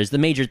non-spoilers. The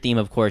major theme,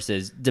 of course,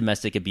 is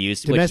domestic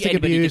abuse. Which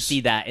anybody could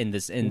see that in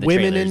the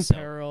women trailers, in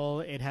peril.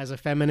 It has a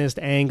feminist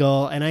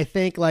angle, and I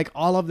think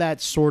all of that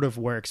sort of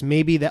works.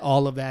 Maybe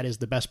all of that is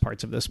the best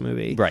parts of this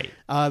movie. Right.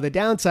 The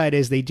downside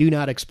is they do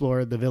not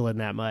explore the villain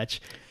that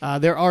much.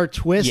 There are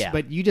twists,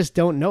 but you just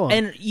don't know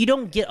them. And you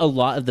don't get a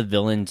lot of the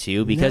villain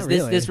too, because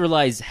this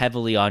relies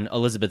heavily on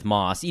Elizabeth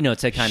Moss,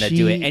 to kind of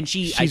do it.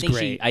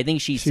 And I think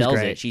she sells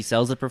it. She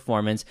sells the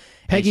performance.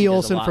 Peggy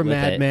Olson from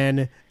Mad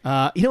Men.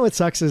 You know what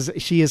sucks is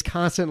she is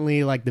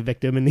constantly like the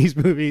victim in these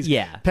movies.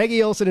 Yeah.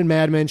 Peggy Olson in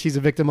Mad Men, she's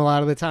a victim a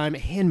lot of the time.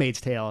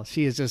 Handmaid's Tale,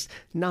 she is just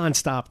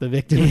nonstop the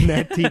victim in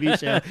that TV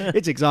show.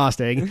 It's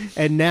exhausting.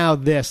 And now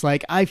this,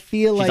 like, I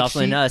feel She's like also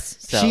in Us.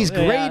 So, she's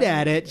great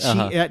at it. She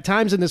Uh-huh. at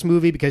times in this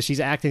movie, because she's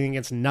acting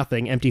against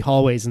nothing, empty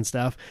hallways and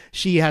stuff.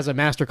 She has a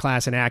master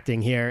class in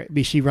acting here.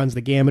 She runs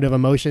the gamut of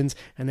emotions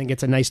and then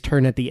gets a nice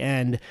turn at the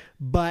end.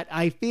 But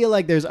I feel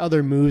like there's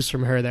other moves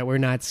from her that we're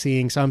not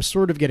seeing. So I'm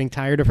sort of getting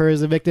tired of her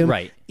as a victim.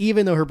 Right.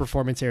 Even though her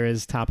performance here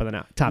is top No,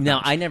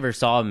 notch. I never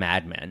saw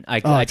Mad Men. I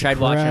it's tried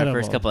watching the incredible.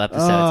 first couple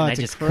episodes, Oh, and I it's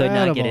just could not get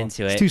incredible.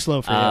 into it. It's too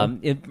slow for you. I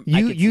could see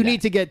You that.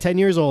 need to get 10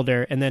 years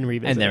older and then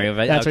revisit. And then it.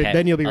 revisit. That's Okay. right.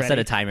 Then you'll be I'll ready. set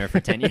a timer for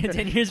 10 years.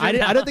 10 years. I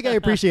don't think I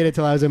appreciated it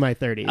till I was in my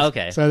 30s.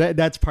 Okay. So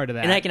that's part of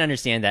that. And I can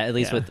understand that, at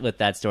least Yeah. with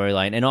that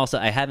storyline. And also,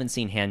 I haven't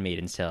seen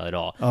Handmaid's Tale at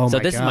all. Oh so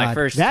my this God. is my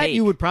first that take.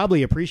 you would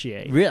probably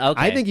appreciate. Okay.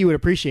 I think you would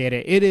appreciate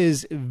it. It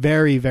is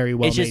very, very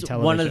well It's made just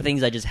television. one of the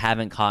things I just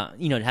haven't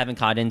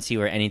caught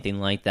into or anything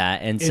like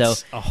that. And so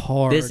It's a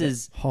hard, this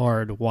is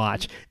hard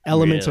watch.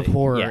 Elements of really-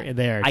 horror yeah.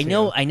 there. I too.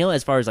 know.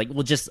 As far as like,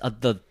 well, just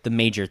the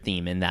major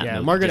theme in that. Yeah,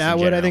 movie, Margaret just in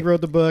Atwood, I general. think,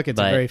 wrote the book. It's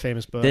a But very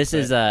famous book. This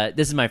but-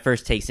 is my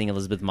first take seeing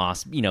Elizabeth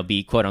Moss,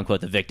 be quote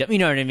unquote the victim. You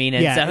know what I mean?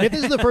 And yeah, so, and if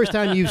this is the first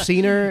time you've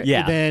seen her,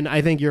 Yeah. then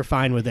I think you're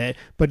fine with it.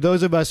 But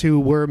those of us who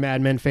were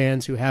Mad Men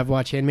fans who have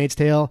watched Handmaid's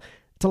Tale,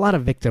 it's a lot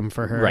of victim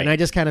for her. Right. And I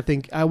just kind of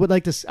think I would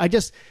like to.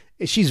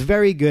 She's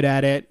very good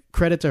at it.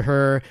 Credit to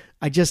her.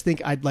 I just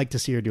think I'd like to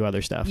see her do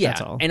other stuff. yeah,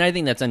 That's all. and I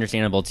think that's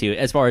understandable too,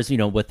 as far as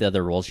with the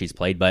other roles she's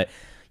played. But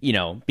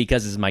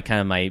because this is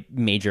my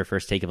major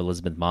first take of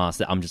Elizabeth Moss,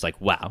 that I'm just like,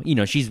 wow,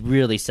 she's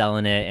really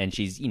selling it, and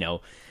she's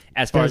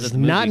as far as Does this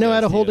movie not know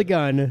how to goes, hold too. a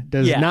gun.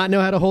 Does Yeah. not know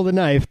how to hold a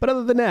knife. But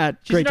other than that,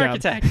 She's great an job.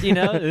 architect,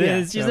 Yeah,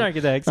 she's so, an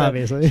architect, so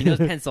obviously. she knows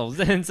pencils,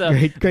 and so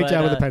Great but,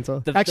 job with the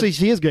pencil. the- Actually,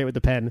 she is great with the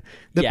pen.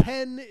 The Yeah.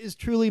 pen is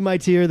truly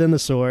mightier than the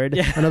sword.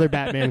 Yeah. Another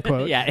Batman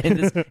quote. yeah,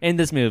 in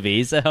this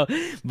movie. So,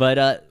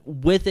 but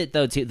with it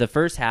though, too, the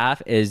first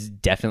half is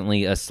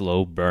definitely a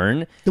slow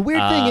burn. The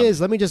weird thing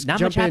is, let me just not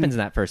jump much happens in.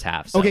 in that first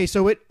half. So. Okay,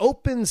 so it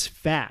opens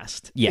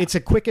fast. Yeah. It's a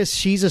quickest.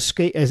 She's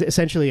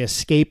essentially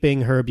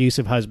escaping her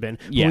abusive husband,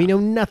 who Yeah. we know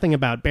nothing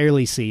about,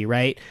 barely see,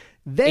 right?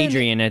 Then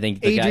Adrian, I think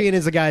Adrian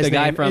is the guy's the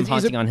guy name. from He's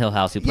Haunting on Hill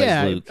House who plays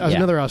yeah, Luke.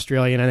 another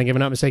Australian, I think, if I'm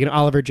not mistaken.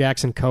 Oliver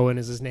Jackson Cohen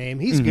is his name.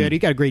 He's good.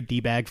 He's got a great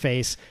D-bag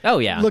face. Oh,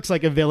 yeah. Looks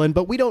like a villain,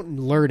 but we don't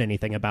learn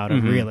anything about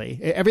him, really.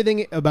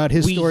 Everything about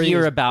his We story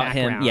hear is about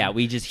him. background. Yeah,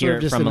 we just Sort hear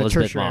of it from in the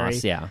Elizabeth tertiary.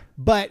 Moss. Yeah.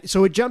 But,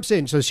 so it jumps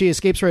in. So she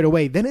escapes right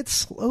away. Then it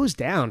slows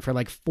down for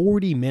like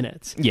 40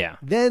 minutes. Yeah.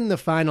 Then the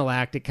final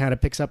act, it kind of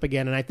picks up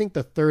again. And I think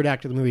the third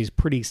act of the movie is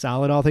pretty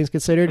solid, all things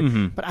considered.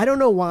 Mm-hmm. But I don't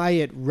know why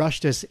it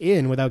rushed us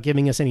in without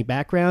giving us any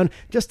background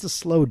just to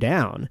slow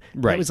down.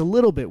 Right. It was a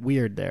little bit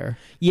weird there.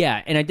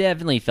 Yeah, and I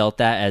definitely felt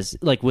that as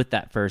like with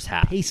that first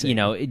half. Pacing.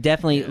 It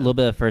definitely a little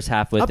bit of first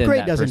half within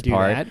Upgrade that doesn't first do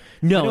part. that.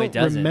 No, I don't it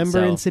doesn't. Remember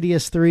so.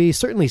 Insidious 3?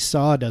 Certainly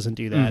Saw doesn't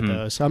do that,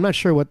 though. So I'm not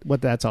sure what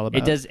that's all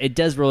about. It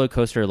does roller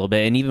coaster a little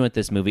bit, and even with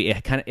this movie,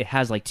 it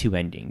has like two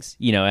endings.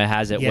 It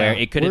has it Yeah. where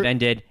it could have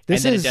ended, and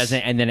this then is- it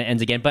doesn't, and then it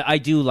ends again. But I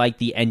do like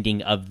the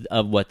ending of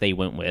what they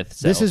went with.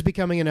 So. This is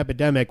becoming an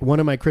epidemic. One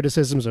of my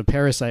criticisms of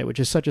Parasite, which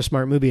is such a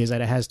smart movie, is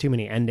that it has too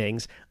many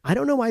endings. I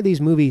don't know why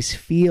these movies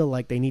feel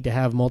like they need to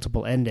have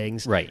multiple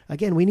endings. Right.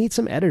 Again, we need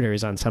some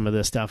editors on some of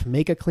this stuff.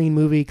 Make a clean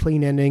movie,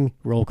 clean ending,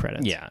 roll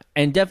credits. Yeah,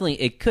 and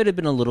definitely it could have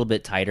been a little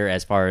bit tighter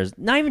as far as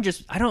not even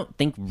just. I don't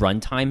think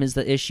runtime is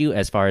the issue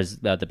as far as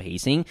the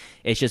pacing.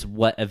 It's just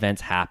what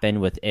events happen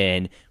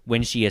within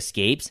when she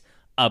escapes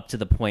up to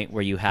the point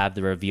where you have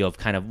the reveal of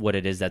kind of what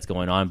it is that's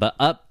going on. But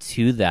up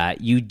to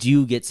that, you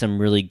do get some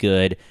really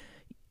good.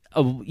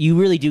 You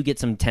really do get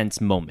some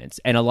tense moments,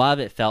 and a lot of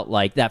it felt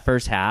like that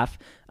first half.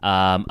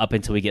 Up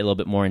until we get a little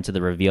bit more into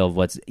the reveal of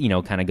what's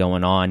kind of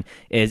going on,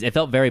 is it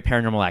felt very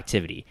Paranormal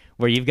Activity,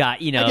 where you've got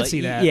I can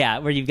see that. yeah,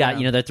 where you've got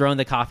they're throwing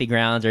the coffee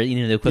grounds or the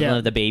equivalent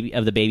Yeah.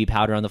 of the baby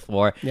powder on the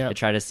floor Yeah. to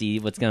try to see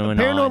what's going on.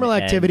 Paranormal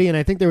and- Activity, and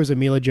I think there was a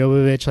Mila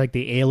Jovovich, like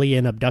the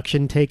alien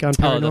abduction take on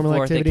Paranormal the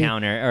fourth Activity.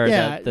 encounter, or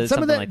yeah, the some of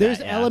something the like there's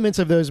that, yeah. elements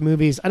of those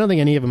movies. I don't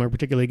think any of them are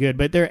particularly good,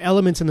 but there are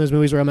elements in those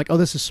movies where I'm like, oh,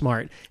 this is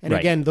smart. And Right.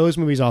 again, those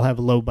movies all have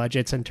low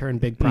budgets and turn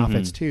big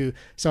profits too.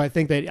 So I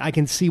think that I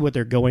can see what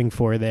they're going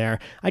for there.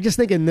 I just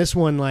think in this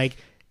one, like,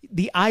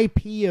 the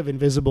IP of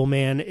Invisible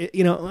Man,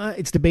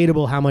 it's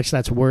debatable how much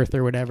that's worth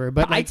or whatever.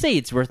 But like, I'd say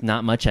it's worth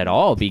not much at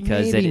all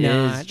because Maybe it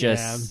is not,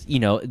 just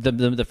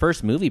the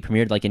first movie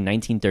premiered like in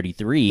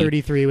 1933.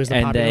 33 was the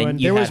and popular then one.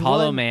 you There had was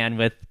Hollow one- Man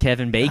with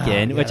Kevin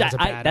Bacon, Yeah, which that was a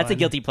bad that's a one.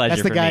 guilty pleasure.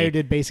 That's the for guy me. who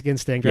did Basic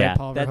Instinct, right? Yeah,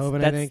 Paul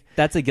Verhoeven, I think.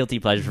 that's a guilty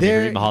pleasure for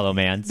me. Hollow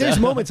Man. So. There's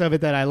moments of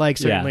it that I like,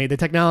 certainly. Yeah. The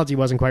technology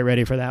wasn't quite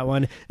ready for that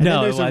one. And No,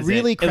 then there's it wasn't. a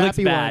really It looks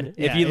crappy bad. one.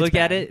 If Yeah, you it's look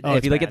at bad. it, Oh, if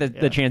it's you look at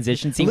bad, the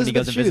transition scene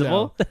Elizabeth when he goes Shue,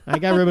 invisible. though. I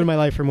got rubbing my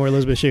life for more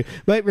Elizabeth shoe.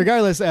 But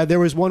regardless, there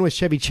was one with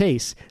Chevy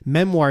Chase,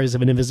 Memoirs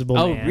of an Invisible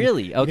Man. Oh,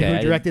 really? Okay. You know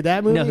who directed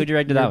that movie? No, who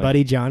directed Your that one?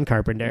 buddy John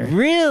Carpenter.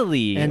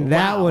 Really? And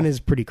that one is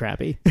pretty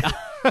crappy.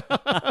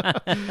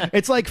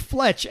 It's like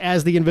Fletch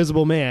as the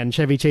Invisible Man,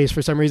 Chevy Chase,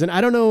 for some reason.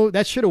 I don't know.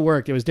 That should have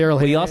worked. It was Daryl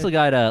Hannah. We also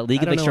got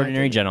League of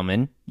Extraordinary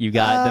Gentlemen. You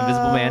got the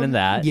Invisible Man in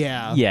that.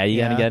 Yeah. Yeah, you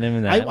got to get him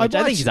in that. I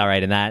think he's all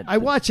right in that. I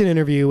watched an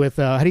interview with,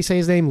 how do you say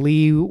his name?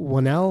 Lee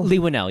Winnell? Lee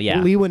Winnell,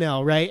 yeah. Lee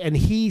Winnell, right? And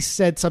he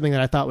said something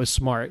that I thought was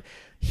smart.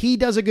 He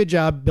does a good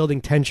job building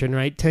tension,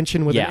 right?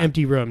 Tension with an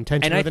empty room,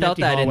 tension with an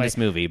empty hallway. And I felt that in this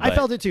movie. I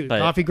felt it too.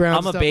 Coffee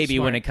grounds. I'm a baby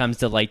when it comes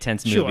to like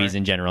tense movies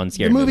in general and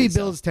scary movies. The movie movies,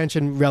 builds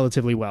tension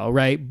relatively well,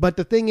 right? But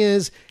the thing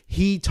is,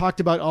 he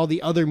talked about all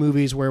the other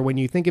movies where when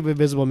you think of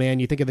Invisible Man,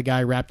 you think of the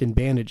guy wrapped in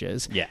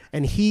bandages. Yeah.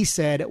 And he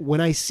said, when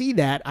I see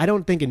that, I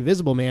don't think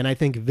Invisible Man, I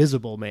think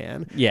Visible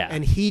Man. Yeah.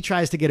 And he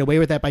tries to get away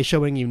with that by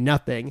showing you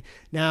nothing.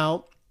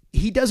 Now,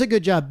 he does a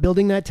good job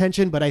building that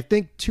tension, but I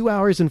think 2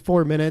 hours and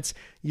 4 minutes,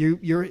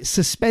 you're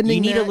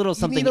suspending. You need that. a little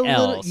something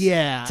else,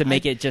 to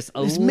make it just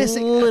a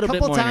missing. little a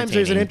bit couple more times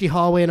there's an empty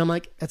hallway, and I'm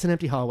like, that's an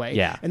empty hallway.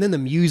 Yeah. And then the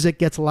music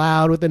gets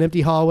loud with an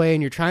empty hallway,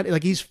 and you're trying to,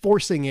 like, he's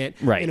forcing it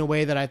right. in a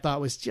way that I thought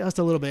was just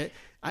a little bit.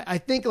 I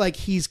think like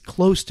he's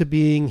close to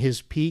being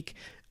his peak.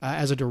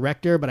 As a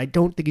director, but I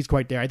don't think he's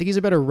quite there. I think he's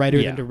a better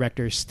writer than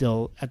director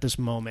still at this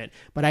moment,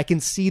 but I can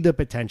see the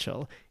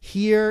potential.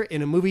 Here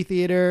in a movie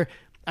theater,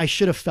 I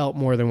should have felt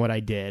more than what I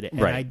did, and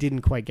I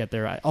didn't quite get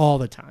there all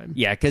the time.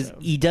 Yeah, because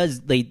he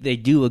does. They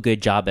do a good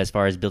job as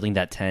far as building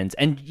that tense,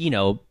 and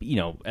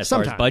as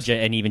far as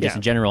budget and even just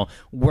in general,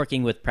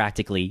 working with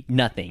practically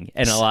nothing.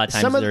 And a lot of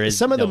times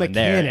some of the mechanics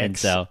there, and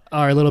so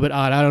are a little bit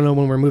odd. I don't know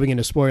when we're moving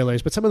into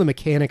spoilers, but some of the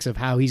mechanics of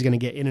how he's going to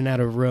get in and out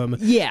of room,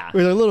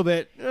 were a little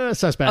bit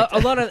suspect. A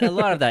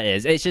lot of that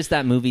is. It's just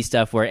that movie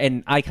stuff where,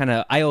 and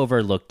I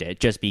overlooked it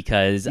just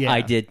because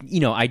I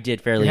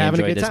did fairly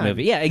enjoy this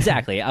movie. Yeah,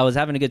 exactly. I was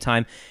having a good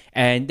time.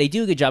 And they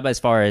do a good job as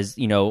far as,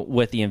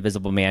 with the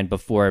Invisible Man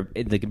before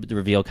the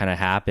reveal kind of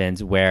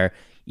happens where,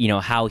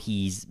 how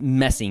he's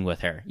messing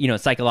with her,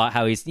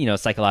 how he's,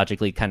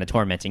 psychologically kind of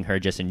tormenting her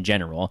just in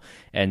general.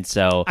 And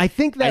so I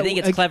think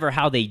it's clever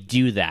how they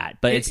do that,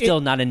 but it's still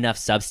not enough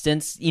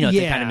substance, to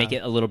kind of make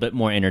it a little bit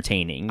more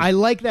entertaining. I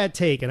like that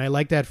take, and I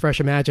like that fresh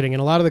imagining. And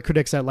a lot of the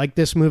critics that like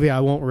this movie, I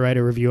won't write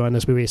a review on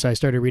this movie, so I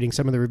started reading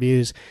some of the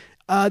reviews.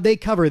 They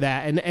cover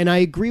that, and I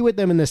agree with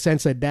them in the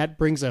sense that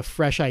brings a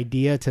fresh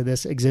idea to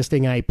this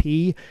existing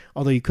IP,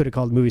 although you could have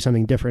called the movie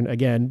something different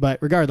again. But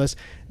regardless,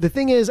 the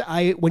thing is,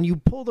 when you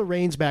pull the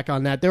reins back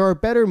on that, there are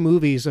better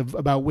movies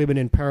about women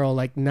in peril,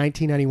 like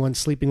 1991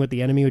 Sleeping with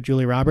the Enemy with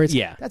Julia Roberts.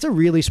 Yeah. That's a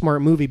really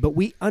smart movie, but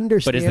we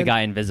understand... But is the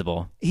guy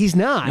invisible? He's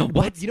not. No,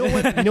 what? You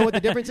know what the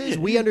difference is?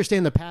 We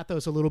understand the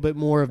pathos a little bit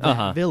more of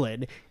that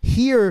villain.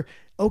 Here...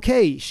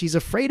 Okay, she's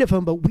afraid of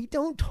him, but we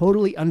don't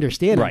totally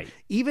understand him. Right.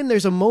 Even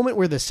there's a moment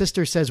where the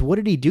sister says, "What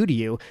did he do to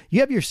you?"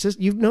 You have your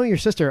your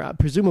sister.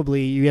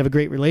 Presumably, you have a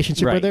great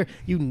relationship with her.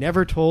 You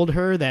never told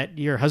her that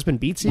your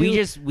husband beats you. We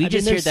just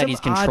hear that he's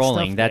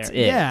controlling. That's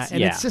it. Yeah,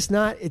 and it's just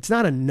not. It's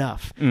not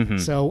enough. Mm-hmm.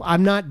 So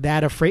I'm not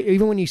that afraid.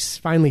 Even when you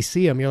finally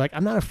see him, you're like,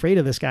 I'm not afraid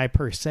of this guy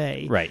per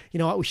se. Right.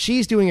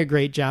 She's doing a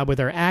great job with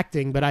her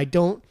acting, but I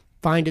don't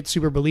find it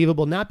super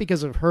believable, not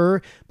because of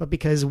her, but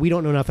because we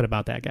don't know nothing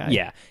about that guy.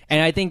 Yeah,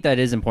 and I think that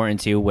is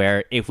important too,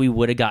 where if we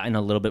would have gotten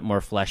a little bit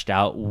more fleshed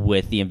out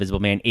with the Invisible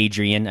Man,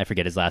 Adrian, I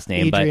forget his last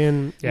name, but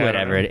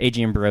whatever,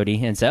 Adrian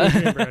Brody, and so...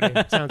 Adrian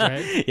Brody, sounds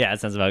right. Yeah, it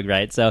sounds about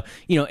right. So,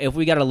 if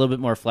we got a little bit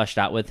more fleshed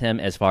out with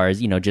him as far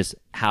as, just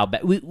how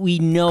bad... We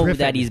know Griffin.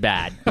 That he's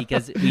bad,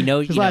 because we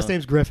know... His last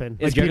name's Griffin.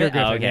 It's Peter Griffin?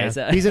 Griffin, Oh, okay. yeah.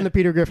 So... He's in the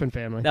Peter Griffin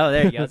family. Oh,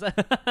 there you go.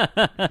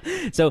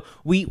 So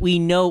we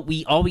know...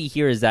 all we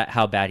hear is that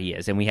how bad he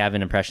is, and we have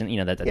an impression,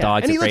 that the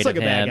dog's and he afraid looks like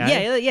of a bad him.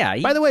 guy. Yeah.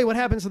 By the way, what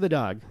happens to the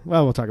dog?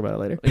 Well, we'll talk about it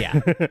later.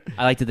 Yeah.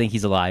 I like to think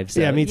he's alive. So.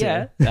 Yeah, me too.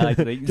 Yeah. I like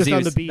to think just Zeus.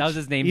 on the beach. That was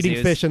his name, eating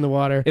Zeus. fish in the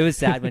water. It was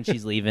sad when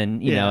she's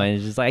leaving, you know, and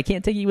it's just like, I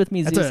can't take you with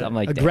me, That's Zeus. I'm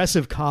like,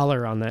 aggressive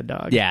collar on that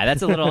dog. Yeah,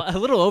 that's a little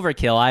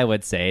overkill, I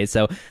would say.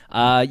 So,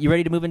 you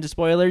ready to move into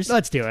spoilers?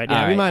 Let's do it.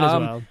 Yeah, we might as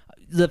well.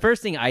 The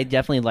first thing I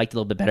definitely liked a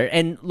little bit better,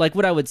 and like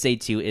what I would say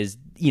too is,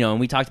 and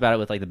we talked about it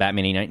with like the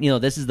Batman 89,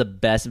 this is the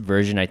best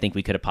version I think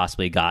we could have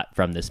possibly got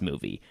from this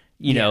movie.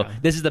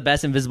 This is the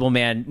best Invisible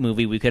Man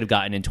movie we could have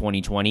gotten in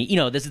 2020.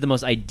 This is the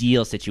most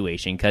ideal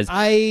situation because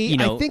I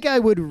think I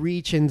would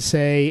reach and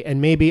say,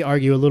 and maybe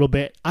argue a little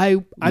bit.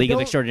 League of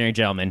Extraordinary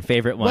Gentlemen,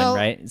 favorite one,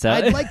 right? So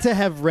I'd like to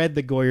have read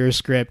the Goyer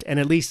script and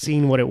at least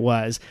seen what it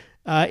was.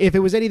 If it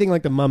was anything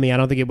like The Mummy, I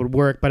don't think it would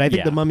work, but I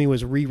think The Mummy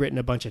was rewritten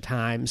a bunch of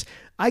times.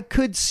 I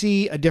could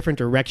see a different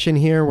direction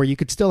here where you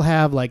could still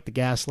have like the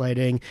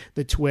gaslighting,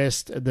 the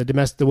twist,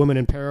 the woman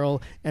in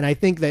peril, and I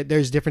think that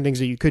there's different things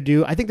that you could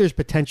do. I think there's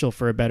potential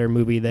for a better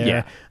movie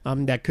there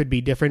that could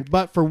be different,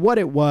 but for what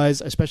it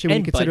was, especially when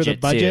you consider the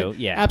budget,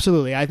 too.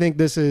 Absolutely. I think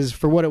this is,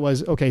 for what it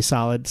was, okay,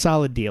 solid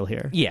deal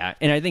here. Yeah,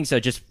 and I think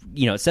so. Just,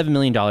 $7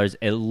 million,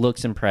 it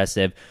looks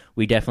impressive.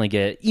 We definitely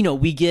get,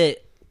 we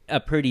get a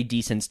pretty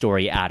decent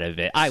story out of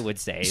it, I would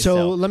say.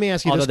 So let me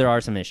ask you although this. there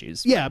are some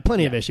issues. Yeah,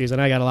 plenty of issues,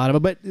 and I got a lot of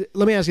them. But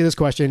let me ask you this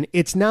question.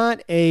 It's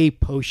not a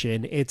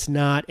potion. It's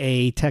not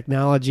a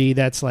technology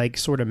that's like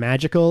sort of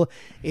magical.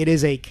 It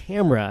is a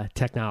camera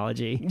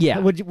technology. Yeah.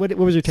 What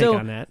was your take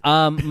on that?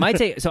 My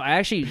take, so I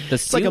actually, the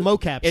suit. It's like a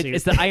mocap suit.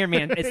 It's the Iron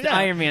Man, it's the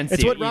Iron Man suit.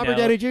 It's what Robert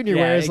Downey Jr.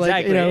 wears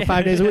exactly. like,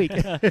 5 days a week.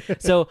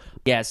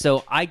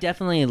 So I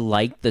definitely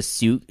like the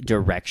suit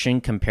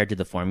direction compared to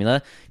the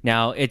formula.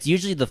 Now, it's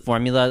usually the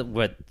formula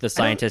with the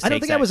scientist. I don't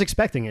think I was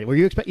expecting it. Were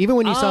you even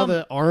when you saw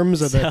the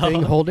arms of the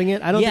thing holding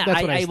it? I don't think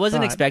that's what I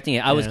wasn't thought. expecting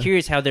it. I was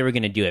curious how they were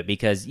going to do it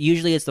because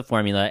usually it's the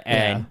formula,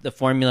 and the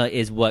formula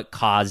is what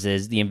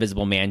causes the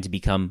Invisible Man to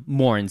become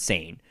more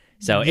insane.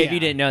 So if you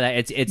didn't know that,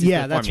 it's the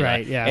formula. That's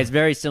right. Yeah, it's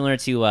very similar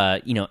to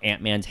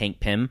Ant-Man's Hank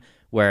Pym,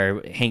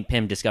 where Hank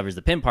Pym discovers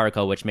the Pym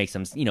particle, which makes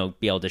him,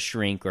 be able to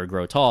shrink or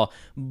grow tall.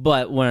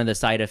 But one of the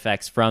side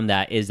effects from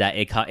that is that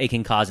it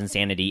can cause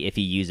insanity if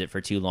you use it for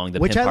too long, the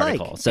which Pym I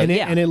particle. like. So,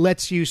 and it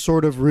lets you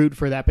sort of root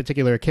for that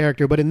particular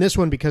character. But in this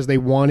one, because they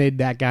wanted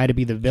that guy to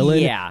be the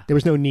villain, there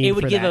was no need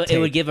for that. It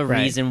would give a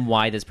reason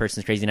why this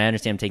person's crazy, and I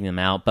understand taking them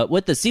out. But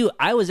with the suit,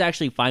 I was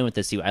actually fine with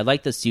the suit. I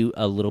like the suit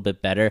a little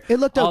bit better. It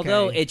looked okay.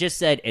 Although it just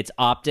said it's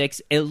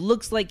optics. It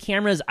looks like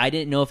cameras. I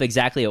didn't know if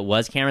exactly it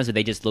was cameras or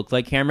they just looked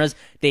like cameras.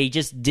 They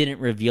just didn't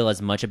reveal as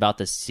much about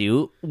the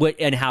suit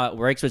and how it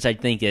works, which I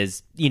think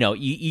is,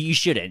 you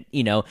shouldn't.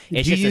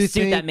 It's just a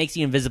suit that makes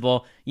you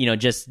invisible.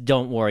 Just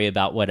don't worry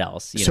about what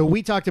else. So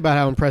we talked about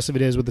how impressive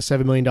it is with the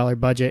 $7 million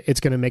budget. It's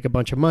going to make a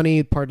bunch of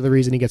money. Part of the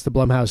reason he gets the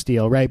Blumhouse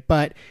deal, right?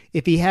 But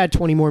if he had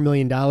 $20 more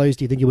million, do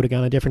you think he would have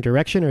gone a different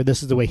direction, or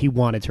this is the way he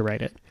wanted to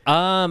write it?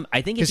 I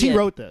think because he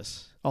wrote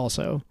this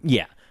also.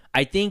 Yeah.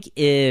 I think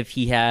if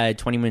he had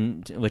 20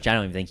 million, which I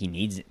don't even think he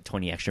needs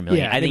 20 extra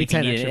million. Yeah, I think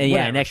 10 extra,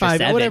 an extra 5,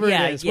 7. Whatever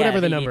it is, whatever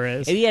the number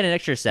is. If he had an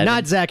extra 7.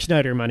 Not Zack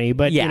Snyder money,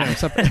 but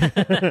something.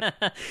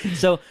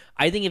 So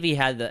I think if he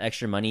had the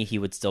extra money, he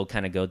would still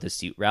kind of go the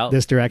suit route.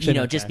 This direction?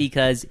 Just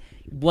because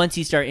once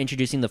you start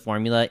introducing the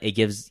formula, it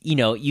gives,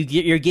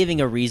 you're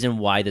giving a reason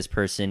why this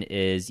person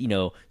is,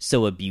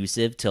 so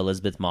abusive to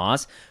Elizabeth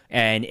Moss.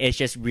 And it's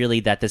just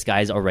really that this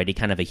guy's already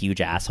kind of a huge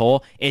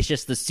asshole. It's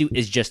just the suit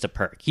is just a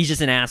perk. He's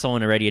just an asshole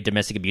and already a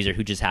domestic abuser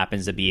who just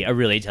happens to be a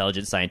really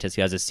intelligent scientist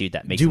who has a suit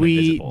that makes him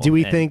invisible. Do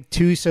we think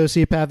 2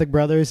 sociopathic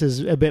brothers is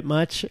a bit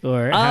much?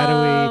 Or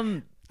how do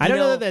we... I don't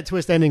know that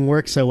twist ending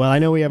works so well. I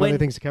know we have other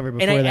things to cover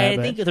before that.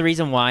 I think the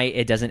reason why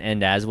it doesn't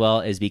end as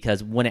well is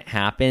because when it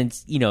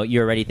happens,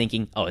 you're already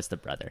thinking, oh, it's the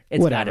brother.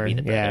 It's got to be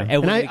the brother. Yeah.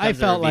 And I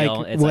felt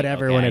like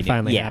whatever when it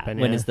finally happened.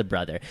 When it's the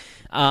brother.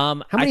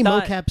 How many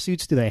mocap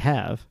suits do they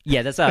have?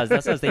 Yeah, that's what I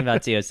was thinking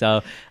about too.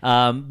 So,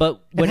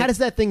 but how does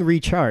that thing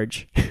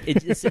recharge?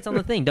 It sits on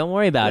the thing. Don't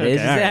worry about it.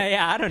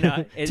 I don't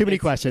know. Too many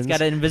questions. It's got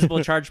an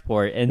invisible charge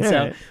port,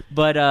 and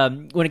But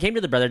when it came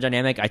to the brother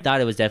dynamic, I thought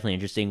it was definitely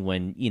interesting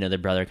when the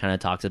brother kind of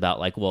talks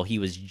about like, well, he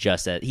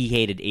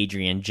hated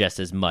Adrian just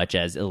as much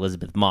as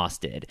Elizabeth Moss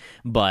did,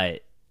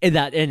 but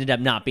that ended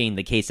up not being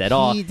the case at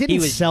all. He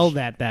didn't sell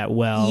that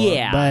well.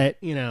 Yeah, but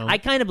I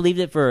kind of believed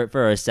it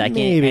for a second,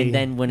 and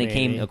then when it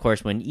came, of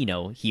course, when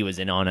he was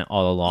in on it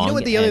all along. You know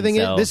what the other thing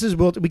is? This is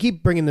we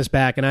keep bringing this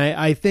back, and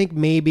I think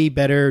maybe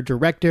better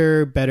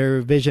director,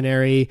 better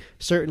visionary,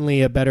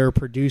 certainly a better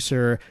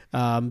producer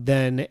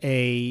than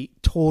a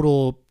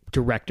total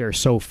director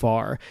so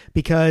far,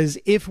 because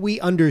if we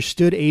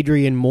understood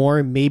Adrian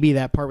more, maybe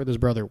that part with his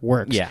brother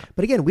works. Yeah.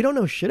 But again, we don't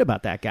know shit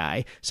about that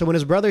guy. So when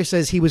his brother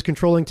says he was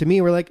controlling to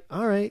me, we're like,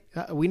 all right,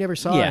 we never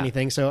saw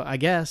anything, so I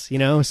guess,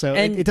 so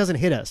it doesn't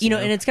hit us. And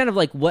it's kind of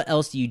like, what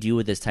else do you do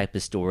with this type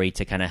of story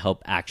to kind of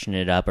help action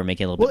it up or make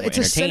it a little bit more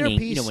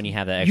entertaining, when you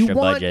have that extra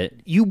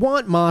budget? You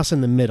want Moss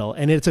in the middle,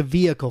 and it's a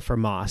vehicle for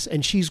Moss,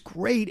 and she's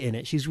great in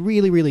it. She's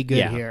really, really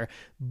good here.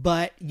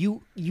 But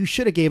you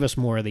should have gave us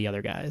more of the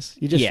other guys.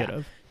 You just should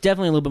have.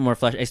 Definitely a little bit more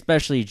flesh,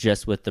 especially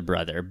just with the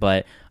brother.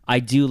 But I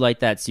do like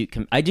that suit.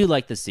 I do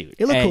like the suit.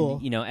 It looked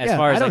cool. As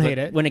far as I don't hate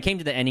it. When it came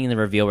to the ending and the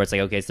reveal, where it's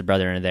like, okay, it's the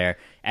brother in there,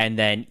 and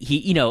then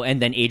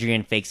and then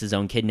Adrian fakes his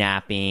own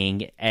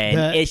kidnapping,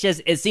 and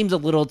it seems a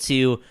little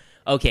too.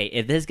 Okay,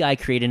 if this guy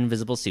created an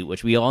invisible suit,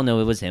 which we all know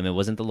it was him, it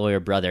wasn't the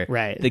lawyer brother,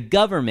 right? The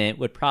government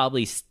would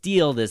probably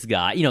steal this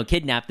guy,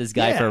 kidnap this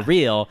guy for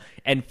real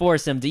and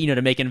force him to,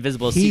 to make an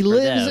invisible suit. He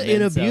lives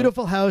in a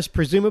beautiful house,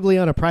 presumably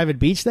on a private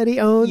beach that he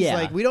owns. Yeah.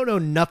 Like, we don't know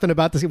nothing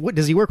about this.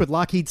 Does he work with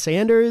Lockheed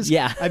Sanders?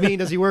 Yeah. I mean,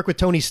 does he work with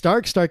Tony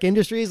Stark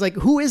Industries? Like,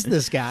 who is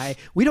this guy?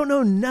 We don't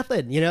know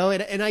nothing,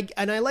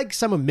 and I like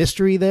some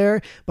mystery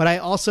there, but I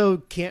also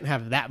can't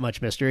have that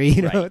much mystery.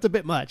 It's a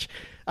bit much.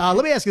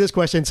 Let me ask you this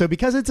question. So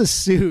because it's a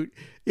suit,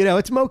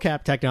 it's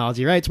mocap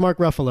technology, right? It's Mark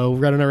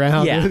Ruffalo running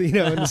around, in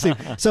the suit.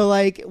 So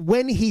like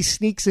when he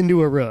sneaks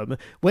into a room,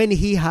 when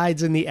he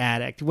hides in the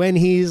attic, when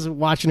he's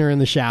watching her in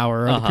the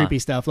shower or the creepy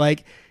stuff,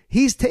 like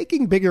he's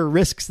taking bigger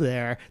risks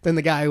there than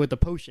the guy with the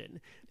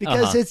potion.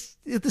 Because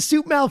if the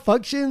suit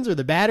malfunctions or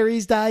the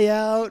batteries die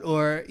out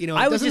or,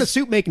 doesn't the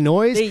suit make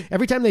noise?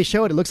 Every time they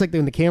show it, it looks like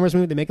when the cameras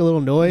move, they make a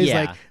little noise.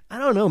 Yeah. Like, I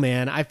don't know,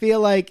 man. I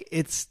feel like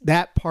it's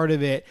that part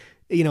of it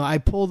I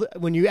pulled,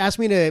 when you ask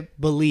me to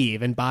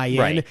believe and buy in,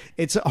 Right.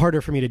 it's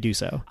harder for me to do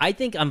so. I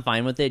think I'm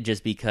fine with it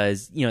just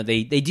because,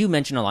 they do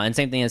mention a lot. And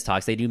same thing as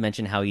Talks, they do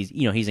mention how he's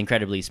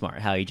incredibly smart,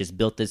 how he just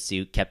built this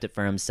suit, kept it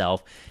for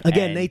himself.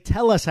 Again, and they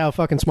tell us how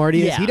fucking smart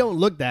he is. Yeah. He don't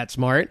look that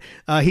smart.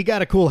 He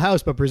got a cool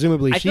house, but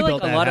presumably I she feel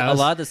built like that house. a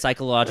lot of the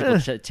psychological,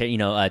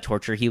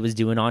 torture he was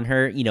doing on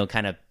her,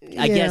 kind of,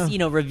 I Yeah. guess,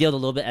 revealed a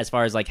little bit as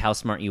far as like how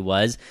smart he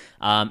was.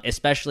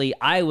 Especially,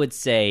 I would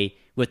say,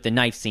 with the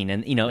knife scene,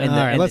 and All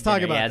right, let's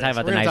talk about this. talk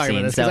about We're the gonna knife talk about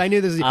scene. this, 'cause I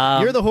knew this.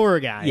 You're the horror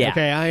guy. yeah.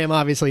 Okay, I am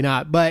obviously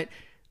not. But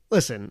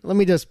listen, let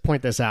me just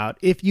point this out.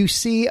 If you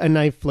see a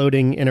knife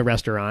floating in a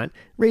restaurant,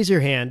 raise your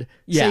hand.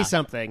 Say Yeah.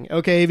 something,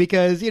 okay?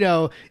 Because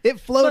it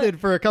floated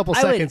for a couple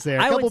seconds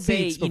there, a couple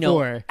beats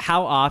before.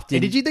 How often? Hey,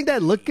 did you think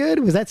that looked good?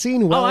 Was that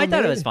scene well? I thought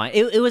it made? was fine.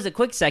 It was a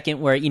quick second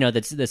where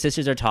the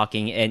sisters are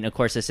talking, and of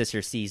course the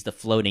sister sees the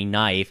floating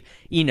knife,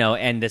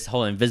 and this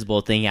whole invisible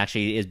thing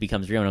actually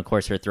becomes real, and of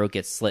course her throat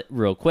gets slit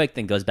real quick,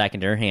 then goes back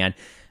into her hand.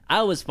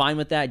 I was fine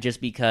with that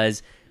just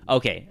because.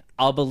 Okay,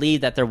 I'll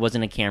believe that there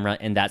wasn't a camera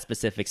in that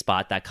specific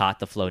spot that caught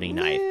the floating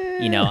knife.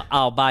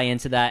 I'll buy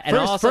into that. And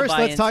First,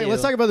 let's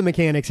talk about the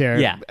mechanics here.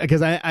 Yeah.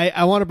 Because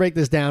I want to break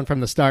this down from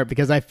the start,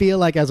 because I feel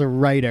like as a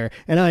writer,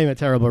 and I am a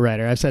terrible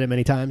writer, I've said it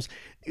many times,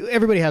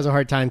 everybody has a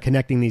hard time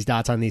connecting these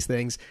dots on these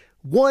things.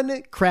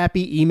 One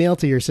crappy email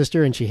to your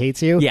sister and she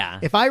hates you. Yeah.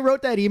 If I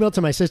wrote that email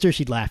to my sister,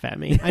 she'd laugh at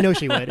me. I know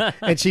she would.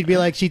 And she'd be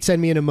like, she'd send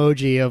me an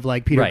emoji of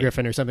like Peter Right.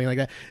 Griffin or something like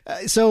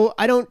that. So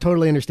I don't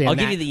totally understand I'll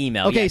that. give you the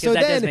email. Okay, Yeah, 'cause so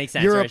that then does make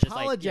sense, you're where it's just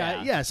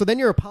like, so then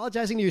you're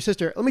apologizing to your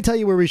sister. Let me tell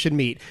you where we should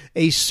meet.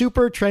 A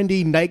super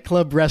trendy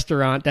nightclub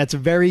restaurant that's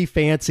very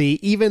fancy,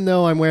 even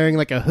though I'm wearing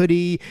like a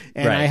hoodie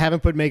and Right. I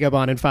haven't put makeup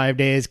on in 5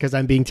 days because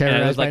I'm being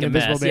terrorized by like an a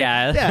invisible mess,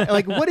 man. yeah.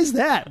 Like what is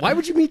that? Why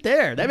would you meet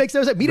there? That makes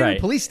no sense. Meet at a Right.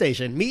 police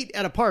station. Meet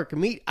at a park.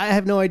 I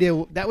have no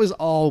idea. That was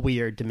all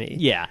weird to me.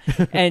 Yeah,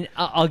 and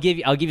I'll give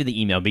you the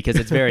email because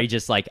it's very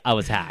just like I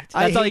was hacked.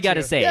 I That's all hate you got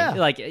to you. say. Yeah.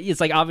 Like it's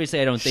like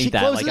obviously I don't think She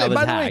that closes like I it. was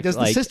By the hacked. way, does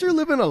like, the sister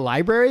live in a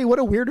library? What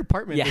a weird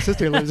apartment Yeah. the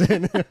sister lives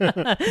in.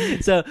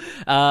 So,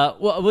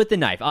 well, with the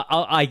knife,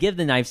 I give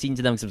the knife scene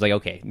to them because I was like,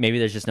 okay, maybe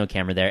there's just no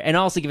camera there, and I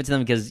also give it to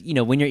them because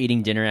when you're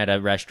eating dinner at a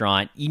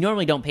restaurant, you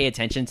normally don't pay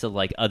attention to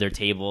like other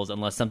tables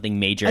unless something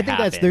major. I think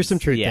happens. there's some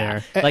truth yeah.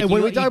 there. Like And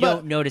when you, we talk you about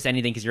don't notice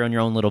anything because you're in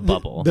your own little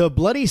bubble. The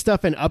bloody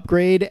stuff in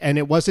Upgrade, and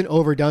it wasn't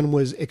overdone,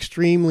 was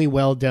extremely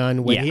well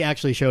done when Yeah. he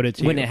actually showed it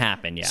to when you. it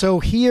happened, yeah. So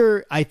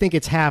here, I think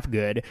it's half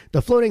good.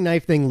 The floating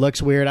knife thing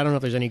looks weird. I don't know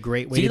if there's any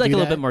great way so you to like do a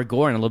little that. bit more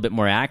gore and a little bit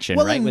more action,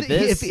 Well, right? then, With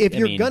this, if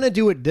you're gonna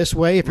do it this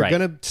way, if you're Right.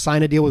 gonna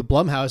sign a deal with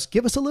Blumhouse,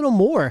 give us a little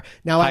more.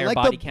 Now, Higher I like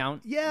body the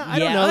count? Yeah, I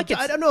Yeah, don't know. like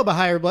it's- I don't know about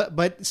higher,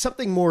 but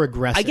something more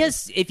aggressive. I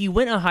guess if you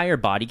went a higher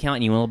body count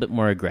and you went a little bit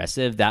more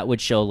aggressive, that would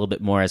show a little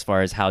bit more as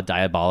far as how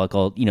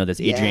diabolical, this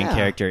Adrian Yeah.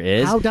 character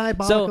is. How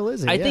diabolical so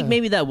is it? I think Yeah.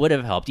 maybe that would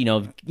have helped.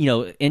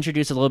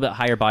 Introduce a little bit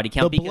higher body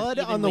count. The because blood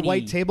even on the when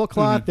white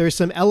tablecloth, there's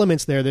some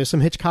elements there. There's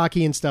some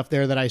Hitchcockian stuff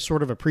there that I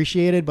sort of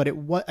appreciated, but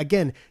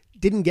again,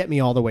 didn't get me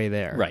all the way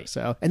there. Right.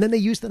 So, and then they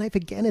used the knife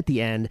again at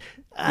the end.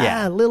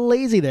 Yeah. A little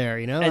lazy there,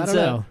 I And don't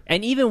know.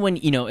 and even when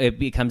it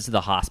becomes to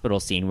the hospital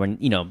scene when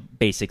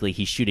basically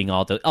he's shooting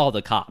all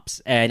the cops,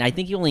 and I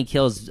think he only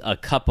kills a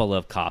couple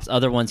of cops.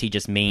 Other ones he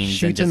just mains and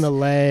Shoots just, in the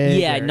leg.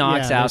 yeah, or-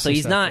 knocks yeah, out. there's So some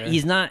he's stuff not there.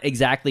 he's not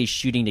exactly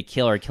shooting to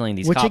kill or killing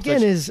these Which cops.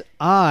 again is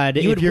odd.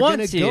 You if would you're want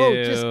gonna to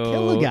go, just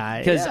kill a guy.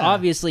 because Yeah.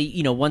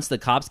 obviously once the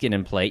cops get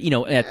in play,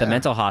 at the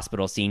mental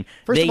hospital scene.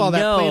 First they of all, that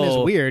know, plan is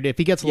weird. If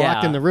he gets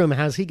locked Yeah. in the room,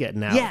 how's he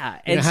getting out? Yeah,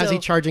 You know, and how's he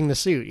so- charging the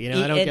suit? I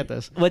don't And get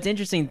this. What's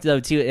interesting though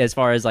too, as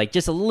far as like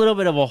just a little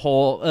bit of a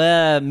hole,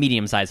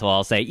 medium-sized hole,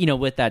 I'll say,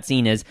 with that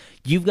scene is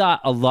you've got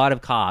a lot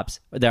of cops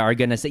that are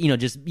gonna say,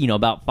 just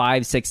about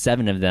 5, 6,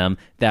 7 of them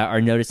that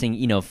are noticing,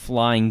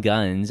 flying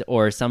guns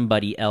or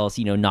somebody else,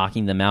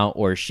 knocking them out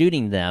or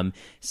shooting them.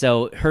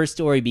 So her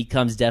story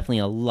becomes definitely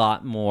a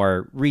lot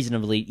more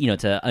reasonably,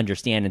 to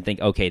understand and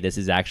think, okay, this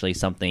is actually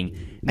something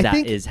that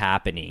think- is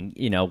happening,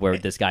 where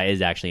this guy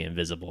is actually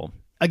invisible.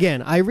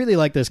 Again, I really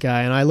like this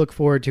guy, and I look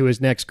forward to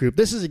his next group.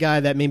 This is a guy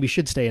that maybe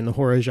should stay in the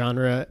horror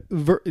genre,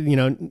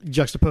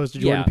 juxtaposed to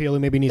Jordan Yeah. Peele, who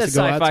maybe needs The to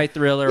go out. sci-fi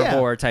thriller Yeah,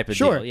 horror type of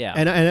sure. deal, yeah.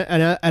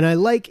 And I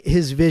like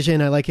his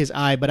vision, I like his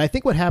eye, but I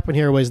think what happened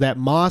here was that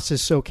Moss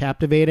is so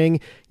captivating,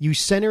 you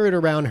center it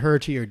around her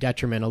to your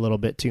detriment a little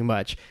bit too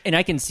much. And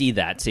I can see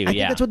that too, I think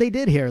yeah. that's what they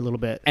did here a little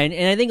bit. And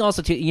I think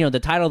also too, the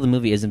title of the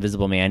movie is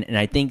Invisible Man, and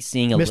I think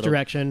seeing a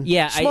Misdirection. little,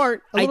 yeah,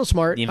 Smart. A little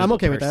smart. the I'm Invisible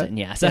okay with that. person,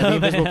 Yeah, Yeah, the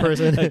Invisible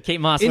person.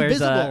 Kate Moss wears,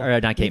 Invisible. or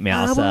not Kate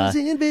Moss. I was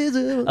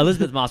invisible.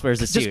 Elizabeth Moss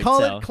wears a suit. Just call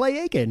so. it Clay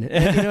Aiken. You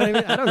know what I mean?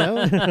 I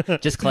don't know.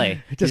 Just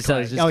Clay. Just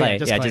Clay. Just Oh, Clay.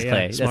 yeah, Just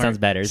Clay. That Smart. sounds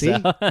better. See?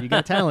 So. You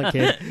got talent,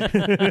 kid.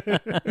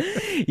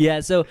 Yeah,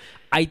 so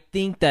I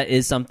think that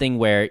is something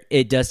where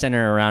it does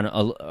center around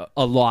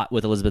a lot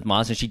with Elizabeth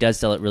Moss, and she does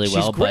sell it really She's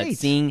well. great, But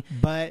seeing,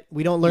 but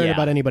we don't learn yeah,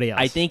 about anybody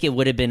else. I think it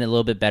would have been a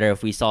little bit better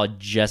if we saw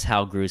just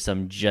how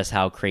gruesome, just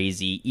how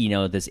crazy,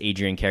 this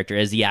Adrian character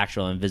is, the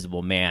actual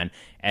Invisible Man,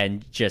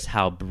 and just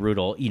how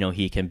brutal,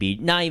 he can be.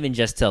 Not even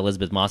just to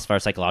Elizabeth Moss for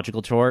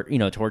psychological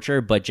torture,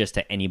 but just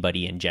to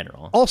anybody in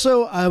general.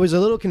 Also, I was a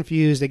little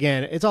confused.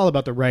 Again, it's all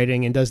about the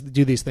writing and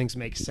do these things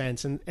make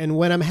sense? And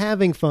when I'm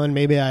having fun,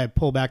 maybe I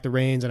pull back the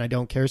reins and I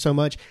don't care so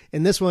much.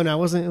 In this one, it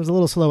was a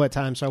little slow at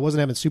times, so I wasn't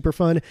having super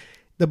fun.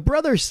 The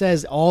brother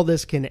says all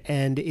this can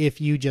end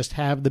if you just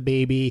have the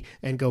baby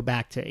and go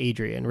back to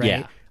Adrian, right?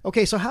 Yeah.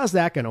 Okay, so how's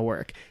that going to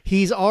work?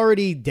 He's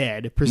already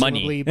dead,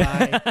 presumably,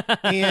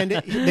 and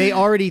they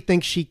already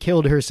think she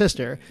killed her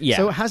sister. Yeah.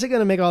 So how's it going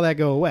to make all that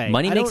go away?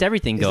 Money makes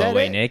everything go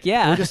away, Nick.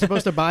 Yeah. We're just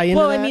supposed to buy into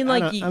well, that? I mean,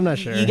 like, I'm not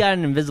sure. You got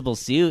an invisible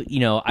suit.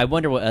 I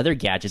wonder what other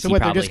gadgets so he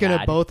what, probably they're just going to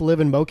had. both live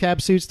in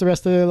mocap suits the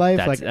rest of their life?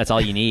 That's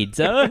all you need.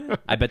 So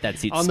I bet that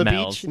suit on the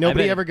smells. beach?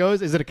 Nobody ever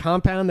goes? Is it a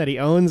compound that he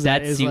owns?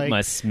 That is suit like...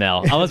 must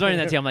smell. I was wondering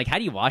that too. I'm like, how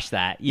do you wash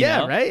that? You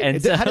know? Right?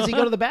 And How does he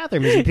go to the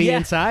bathroom? Does he pee Yeah.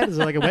 inside? Is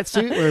it like a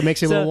wetsuit where it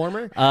makes you a little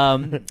warmer?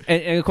 And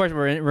of course,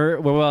 we're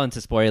well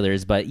into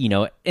spoilers, but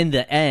in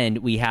the end,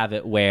 we have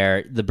it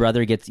where the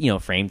brother gets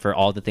framed for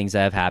all the things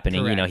that have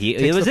happening. Correct.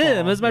 It was him.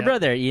 It was my Yeah.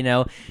 brother.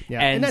 Yeah,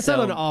 and that's so,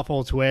 not an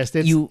awful twist.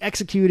 It's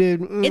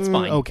executed. It's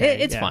fine. Okay,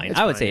 It's fine.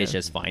 I would say it's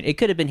just fine. It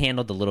could have been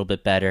handled a little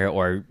bit better,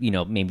 or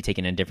maybe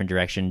taken in a different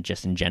direction,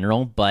 just in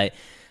general. But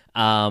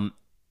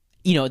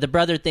the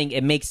brother thing,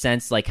 it makes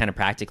sense, like kind of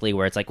practically,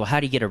 where it's like, well, how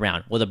do you get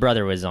around? Well, the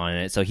brother was on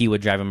it, so he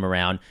would drive him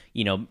around.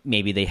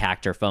 Maybe they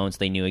hacked her phone, so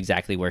they knew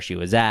exactly where she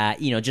was at.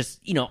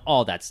 Just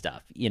all that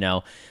stuff.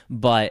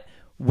 But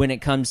when it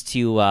comes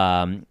to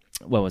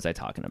what was I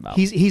talking about?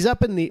 He's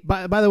up in the.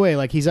 By the way,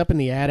 like he's up in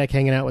the attic,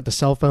 hanging out with the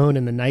cell phone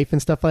and the knife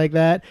and stuff like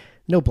that.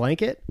 No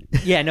blanket.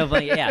 Yeah, no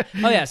blanket. Yeah.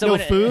 Oh, yeah. So no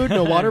food,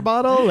 no water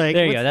bottle. Like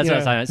there you go. That's what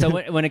I was talking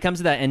about. So when it comes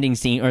to that ending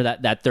scene or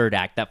that third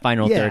act, that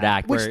final third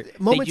act, where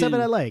moments of it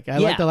I like. I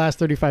like the last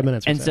 35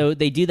 minutes. And so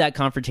they do that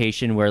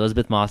confrontation where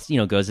Elizabeth Moss,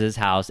 goes to his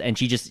house, and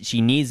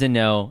she needs to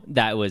know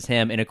that it was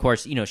him, and of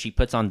course, she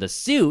puts on the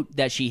suit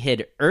that she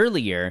hid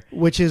earlier,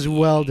 which is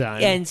well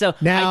done. And so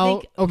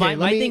now, I think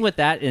my thing with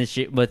that is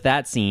with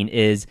that scene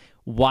is,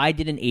 why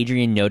didn't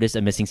Adrian notice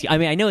a missing suit? I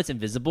mean, I know it's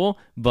invisible,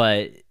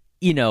 but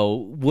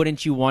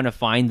wouldn't you want to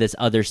find this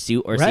other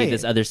suit or see if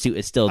this other suit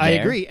is still there? I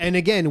agree. And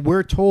again,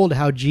 we're told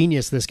how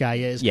genius this guy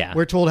is. Yeah.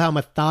 We're told how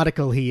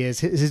methodical he is,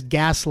 his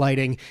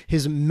gaslighting,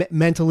 his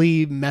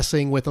mentally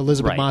messing with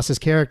Elizabeth Moss's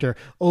character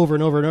over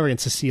and over and over again.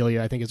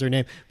 Cecilia, I think is her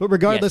name. But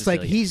regardless,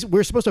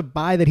 we're supposed to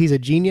buy that he's a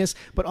genius,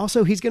 but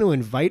also he's going to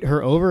invite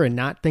her over and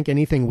not think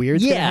anything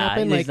weird's going to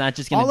happen. He's not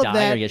just going to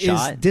die or get shot. All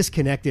of that is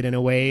disconnected in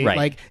a way.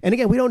 Right. And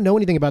again, we don't know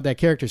anything about that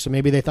character, so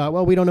maybe they thought,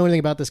 well, we don't know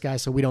anything about this guy,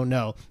 so we don't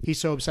know. He's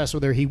so obsessed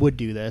with her, he would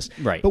do this.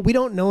 Right. But we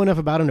don't know enough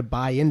about him to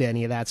buy into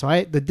any of that. So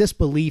the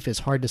disbelief is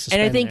hard to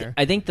suspend. And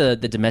I think the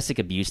domestic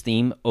abuse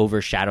theme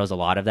overshadows a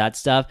lot of that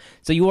stuff.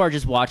 So you are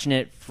just watching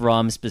it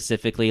from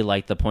specifically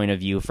like the point of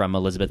view from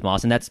Elizabeth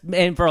Moss,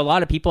 and for a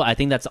lot of people, I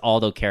think that's all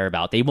they'll care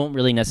about. They won't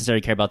really necessarily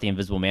care about the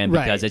Invisible Man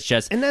because it's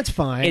just, and that's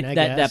fine.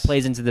 That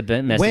plays into the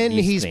domestic when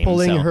abuse he's theme,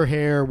 pulling her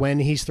hair, when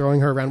he's throwing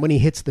her around, when he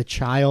hits the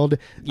child.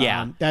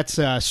 That's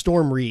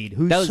Storm Reed,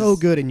 who's so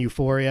good in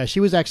Euphoria.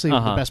 She was actually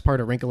the best part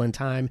of Wrinkle in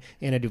Time,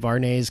 Anna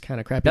DuVernay's kind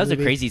of crappy. That was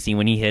movie. A crazy scene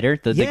when he hit her,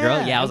 the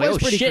girl. Yeah, I was like, oh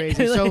pretty shit.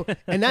 Crazy. So,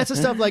 and that's the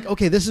stuff like,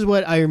 okay, this is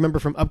what I remember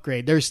from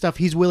Upgrade. There's stuff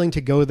he's willing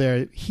to go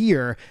there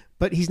here,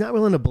 but he's not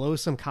willing to blow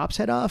some cop's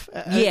head off.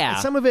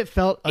 Some of it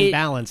felt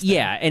unbalanced.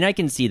 And I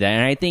can see that,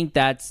 and I think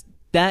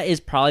that is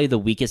probably the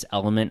weakest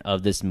element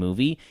of this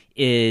movie,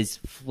 is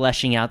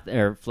fleshing out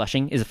or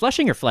flushing. Is it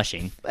flushing or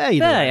fleshing?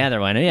 Either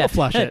one. Yeah, we'll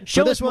flush it.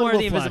 Show us more of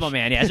the Invisible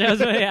Man. Yeah,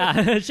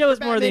 show us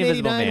more of the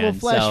Invisible Man. We'll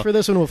flesh. For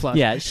this one, we'll flush.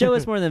 Yeah, show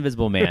us more of the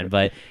Invisible Man.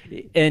 But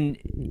and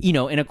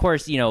of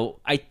course,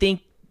 I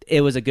think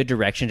it was a good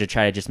direction to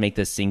try to just make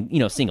this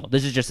single.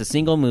 This is just a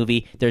single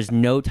movie. There's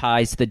no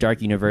ties to the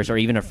Dark Universe or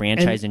even a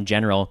franchise in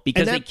general,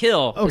 because they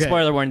kill.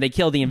 Spoiler warning: they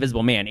kill the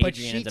Invisible Man. But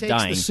Adrian she ends up takes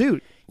dying. The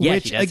suit. Yeah,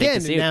 which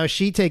again, now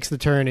she takes the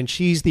turn and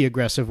she's the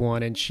aggressive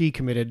one and she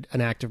committed an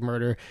act of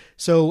murder.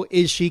 So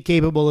is she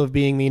capable of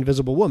being the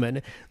Invisible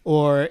Woman,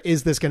 or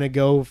is this going to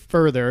go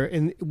further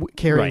in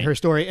carrying her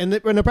story? And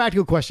the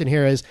practical question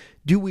here is,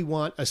 do we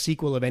want a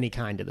sequel of any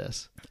kind to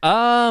this?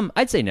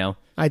 I'd say no.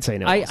 I'd say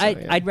no.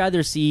 I'd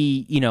rather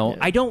see,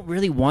 I don't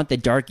really want the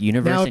Dark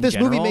Universe. Now, if this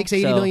movie makes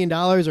 $80 million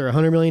or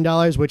 $100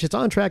 million, which it's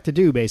on track to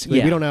do,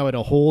 basically, we don't know how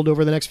it'll hold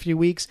over the next few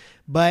weeks.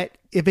 But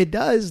if it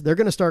does, they're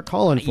going to start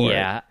calling for it.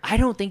 Yeah, I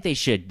don't think they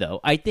should, though.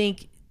 I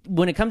think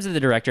when it comes to the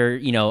director,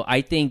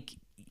 I think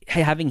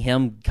having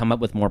him come up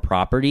with more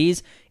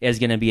properties is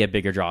going to be a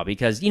bigger draw,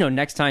 because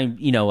next time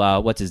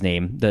what's his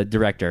name, the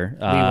director,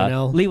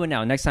 Leigh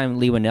Whannell. Next time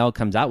Leigh Whannell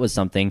comes out with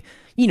something,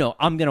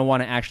 I'm going to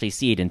want to actually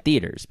see it in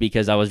theaters,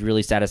 because I was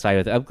really satisfied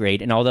with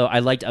Upgrade. And although I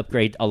liked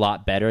Upgrade a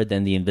lot better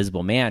than The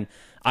Invisible Man,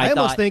 I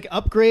almost think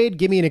Upgrade,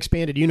 give me an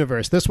expanded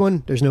universe. This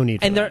one, there's no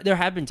need for and that. there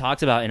have been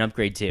talks about an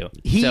Upgrade too.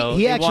 He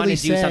they actually want to do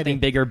said, something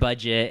bigger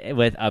budget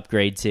with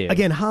Upgrade too.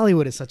 Again,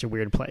 Hollywood is such a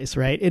weird place,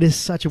 right? It is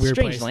such a weird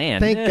Strange place.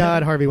 land. Thank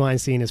God Harvey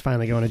Weinstein is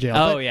finally going to jail.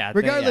 Oh, But yeah.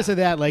 regardless of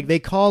that, like they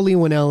call Lee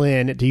Winnell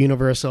in to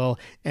Universal,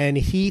 and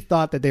he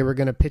thought that they were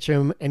going to pitch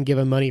him and give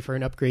him money for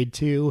an Upgrade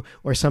 2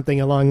 or something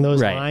along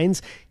those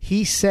lines.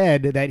 He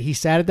said that he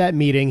sat at that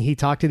meeting, he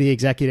talked to the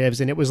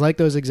executives, and it was like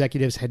those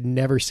executives had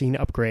never seen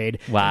Upgrade.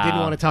 Wow. Didn't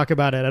want to talk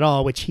about it at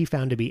all, which he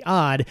found to be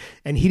odd,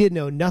 and he didn't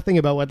know nothing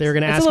about what they were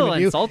going to ask him to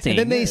do. Insulting. And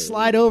then they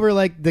slide over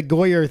like the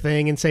Goyer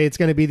thing and say it's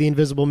going to be the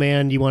Invisible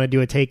Man. You want to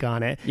do a take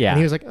on it? Yeah. And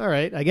he was like, all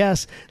right, I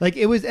guess. Like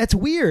that's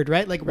weird,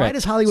 right? Like why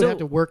does Hollywood have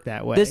to work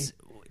that way? This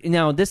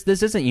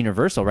isn't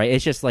Universal, right?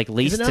 It's just like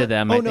leased to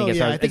them. Oh, I think no, as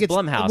far as it's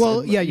Blumhouse.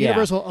 Well, yeah,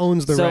 Universal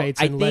owns the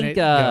rights and let it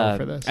go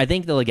for this. I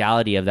think the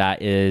legality of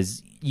that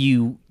is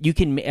you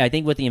can. I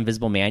think with the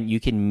Invisible Man, you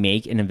can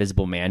make an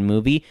Invisible Man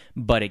movie,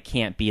 but it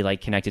can't be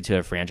like connected to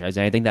a franchise.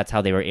 And I think that's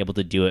how they were able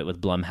to do it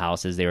with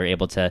Blumhouse. Is they were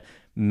able to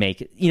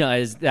make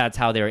that's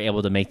how they were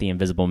able to make the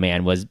Invisible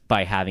Man was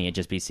by having it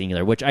just be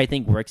singular, which I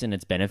think works in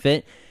its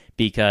benefit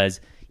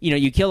because.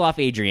 You kill off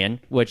Adrian,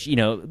 which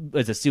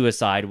is a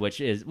suicide, which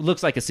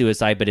looks like a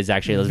suicide, but is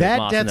actually Elizabeth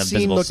Moss in the death scene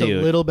invisible looked suit.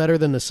 a little better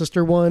than the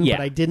sister one, Yeah.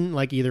 but I didn't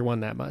like either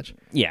one that much.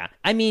 Yeah,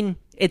 I mean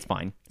it's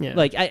fine. Yeah.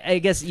 Like I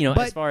guess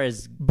as far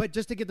as but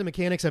just to get the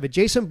mechanics of it,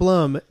 Jason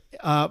Blum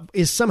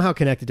is somehow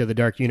connected to the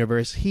Dark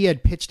Universe. He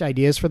had pitched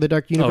ideas for the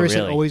Dark Universe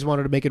and really? always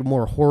wanted to make it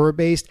more horror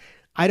based.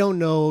 I don't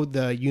know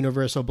the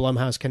Universal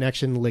Blumhouse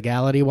connection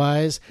legality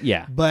wise.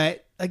 Yeah.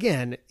 But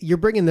again, you're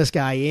bringing this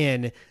guy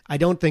in. I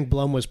don't think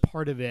Blum was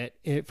part of it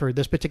for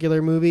this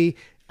particular movie.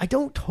 I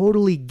don't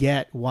totally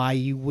get why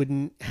you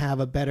wouldn't have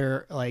a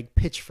better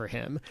pitch for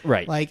him.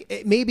 Right.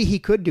 Maybe he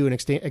could do an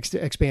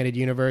expanded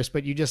universe,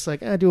 but you just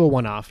do a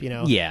one-off,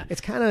 Yeah.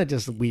 It's kind of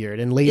just weird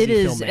and lazy it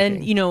is,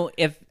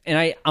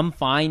 filmmaking. I'm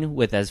fine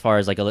with as far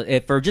as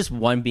if for just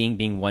one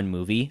being one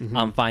movie, Mm-hmm.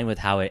 I'm fine with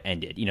how it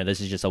ended.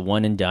 This is just a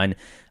one and done.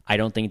 I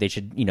don't think they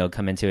should,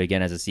 come into it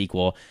again as a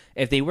sequel.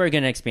 If they were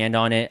going to expand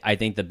on it, I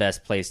think the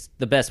best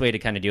way to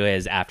kind of do it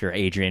is after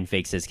Adrian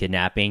fakes his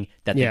kidnapping,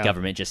 that the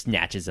government just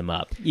snatches him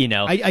up.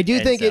 I do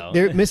think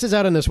it misses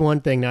out on this one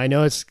thing. Now, I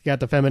know it's got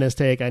the feminist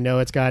take. I know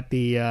it's got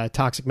the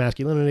toxic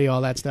masculinity,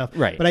 all that stuff.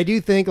 Right. But I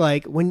do think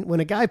when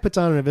a guy puts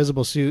on an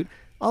invisible suit,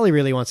 all he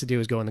really wants to do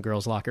is go in the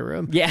girls' locker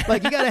room. Yeah. You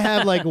got to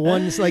have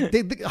one,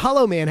 the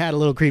Hollow Man had a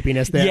little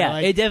creepiness there. Yeah,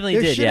 it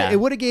definitely did, yeah. It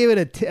would have gave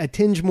it a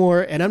tinge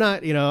more, and I'm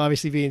not,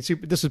 obviously being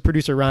super, this is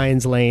producer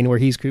Ryan's lane where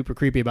he's super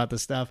creepy about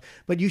this stuff,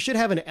 but you should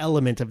have an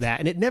element of that,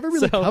 and it never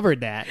really covered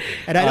that.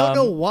 And I don't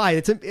know why.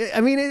 It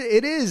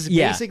is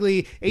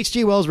basically,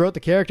 H.G. Wells wrote the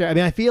character. I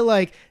mean, I feel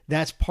like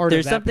that's part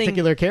of that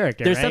particular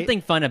character. There's right? something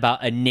fun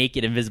about a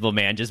naked Invisible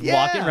Man just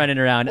walking, running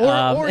around.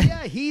 Or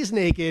he's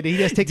naked. He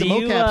just takes a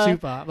mocap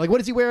suit off. What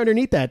does he wear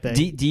underneath that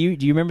thing? Do you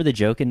remember the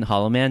joke in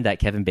Hollow Man that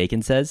Kevin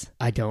Bacon says?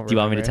 I don't. Do you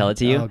want me to tell it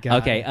to you? Oh,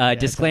 God. Okay.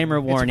 Disclaimer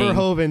warning. It's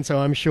Verhoeven, so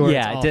I'm sure.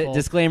 Yeah. It's awful.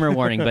 Disclaimer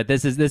warning. But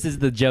this is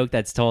the joke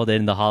that's told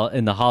in the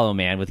Hollow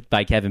Man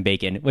by Kevin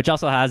Bacon, which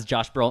also has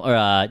Josh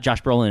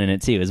Brolin in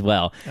it too as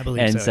well. I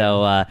believe and so.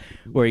 So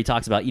where he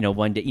talks about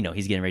one day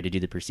he's getting ready to do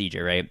the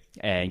procedure, right?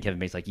 And Kevin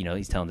Bacon's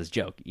he's telling this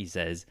joke. He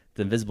says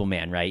the Invisible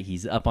Man, right?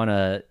 He's up on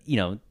a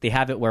they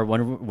have it where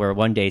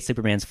one day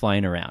Superman's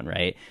flying around,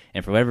 right?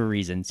 And for whatever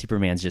reason,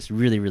 Superman's just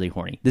really, really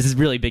horny. This is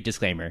really big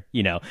disclaimer,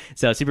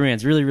 So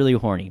Superman's really, really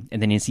horny,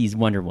 and then he sees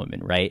Wonder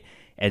Woman, right?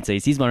 And so he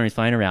sees Wonder Woman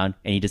flying around,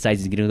 and he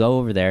decides he's going to go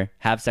over there,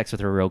 have sex with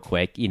her real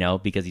quick,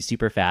 because he's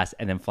super fast,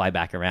 and then fly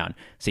back around.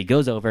 So he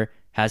goes over,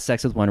 has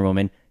sex with Wonder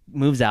Woman,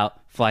 moves out,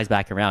 flies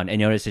back around,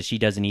 and notices she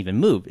doesn't even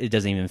move. It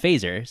doesn't even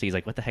phase her. So he's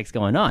like, what the heck's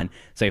going on?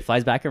 So he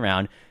flies back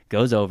around,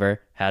 goes over,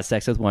 has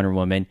sex with Wonder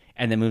Woman,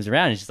 and then moves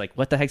around, and she's like,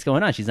 what the heck's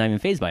going on? She's not even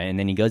phased by it. And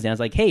then he goes down, and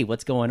is like, hey,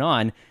 what's going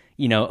on?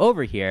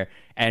 Over here.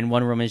 And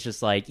Wonder Woman's just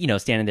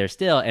standing there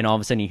still. And all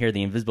of a sudden you hear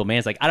the Invisible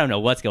Man's like, I don't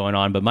know what's going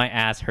on, but my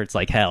ass hurts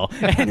like hell.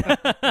 Actually,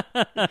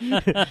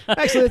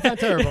 it's not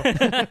terrible.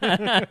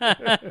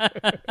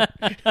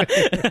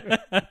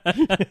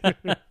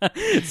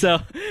 So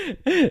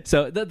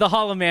the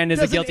Hollow Man is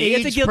Doesn't a guilty.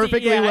 It's a age guilty.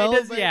 perfectly well,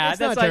 but it's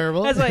not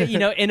terrible. That's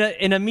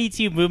in a Me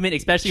Too movement,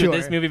 especially with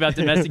this movie about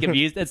domestic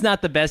abuse. It's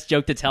not the best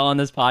joke to tell on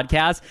this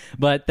podcast,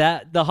 but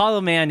the Hollow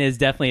Man is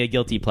definitely a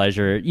guilty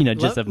pleasure. Of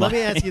mine. Let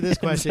me ask you this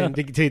question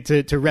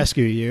to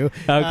rescue you.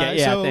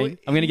 Okay, I'm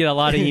going to get a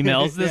lot of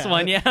emails this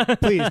one, yeah.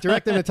 Please,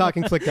 direct them to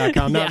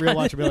talkingflick.com, not Real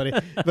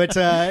Watchability. But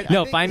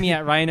find me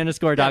at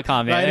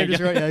Ryan_.com. Ryan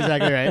underscore, yeah,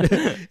 exactly right.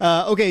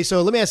 Okay,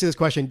 so let me ask you this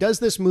question. Does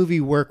this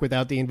movie work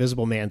without the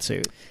Invisible Man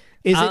suit?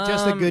 Is it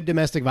just a good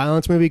domestic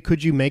violence movie?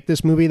 Could you make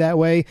this movie that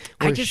way,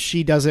 where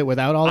she does it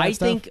without all that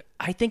stuff?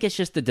 I think it's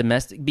just the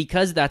domestic,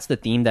 because that's the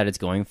theme that it's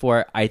going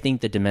for. I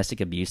think the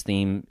domestic abuse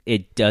theme,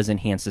 it does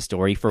enhance the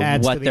story for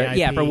Adds what to the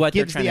they're IP. for what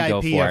Gives they're trying to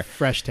the go IP for. a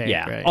fresh take.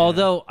 Yeah. Right?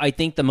 Although I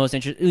think the most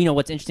interesting,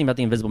 what's interesting about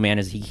the Invisible Man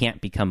is he can't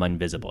become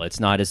invisible.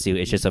 It's not a suit.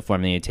 It's just a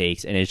formula he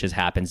takes, and it just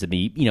happens to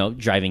be,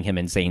 driving him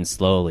insane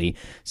slowly.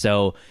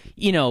 So,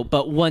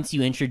 but once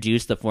you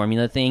introduce the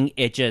formula thing,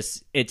 it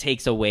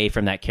takes away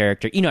from that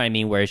character. You know what I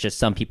mean? Where it's just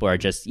some people are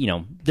just,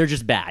 they're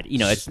just bad.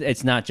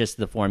 It's not just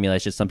the formula.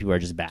 It's just some people are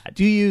just bad.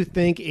 Do you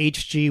think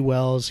H.G.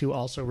 Wells, who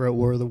also wrote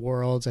War of the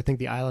Worlds, I think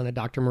The Island of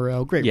Dr.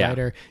 Moreau, great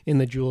writer in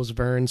the Jules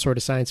Verne sort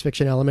of science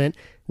fiction element,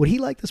 would he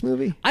like this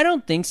movie? I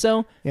don't think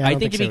so. Yeah, I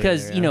think so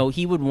because, either,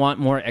 he would want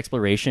more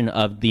exploration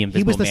of the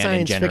Invisible Man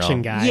in general. He was the science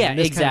fiction guy. Yeah, and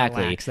this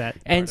exactly. lacks that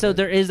and so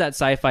there is that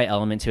sci-fi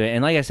element to it.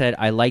 And like I said,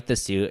 I like the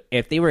suit.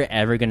 If they were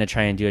ever going to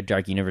try and do a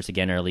Dark Universe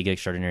again or a League of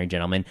Extraordinary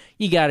Gentlemen,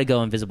 you got to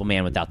go Invisible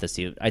Man without the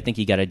suit. I think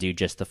you got to do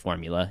just the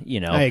formula,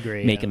 I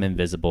agree. Make him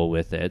invisible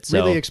with it. So,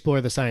 really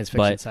explore the science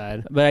fiction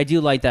side. But I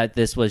do like that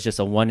this was just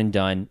a one and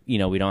done. We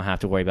don't have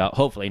to worry about,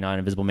 hopefully, not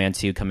Invisible Man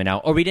 2 coming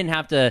out. Or we didn't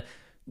have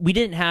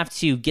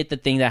to get the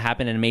thing that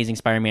happened in Amazing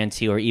Spider-Man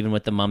 2 or even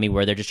with The Mummy,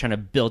 where they're just trying to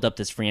build up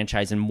this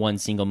franchise in one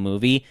single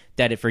movie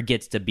that it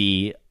forgets to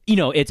be,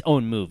 its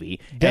own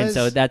movie. And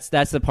so that's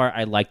the part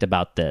I liked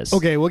about this.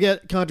 Okay, we'll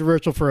get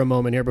controversial for a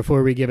moment here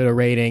before we give it a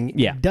rating.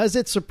 Yeah. Does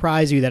it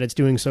surprise you that it's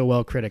doing so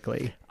well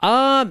critically?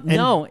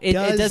 No, it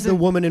does doesn't. The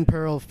Woman in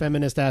Pearl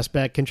feminist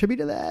aspect contribute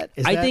to that?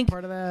 Is that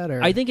part of that?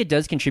 Or? I think it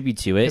does contribute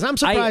to it. Because I'm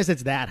surprised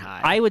it's that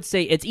high. I would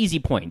say it's easy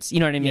points. You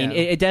know what I mean? Yeah.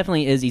 It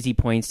definitely is easy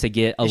points to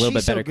get a little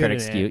bit better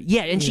critic skew.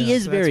 Yeah, and she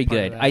is very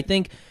good. I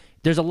think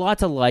there's a lot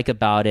to like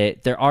about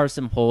it. There are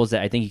some holes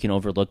that I think you can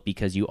overlook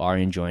because you are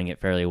enjoying it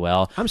fairly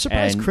well. I'm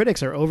surprised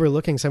critics are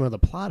overlooking some of the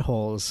plot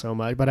holes so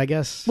much, but I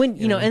guess and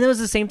it was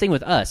the same thing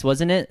with Us,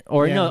 wasn't it?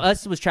 Or no,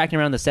 Us was tracking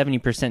around the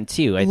 70%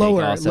 too. I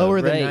lower, think also,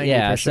 lower than right? 90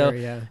 yeah. for So sure.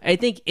 Yeah. I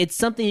think it's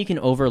something you can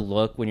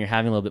overlook when you're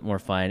having a little bit more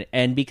fun,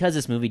 and because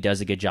this movie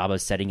does a good job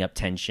of setting up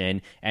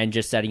tension and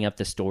just setting up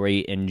the story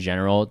in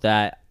general,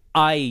 that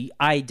I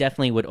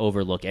definitely would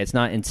overlook it. It's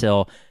not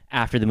until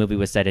after the movie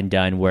was said and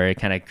done where it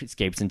kind of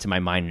escapes into my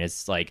mind, and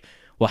it's like,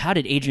 well, how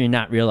did Adrian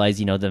not realize,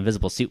 the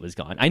invisible suit was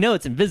gone? I know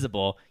it's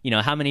invisible.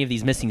 How many of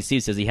these missing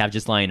suits does he have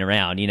just lying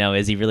around?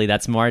 Is he really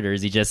that smart, or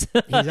is he just...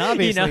 He's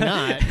obviously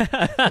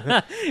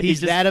not.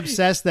 He's that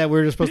obsessed that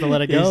we're just supposed to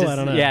let it go? I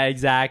don't know. Yeah,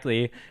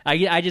 exactly.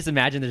 I just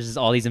imagine there's just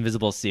all these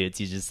invisible suits.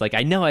 He's just like,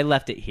 I know I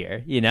left it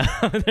here,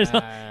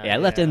 I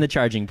left it in the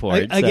charging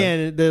port.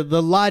 Again,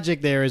 the logic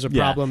there is a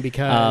problem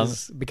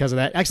because of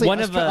that. Actually,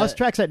 Us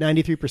tracks at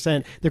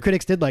 93%. The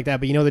critics did like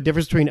that, but the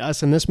difference between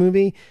Us and this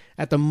movie,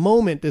 at the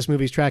moment, this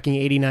movie's tracking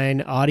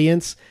 89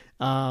 audience.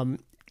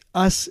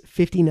 Us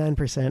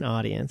 59%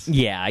 audience.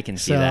 Yeah, I can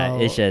see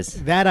that. It's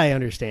just that I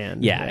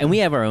understand. Yeah, and we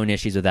have our own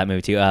issues with that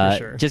movie too. For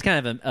sure. Just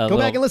kind of go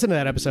back and listen to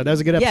that episode. That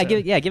was a good episode.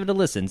 Give it a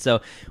listen. So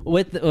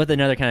with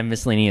another kind of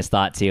miscellaneous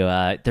thought too,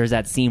 there's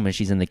that scene when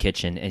she's in the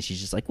kitchen and she's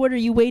just like, "What are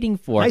you waiting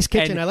for?" Nice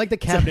kitchen. I like the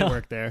cabinet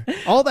work there.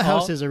 All the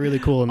houses are really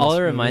cool. In this all it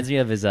movie. reminds me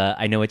of is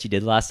I Know What You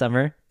Did Last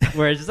Summer,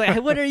 where it's just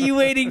like, "What are you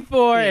waiting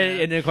for?"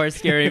 And of course,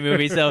 scary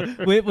movie. So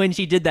when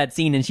she did that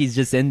scene and she's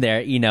just in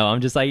there,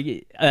 I'm just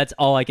like, that's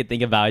all I could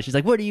think about. She's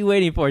like, "What are you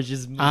waiting for?"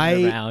 She's just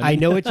around. I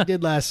Know What You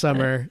Did Last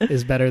Summer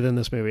is better than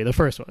this movie. The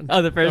first one.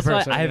 Oh, the first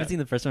one? I haven't seen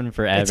the first one in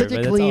forever. It's such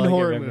a clean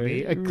horror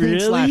movie. A clean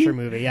slasher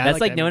movie. Yeah,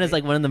 that's like known as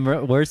like one of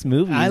the worst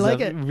movies. I like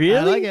it. Really?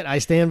 I like it. I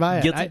stand by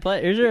it. Guilty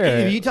pleasure.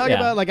 If you talk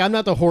about, like, I'm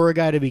not the horror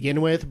guy to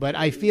begin with, but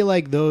I feel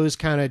like those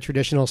kind of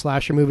traditional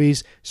slasher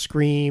movies,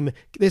 Scream,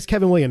 there's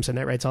Kevin Williamson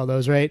that writes all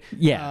those, right?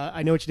 Yeah.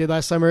 I Know What You Did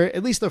Last Summer,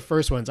 at least the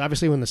first ones.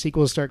 Obviously, when the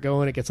sequels start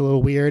going, it gets a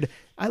little weird.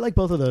 I like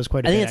both of those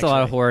quite a bit. I think it's a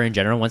lot of horror in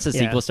general. Once the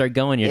sequels start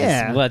going, you're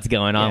just, what's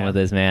going on with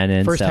this, man?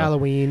 And first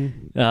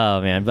Halloween.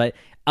 Oh, man. But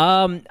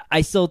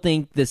I still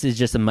think this is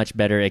just a much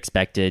better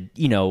expected,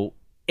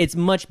 it's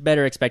much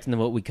better expected than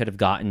what we could have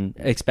gotten,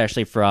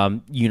 especially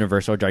from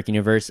Universal or Dark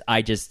Universe.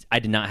 I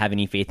did not have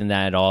any faith in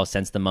that at all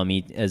since The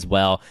Mummy as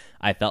well.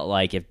 I felt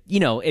like if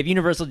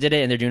Universal did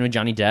it and they're doing it with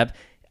Johnny Depp,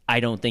 I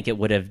don't think it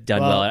would have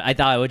done well. I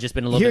thought it would have just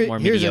been a little bit more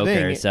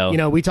mediocre.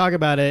 So we talk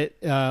about it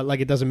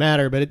like it doesn't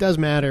matter, but it does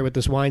matter with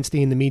this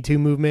Weinstein, the Me Too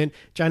movement.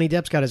 Johnny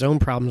Depp's got his own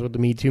problems with the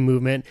Me Too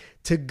movement.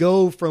 To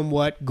go from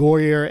what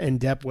Goyer and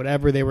Depp,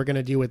 whatever they were going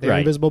to do with their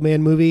Invisible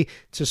Man movie,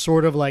 to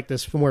sort of like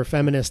this more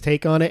feminist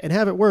take on it and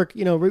have it work,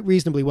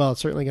 reasonably well. It's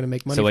certainly going to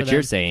make money. So what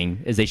you're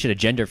saying is they should have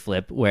gender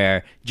flip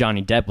where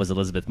Johnny Depp was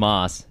Elizabeth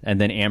Moss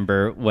and then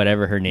Amber,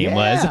 whatever her name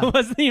was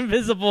the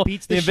invisible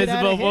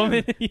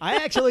woman. I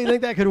actually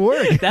think that could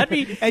work. That'd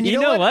be, and you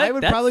know what? I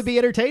would probably be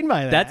entertained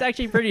by that. That's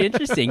actually pretty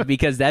interesting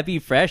because that'd be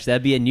fresh.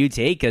 That'd be a new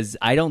take because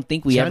I don't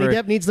think Johnny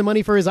Depp needs the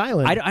money for his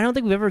island. I don't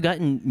think we've ever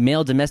gotten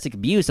male domestic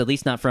abuse, at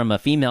least not from a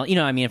female,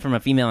 from a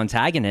female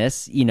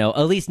antagonist,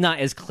 at least not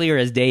as clear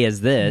as day as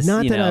this.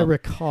 Not that I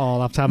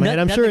recall off the top of my head.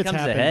 I'm sure it's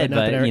happened,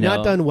 but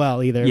not done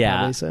well either.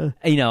 Yeah. Probably,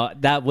 so.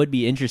 That would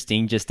be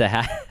interesting just to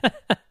have.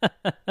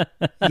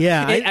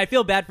 Yeah. I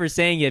feel bad for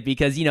saying it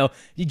because,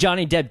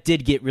 Johnny Depp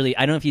did get really,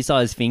 I don't know if you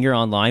saw his finger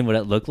online, what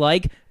it looked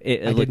like.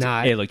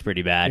 It looked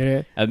pretty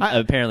bad. Yeah.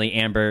 Apparently,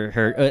 Amber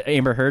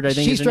Heard, I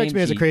think she is her strikes name.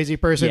 me as a crazy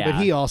person, but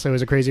he also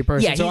is a crazy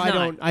person. Yeah, so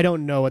I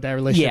don't know what that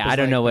relationship. Yeah, is I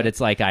don't like, know what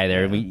it's like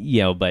either.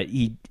 But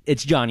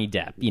it's Johnny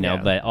Depp,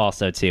 But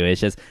also too,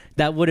 it's just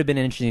that would have been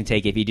an interesting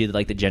take if you do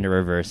like the gender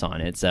reverse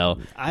on it. So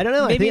I don't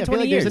know. Maybe I feel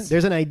like years.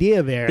 there's an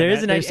idea there.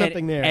 There's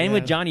something there, and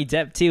with Johnny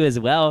Depp too as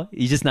well.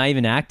 He's just not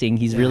even acting.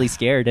 He's really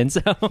scared, and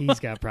so he's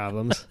got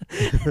problems.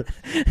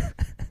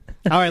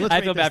 All right, I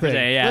feel bad for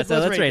saying, yeah.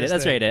 Let's rate it.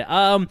 Let's rate it.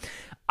 I'm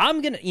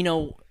gonna,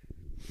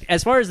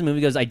 as far as the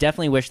movie goes, I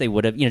definitely wish they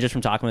would have, just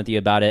from talking with you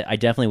about it, I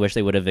definitely wish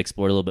they would have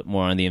explored a little bit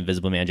more on the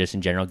Invisible Man just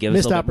in general. Give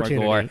us a little bit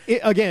more gore.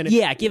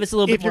 Give us a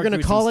little bit more. If you're going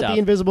to call it the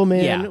Invisible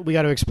Man, we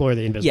got to explore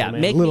the Invisible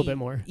Man a little bit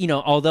more.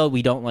 Although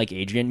we don't like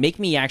Adrian, make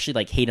me actually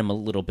like hate him a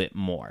little bit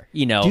more.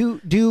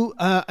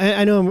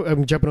 I know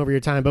I'm jumping over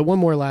your time, but one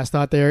more last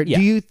thought there. Yeah.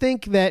 Do you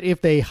think that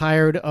if they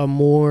hired a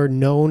more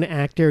known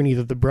actor in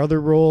either the brother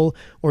role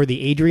or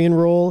the Adrian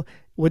role,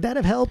 would that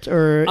have helped,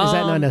 or is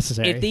that not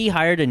necessary? If they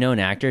hired a known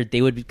actor,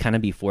 they would kind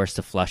of be forced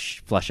to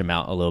flush him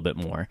out a little bit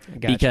more.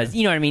 Gotcha. Because,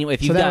 you know what I mean?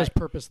 If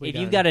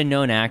you've got a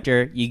known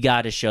actor, you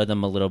got to show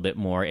them a little bit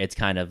more. It's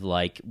kind of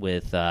like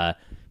with...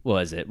 what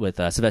was it with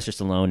Sylvester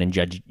Stallone and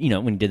Judge?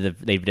 When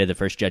they did the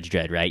first Judge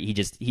Dredd, right?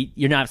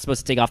 You're not supposed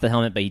to take off the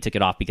helmet, but he took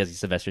it off because he's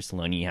Sylvester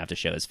Stallone. And you have to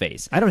show his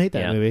face. I don't hate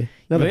that movie.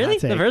 Really,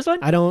 the first one?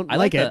 I don't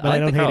like it, but I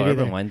don't hate it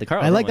either. One.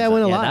 I like that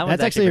one a lot.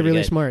 That's actually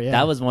really smart. Yeah,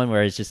 that was one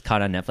where it's just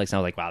caught on Netflix. And I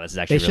was like, wow, this is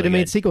actually. They should have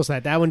made sequels to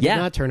that. That one did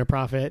not turn a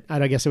profit.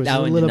 I guess it was a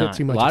little bit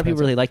too much. A lot of people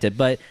really liked it,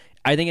 but.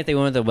 I think if they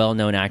went with a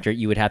well-known actor,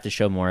 you would have to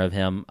show more of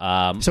him.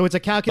 So it's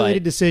a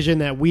calculated decision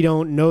that we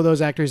don't know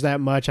those actors that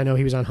much. I know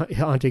he was on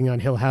Haunting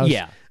on Hill House.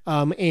 Yeah.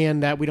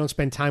 And that we don't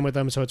spend time with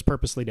them, so it's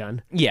purposely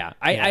done. Yeah.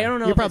 I don't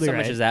know if it's so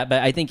much as that,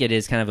 but I think it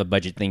is kind of a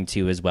budget thing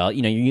too as well.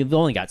 You've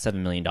only got $7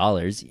 million,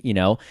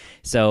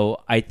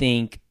 so I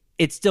think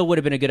it still would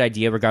have been a good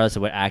idea, regardless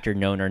of what actor,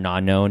 known or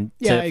non-known,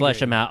 to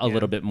flesh him out a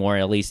little bit more,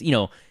 at least,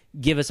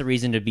 give us a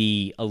reason to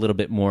be a little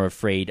bit more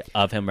afraid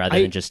of him rather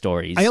than just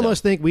stories. I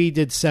almost think we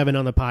did Seven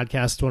on the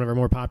podcast, one of our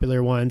more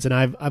popular ones, and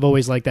I've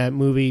always liked that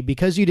movie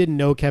because you didn't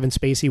know Kevin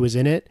Spacey was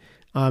in it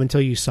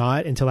until you saw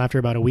it, until after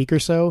about a week or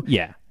so.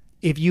 Yeah.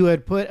 If you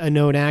had put a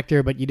known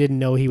actor but you didn't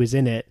know he was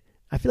in it,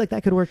 I feel like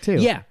that could work too.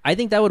 Yeah, I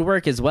think that would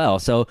work as well.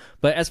 So,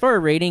 but as far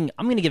as rating,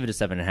 I'm going to give it a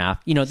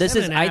 7.5. This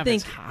is, I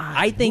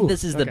think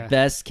this is the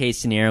best case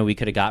scenario we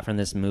could have got from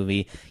this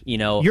movie.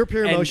 Your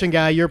Pure Emotion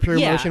guy, your Pure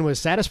Emotion was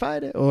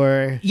satisfied,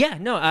 or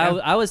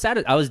I was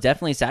I was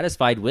definitely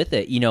satisfied with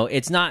it.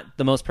 It's not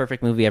the most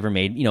perfect movie ever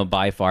made,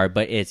 by far,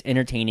 but it's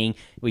entertaining.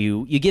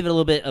 You give it a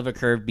little bit of a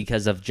curve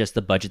because of just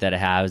the budget that it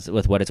has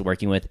with what it's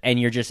working with, and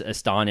you're just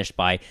astonished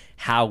by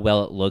how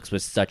well it looks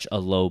with such a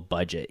low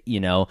budget.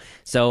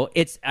 So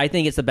I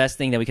think it's the best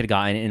thing that we could have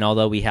gotten. And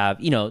although we have,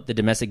 the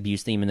domestic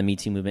abuse theme and the Me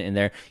Too movement in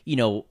there,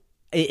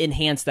 it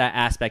enhanced that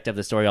aspect of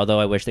the story. Although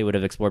I wish they would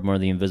have explored more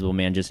of the Invisible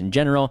Man just in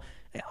general.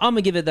 I'm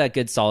gonna give it that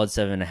good solid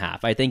 7.5.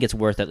 I think it's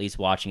worth at least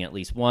watching at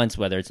least once,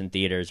 whether it's in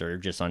theaters or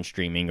just on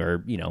streaming,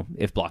 or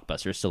if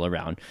Blockbuster's still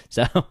around.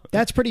 So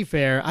that's pretty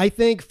fair. I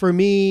think for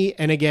me,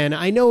 and again,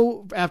 I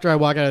know after I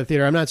walk out of the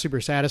theater, I'm not super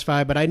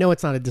satisfied, but I know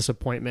it's not a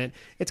disappointment.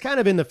 It's kind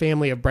of in the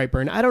family of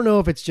Brightburn. I don't know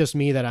if it's just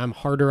me that I'm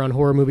harder on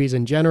horror movies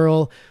in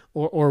general,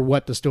 or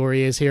what the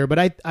story is here, but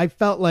I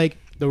felt like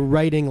the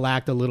writing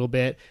lacked a little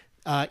bit.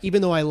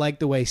 Even though I liked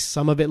the way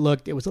some of it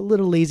looked, it was a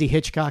little lazy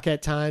Hitchcock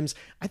at times.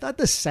 I thought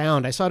the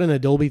sound, I saw it in a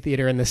Dolby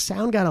theater, and the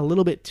sound got a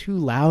little bit too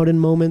loud in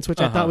moments,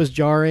 which I thought was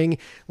jarring,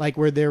 like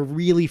where they're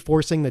really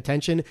forcing the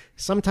tension.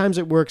 Sometimes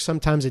it worked,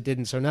 sometimes it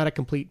didn't, so not a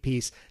complete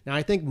piece. Now,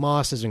 I think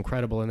Moss is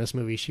incredible in this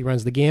movie. She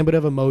runs the gambit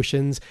of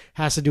emotions,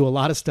 has to do a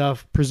lot of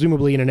stuff,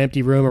 presumably in an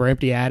empty room or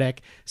empty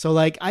attic. So,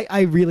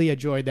 I really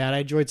enjoyed that. I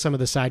enjoyed some of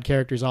the side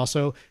characters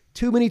also.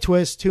 Too many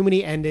twists, too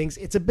many endings.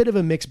 It's a bit of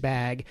a mixed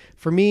bag.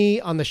 For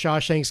me, on the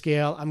Shawshank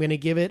scale, I'm going to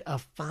give it a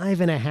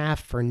 5.5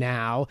 for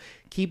now.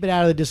 Keep it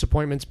out of the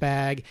disappointments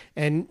bag.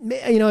 And,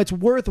 it's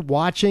worth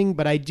watching,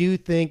 but I do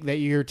think that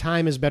your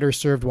time is better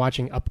served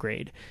watching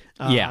Upgrade.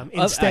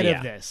 Instead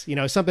of this,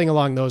 something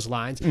along those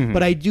lines. Mm-hmm.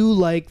 But I do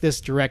like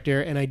this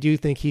director, and I do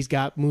think he's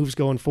got moves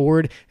going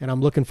forward, and I'm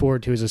looking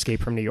forward to his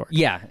Escape from New York.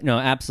 Yeah, no,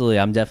 absolutely.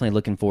 I'm definitely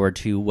looking forward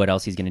to what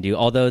else he's going to do.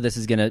 Although this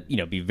is going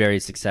to, be very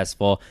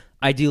successful,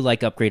 I do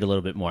like Upgrade a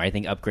little bit more. I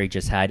think Upgrade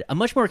just had a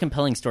much more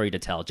compelling story to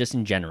tell, just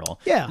in general.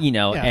 Yeah.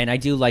 And I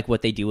do like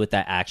what they do with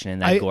that action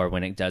and that gore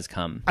when it does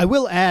come. I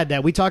will add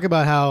that we talk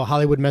about how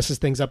Hollywood messes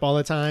things up all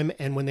the time,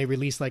 and when they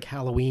release like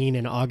Halloween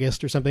in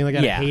August or something like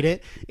that, I hate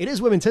it. It is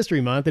Women's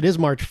History Month. It is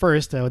March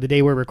 1st, the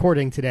day we're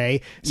recording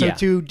today. So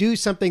to do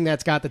something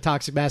that's got the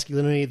toxic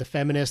masculinity, the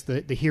feminist,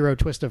 the hero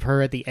twist of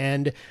her at the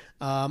end,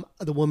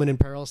 the woman in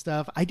peril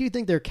stuff, I do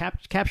think they're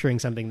capturing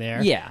something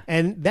there. Yeah.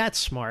 And that's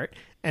smart.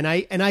 And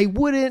I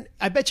wouldn't.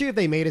 I bet you if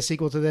they made a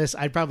sequel to this,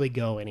 I'd probably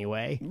go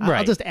anyway. Right.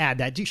 I'll just add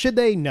that. Should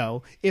they?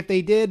 No. If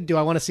they did, do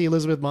I want to see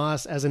Elizabeth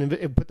Moss as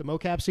put the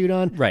mocap suit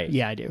on? Right.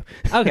 Yeah, I do.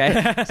 Okay.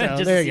 So,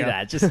 Just there to you see go.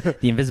 that. Just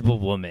the invisible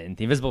woman,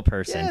 the invisible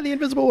person. Yeah, the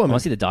Invisible I Woman.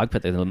 want to see the dog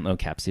put the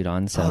mocap suit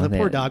on. So Oh, the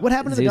poor dog. What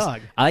happened to the Zeus-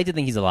 dog? I like to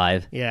think he's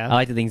alive. Yeah. I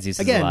like to think Zeus is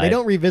Again, alive. they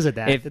don't revisit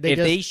that. If Did they if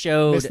they just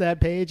showed miss that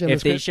page, on if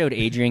the they script? showed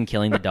Adrian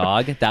killing the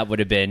dog, that would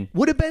have been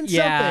Would have been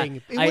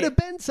something. It would have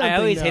been something. I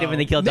always hate it when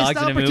they kill Missed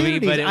dogs in a movie,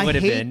 opportunities. but it would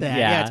have I hate been. that.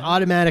 Yeah. It's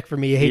automatic for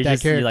me. You hate You're that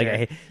just- you're character.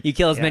 like, you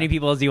kill as Yeah. many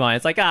people as you want.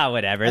 It's like,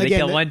 whatever. They Again,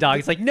 kill one dog.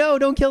 It's like, no,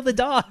 don't kill the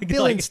dog.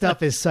 Villain Like-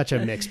 stuff is such a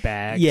mixed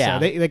bag. Yeah.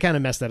 So they kind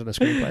of messed that in the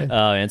screenplay.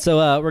 And so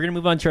we're going to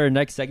move on to our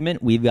next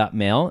segment. We've got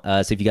mail.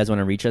 So if you guys want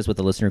to reach us with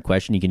a listener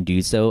question, you can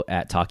do so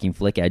at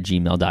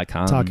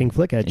talkingflick@gmail.com.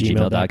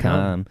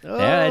 Talkingflick@gmail.com.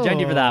 Yeah, I joined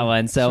you for that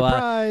one. So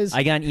Surprise.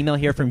 I got an email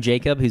here from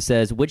Jacob who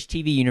says, which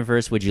TV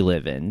universe would you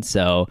live in?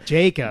 So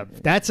Jacob,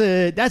 that's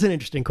an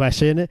interesting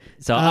question.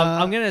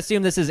 I'm going to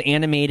assume this is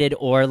animated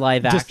or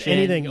live Just action.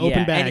 anything open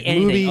Yeah, bag,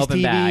 anything movies, open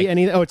TV, bag.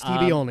 anything. Oh, it's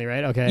TV only,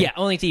 right? Okay. Yeah,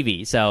 only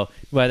TV. So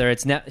whether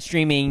it's net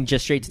streaming,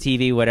 just straight to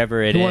TV,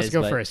 whatever it is. Who wants to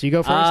go but- first? You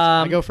go first.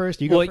 I go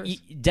first. You go well,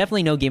 first.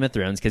 Definitely no Game of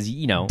Thrones because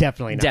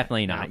Definitely not.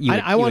 Definitely not. You would,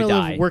 I want to you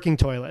would live die. working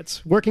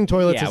toilets. Working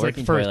toilets Yeah, is like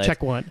working first. toilets.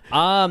 Check one.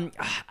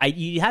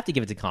 You have to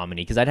give it to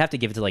comedy because I'd have to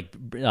give it to like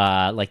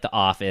The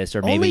Office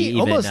or maybe Only even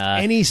almost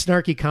any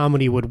snarky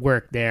comedy would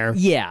work there.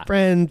 Yeah.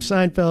 Friends,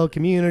 Seinfeld,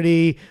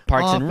 Community,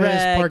 Parks Office, and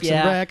Rec. Parks yeah.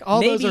 and Rec. All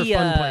maybe, those are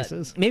fun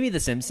places. Maybe The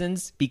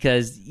Simpsons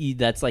because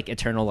that's like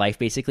eternal life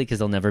basically because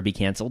they'll never be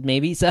canceled.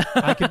 Maybe so.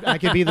 I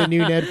could be the new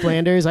Ned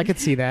Flanders. I could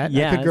see that.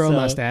 I could grow a so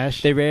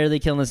mustache. They rarely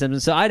kill in The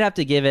Simpsons, so I'd have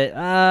to give it.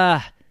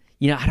 I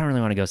don't really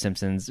want to go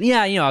Simpsons.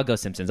 Yeah, I'll go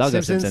Simpsons. I'll go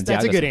Simpsons. That's Yeah, a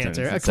I'll go good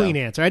Simpsons. answer. A clean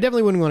answer. I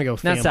definitely wouldn't want to go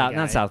Family Guy.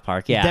 Not South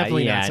Park. Yeah,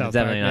 Definitely yeah, not South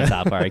definitely Park.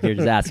 not South Park. You're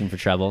just asking for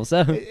trouble.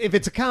 So If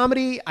it's a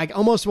comedy, I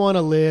almost want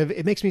to live.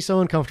 It makes me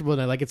so uncomfortable,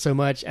 and I like it so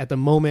much. At the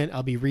moment,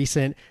 I'll be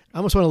recent. I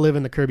almost want to live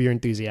in the Curb Your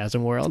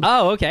Enthusiasm world.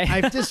 oh, okay.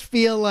 I just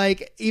feel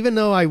like even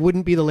though I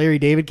wouldn't be the Larry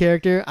David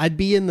character, I'd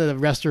be in the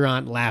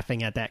restaurant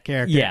laughing at that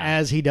character Yeah.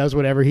 as he does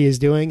whatever he is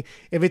doing.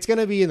 If it's going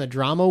to be in the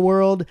drama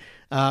world,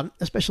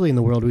 especially in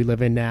the world we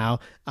live in now,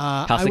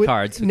 House of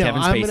Cards with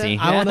Kevin Spacey.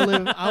 I want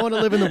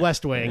to live in the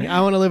West Wing. I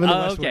want to live in the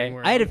West okay. Wing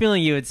world. I had a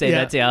feeling you would say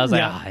that too. I was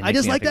like, Yeah. it I makes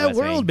just me like have to that go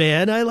West world, Wing.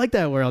 man. I like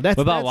that world. What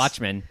about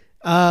Watchmen?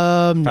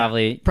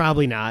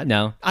 Probably not.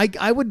 No.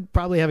 I would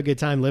probably have a good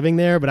time living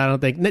there, but I don't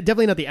think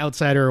definitely not The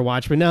Outsider or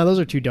Watchmen. No, those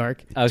are too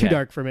dark. Okay. Too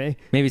dark for me.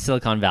 Maybe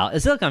Silicon Valley.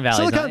 Silicon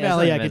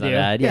Valley. I could do.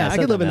 Yeah, I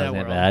could live in that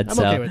world. I'm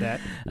okay with that.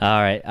 All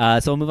right.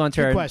 So we'll move on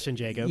to Good our question,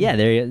 Jacob. Yeah,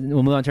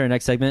 we'll move on to our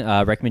next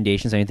segment.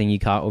 Recommendations. Anything you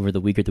caught over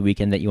the week or the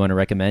weekend that you want to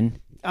recommend?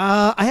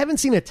 I haven't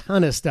seen a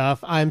ton of stuff.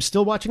 I'm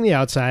still watching The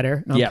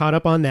Outsider. I'm Yep. caught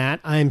up on that.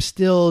 I'm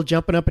still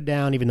jumping up and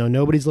down, even though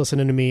nobody's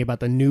listening to me, about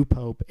the new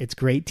Pope. It's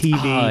great TV.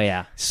 Oh,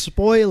 yeah.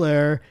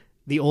 Spoiler: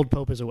 the old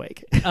Pope is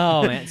awake.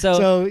 Oh man.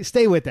 So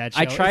stay with that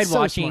show. I tried It's so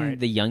watching smart.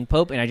 The Young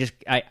Pope, and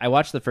I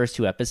watched the first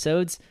 2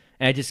 episodes,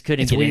 and I just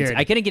couldn't It's get weird. into.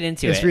 I couldn't get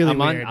into It's it. really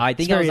I'm on, weird. I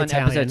think It's I was very on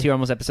Italian. episode 2,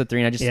 almost episode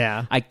 3,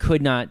 and I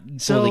could not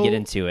fully get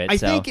into it. I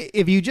so. think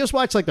if you just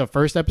watch like the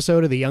first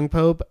episode of The Young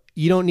Pope,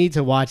 you don't need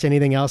to watch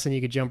anything else, and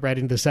you could jump right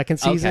into the second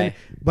season. Okay.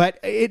 But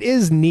it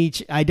is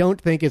niche. I don't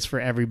think it's for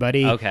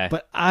everybody. Okay.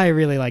 But I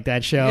really like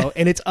that show,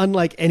 and it's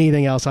unlike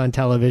anything else on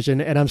television,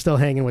 and I'm still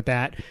hanging with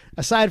that.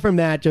 Aside from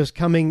that, just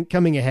coming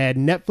ahead,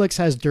 Netflix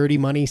has Dirty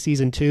Money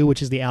season 2,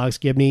 which is the Alex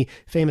Gibney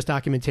famous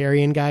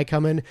documentarian guy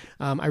coming.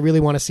 I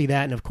really want to see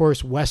that, and of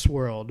course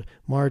Westworld,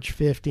 March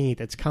 15th.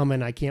 It's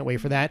coming. I can't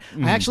wait for that.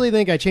 I actually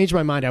think I changed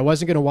my mind. I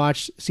wasn't going to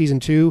watch season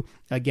 2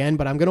 again,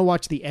 but I'm going to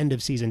watch the end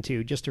of season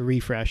 2 just to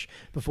refresh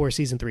before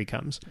season 3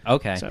 comes.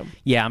 Okay. So-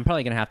 Yeah, I'm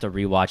probably gonna have to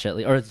rewatch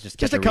it, or just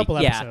catch a couple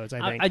yeah, episodes,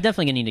 I think. I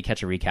definitely gonna need to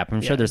catch a recap.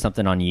 I'm sure Yeah. there's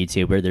something on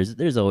YouTube where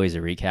there's always a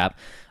recap.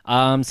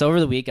 So over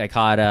the week, I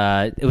caught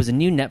it was a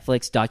new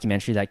Netflix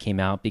documentary that came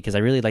out because I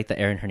really like the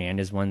Aaron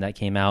Hernandez one that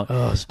came out.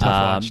 Oh, it's a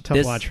tough watch.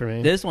 Tough watch for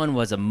me. This one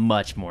was a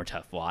much more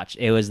tough watch.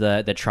 It was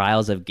the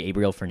trials of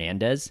Gabriel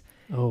Fernandez.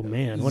 Oh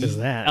man, what is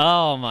that?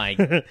 Oh my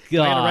god!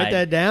 Do I gotta write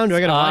that down? Do I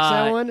gotta watch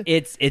that one?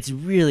 It's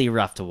really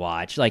rough to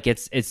watch. Like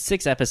it's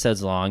 6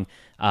 episodes long.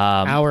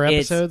 Hour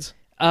it's episodes?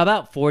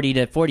 About 40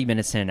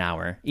 minutes to an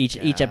hour. Each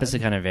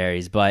episode kind of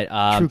varies, but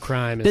True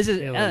crime is this is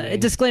killing me. a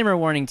disclaimer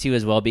warning too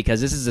as well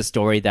because this is a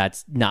story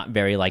that's not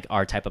very like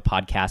our type of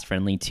podcast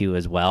friendly too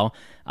as well.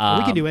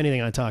 We can do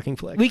anything on Talking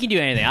Flick. We can do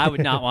anything. I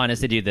would not want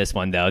us to do this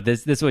one though.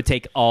 This would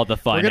take all the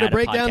fun. We're going out to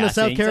break of down the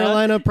South podcasting.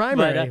 Carolina So-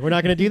 primary. but, We're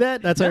not going to do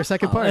that. That's our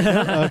second part.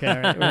 Okay,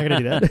 all right. We're not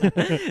going to do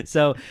that.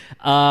 So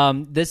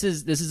this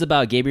is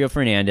about Gabriel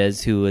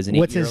Fernandez, who is an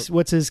What's 8-year-old.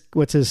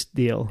 what's his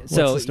deal? What's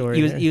So the story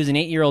he was there? he was an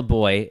 8-year-old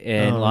boy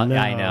in Oh, no.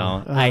 I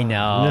know. Oh, I know.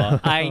 no.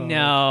 I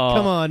know.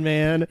 Come on,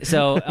 man.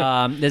 So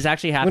this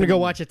actually I'm happened. going to go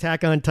watch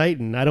Attack on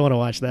Titan. I don't want to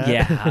watch that.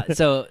 Yeah.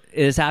 So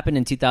this happened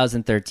in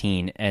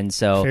 2013, and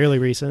so Fairly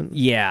recent.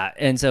 yeah, Yeah,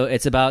 and so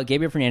it's about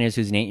Gabriel Fernandez,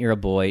 who's an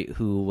 8-year-old boy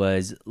who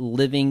was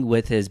living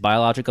with his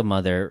biological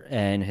mother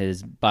and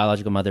his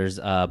biological mother's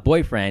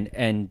boyfriend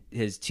and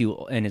his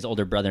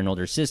older brother and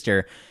older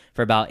sister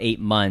for about 8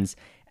 months.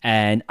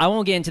 And I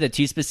won't get into the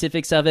too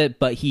specifics of it,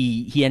 but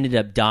he ended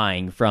up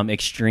dying from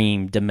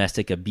extreme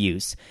domestic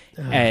abuse.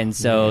 And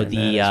so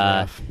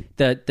man,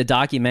 the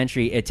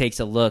documentary, it takes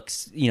a look,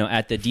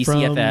 at the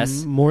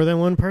DCFS. From more than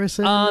one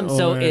person?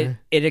 So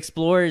it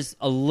explores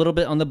a little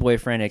bit on the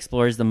boyfriend, it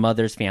explores the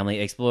mother's family,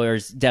 it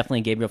explores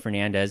definitely Gabriel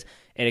Fernandez.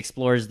 It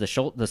explores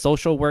the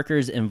social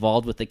workers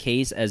involved with the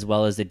case, as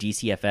well as the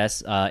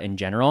DCFS in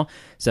general.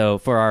 So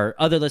for our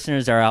other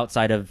listeners that are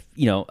outside of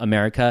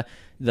America,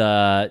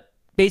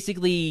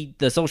 basically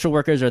the social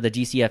workers or the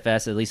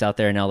DCFS, at least out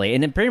there in LA,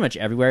 and then pretty much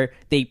everywhere,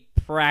 they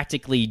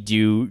practically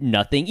do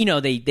nothing.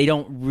 They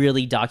don't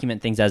really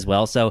document things as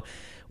well. So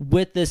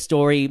with this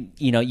story,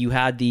 you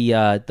had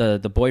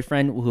the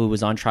boyfriend who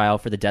was on trial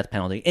for the death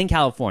penalty in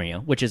California,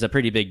 which is a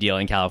pretty big deal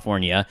in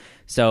California.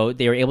 So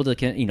they were able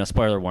to,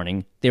 spoiler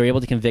warning, they were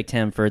able to convict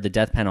him for the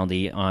death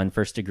penalty on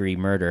first-degree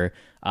murder.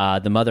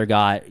 The mother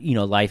got,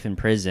 life in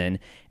prison,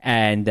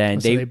 and then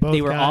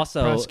they were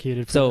also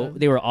prosecuted for that.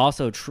 They were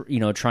also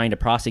trying to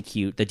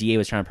prosecute. The DA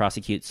was trying to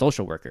prosecute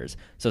social workers.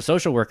 So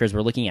social workers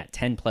were looking at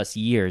 10+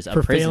 years of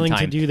for prison failing time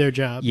to do their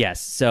job.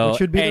 Yes, so which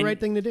should be the right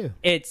thing to do.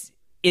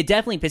 It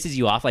definitely pisses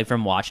you off, like,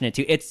 from watching it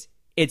too. It's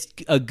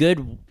a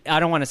good. I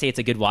don't want to say it's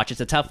a good watch.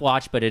 It's a tough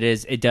watch, but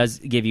it does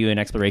give you an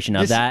exploration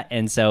of that,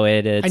 and so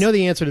it is. I know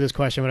the answer to this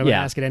question, but I'm going to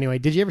ask it anyway.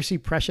 Did you ever see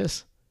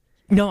Precious?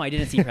 No, I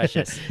didn't see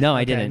Precious. No,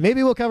 I didn't.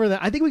 Maybe we'll cover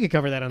that. I think we could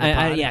cover that on the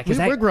pod. Yeah, because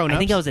we're grown ups. I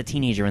think I was a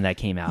teenager when that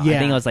came out. Yeah, I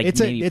think I was like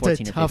maybe 14 or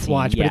 15. It's a tough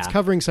watch, but it's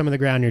covering some of the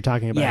ground you're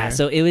talking about. Yeah, here.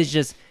 so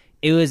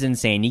it was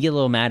insane. You get a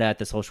little mad at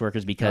the social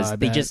workers because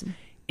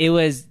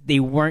they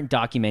weren't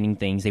documenting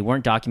things. They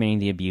weren't documenting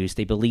the abuse.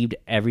 They believed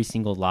every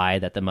single lie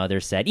that the mother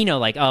said.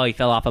 Like, oh, he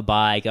fell off a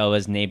bike. Oh, it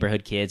was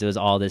neighborhood kids. It was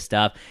all this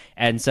stuff.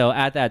 And so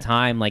at that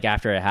time, like,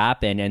 after it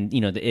happened and,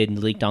 it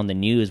leaked on the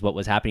news what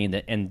was happening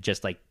and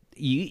just like,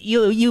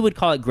 you would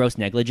call it gross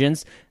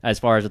negligence as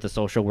far as with the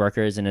social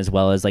workers and as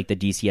well as like the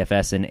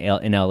DCFS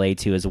in LA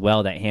too as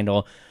well that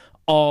handle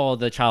all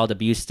the child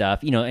abuse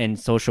stuff, and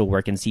social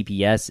work and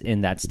CPS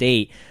in that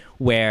state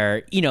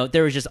where,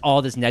 there was just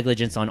all this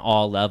negligence on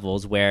all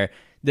levels where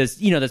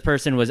this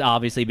person was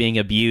obviously being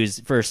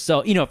abused for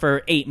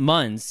for 8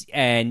 months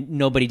and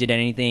nobody did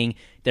anything.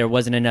 There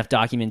wasn't enough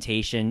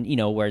documentation,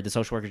 where the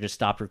social worker just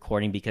stopped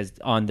recording because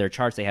on their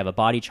charts, they have a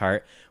body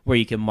chart where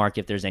you can mark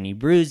if there's any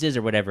bruises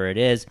or whatever it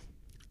is.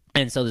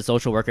 And so the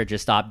social worker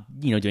just stopped,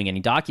 doing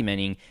any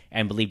documenting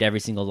and believed every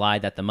single lie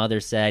that the mother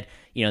said.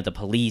 The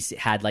police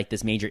had like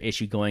this major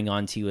issue going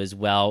on too as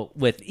well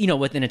with,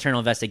 with an internal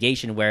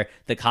investigation where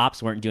the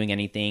cops weren't doing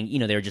anything.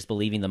 They were just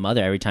believing the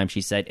mother every time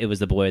she said it was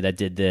the boy that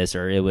did this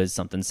or it was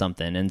something.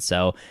 And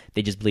so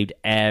they just believed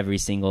every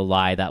single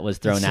lie that was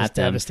thrown at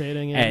them.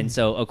 Devastating. Yeah. And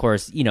so, of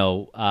course,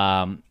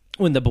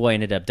 when the boy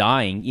ended up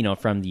dying,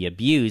 from the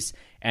abuse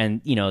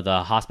and,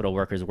 the hospital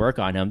workers work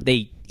on him,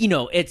 they,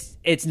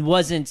 it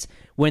wasn't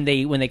when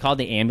they called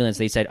the ambulance,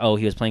 they said, oh,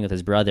 he was playing with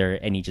his brother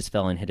and he just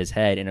fell and hit his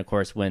head. And of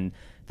course, when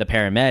the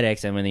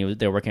paramedics and when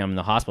they're working on him in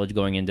the hospital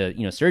going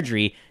into,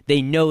 surgery,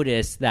 they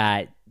noticed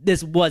that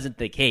this wasn't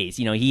the case.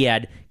 He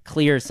had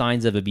clear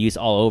signs of abuse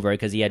all over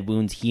because he had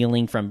wounds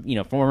healing from,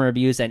 former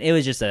abuse. And it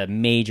was just a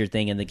major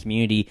thing. And the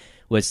community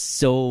was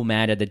so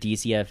mad at the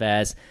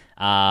DCFS.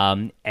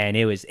 And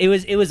it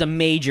was a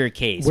major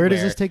case. Where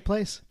does this take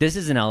place? This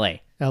is in LA.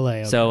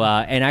 Okay. So,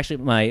 and actually,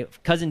 my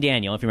cousin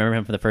Daniel, if you remember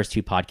him from the first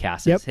 2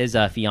 podcasts, his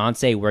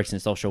fiance works in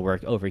social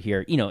work over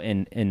here,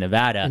 in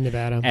Nevada.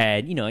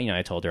 And,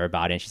 I told her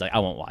about it, and she's like, I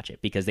won't watch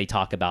it because they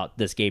talk about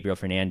this Gabriel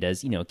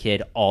Fernandez,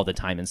 kid all the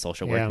time in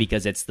social work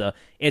because it's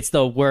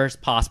the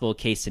worst possible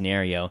case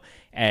scenario.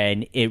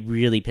 And it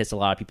really pissed a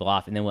lot of people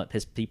off. And then what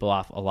pissed people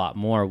off a lot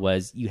more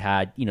was you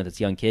had,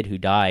 this young kid who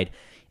died.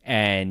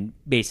 And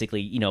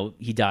basically,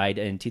 he died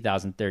in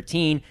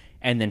 2013.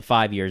 And then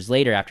 5 years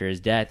later after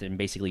his death and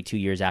basically 2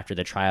 years after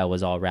the trial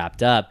was all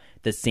wrapped up,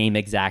 the same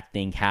exact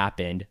thing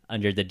happened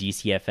under the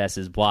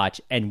DCFS's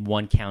watch and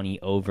one county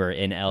over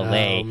in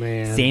LA. Oh,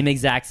 man. Same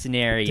exact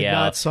scenario. Did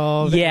not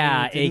solve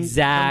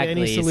exactly.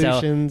 any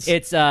solutions.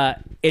 So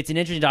it's an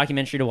interesting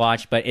documentary to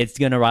watch, but it's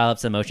going to rile up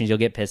some emotions. You'll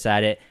get pissed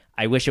at it.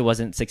 I wish it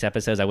wasn't 6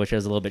 episodes. I wish it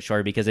was a little bit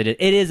shorter because it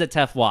is a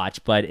tough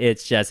watch, but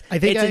it's just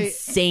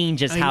insane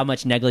how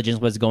much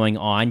negligence was going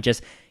on.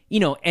 Just,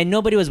 and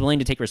nobody was willing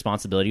to take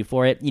responsibility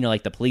for it.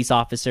 Like the police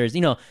officers,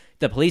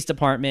 the police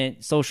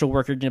department, social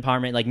worker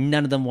department, like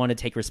none of them want to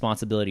take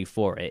responsibility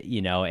for it,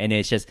 and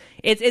it's just,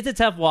 it's a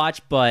tough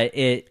watch, but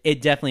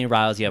it definitely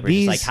riles you up.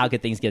 It's like, how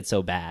could things get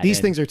so bad? These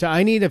things are tough.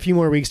 I need a few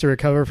more weeks to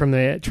recover from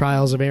the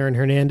trials of Aaron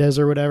Hernandez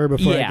or whatever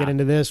before I get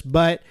into this,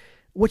 but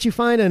what you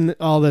find in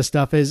all this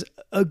stuff is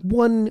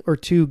 1 or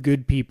 2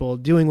 good people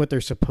doing what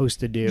they're supposed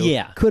to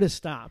do could have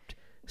stopped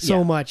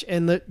so much,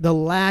 and the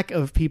lack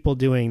of people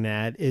doing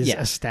that is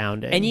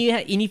astounding. And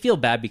you feel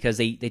bad because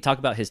they talk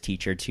about his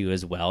teacher too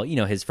as well.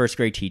 His first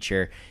grade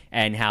teacher,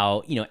 and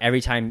how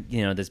every time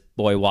this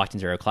boy walked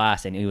into her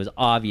class and he was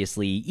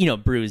obviously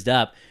bruised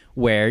up,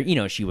 where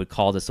she would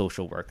call the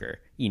social worker,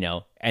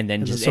 and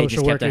then just it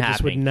just kept on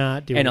happening. Would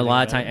not do and a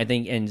lot of time, I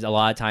think, and a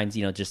lot of times,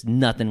 just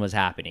nothing was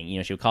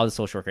happening. She would call the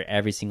social worker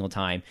every single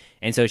time,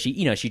 and so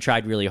she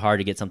tried really hard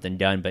to get something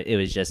done, but it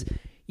was just.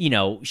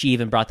 She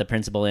even brought the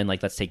principal in,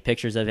 like, let's take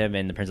pictures of him,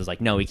 and the principal's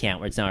like, no, we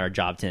can't. It's not our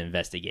job to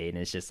investigate.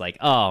 And it's just like,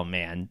 oh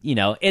man,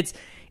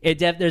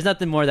 there's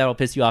nothing more that'll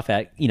piss you off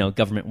at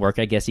government work,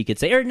 I guess you could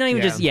say, or not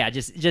even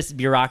just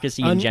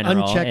bureaucracy in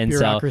general. Unchecked and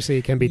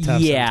bureaucracy can be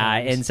tough. Yeah,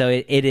 sometimes. and so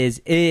it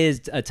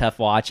is a tough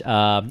watch.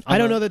 I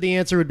don't know that the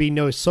answer would be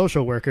no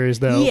social workers,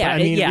 though. Yeah,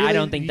 but, really, I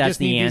don't think that's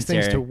the answer.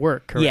 These things to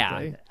work correctly.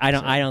 Yeah, I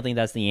don't think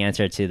that's the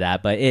answer to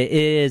that, but it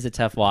is a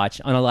tough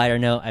watch. On a lighter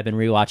note, I've been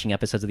rewatching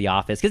episodes of The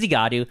Office because you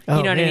got to. Oh,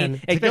 You know what I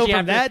mean? To go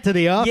from that to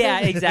The Office. Yeah,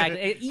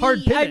 exactly. Hard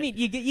pivot. I mean,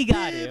 you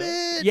got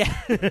to.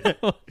 Yeah.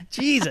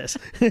 Jesus.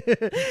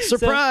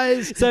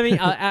 Surprise. So I mean,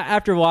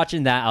 after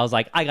watching that, I was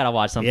like, I gotta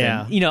watch something,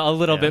 a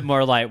little bit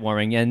more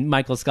light-warming, and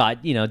Michael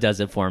Scott, does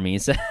it for me.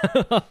 So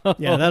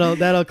yeah,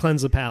 that'll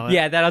cleanse the palate.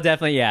 Yeah, that'll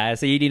definitely. Yeah,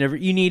 so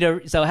you need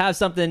a so have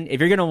something if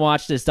you're gonna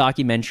watch this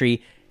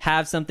documentary.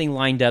 Have something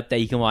lined up that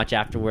you can watch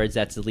afterwards.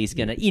 That's at least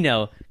gonna,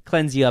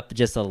 cleanse you up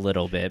just a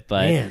little bit.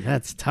 But man,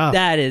 that's tough.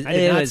 That is. I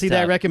did not see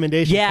that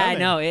recommendation. Yeah, coming. I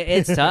know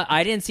it's tough.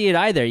 I didn't see it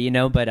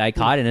either, but I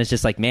caught it, and it's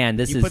just like, man,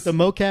 this you is. Put the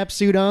mocap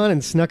suit on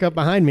and snuck up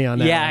behind me on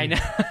that. Yeah, one.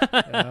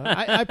 I know.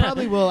 I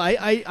probably will.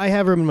 I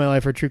have room in my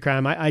life for true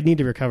crime. I need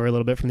to recover a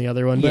little bit from the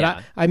other one,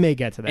 but I may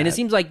get to that. And it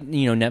seems like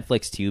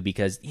Netflix too,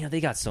 because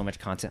they got so much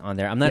content on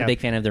there. I'm not a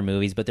big fan of their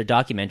movies, but their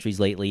documentaries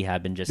lately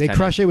have been just. They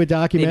crush it with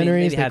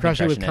documentaries. They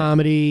crush it with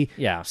comedy.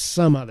 Yeah,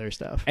 some other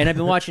stuff. And I've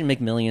been watching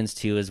McMillions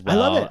too as well.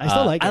 I love it. I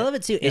still like it. I love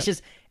it too. It's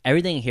just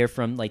everything here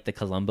from like the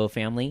Columbo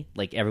family,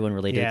 like everyone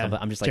related to Columbo.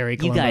 I'm just like, Jerry you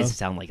Columbo. guys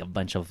sound like a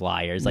bunch of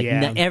liars. Like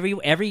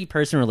every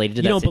person related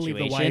to that situation. You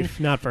don't believe the wife,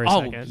 not for a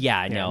second. Oh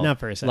yeah, no, not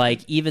for a second.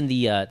 Like even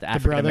the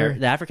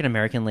African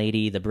American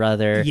lady, the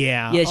brother.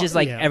 Yeah, It's just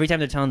like every time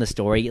they're telling the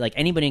story, like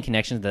anybody in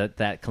connection to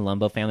that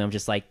Columbo family, I'm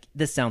just like,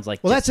 this sounds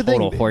like that's the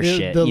total thing.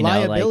 horseshit. The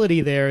liability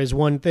there is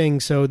one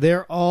thing. So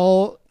they're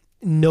all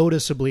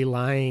noticeably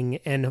lying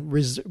and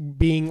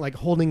being like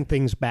holding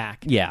things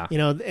back. Yeah.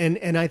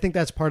 And I think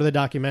that's part of the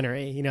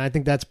documentary. I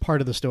think that's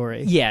part of the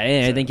story. Yeah,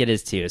 I think it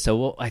is too.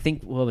 So I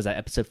think, what was that,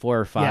 episode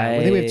 4 or 5? Yeah,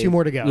 I think we have 2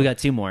 more to go. We got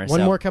 2 more.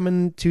 One more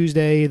coming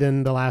Tuesday,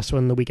 then the last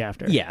one the week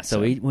after. Yeah, so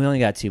we only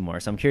got 2 more.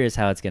 So I'm curious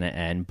how it's going to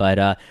end.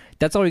 But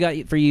that's all we got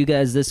for you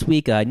guys this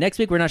week. Next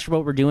week, we're not sure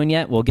what we're doing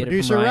yet. We'll get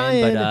Producer it from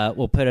Ryan, Ryan. but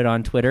we'll put it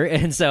on Twitter.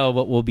 And so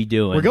what we'll be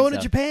doing. We're going to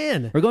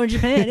Japan. We're going to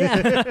Japan,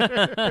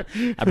 yeah.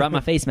 I brought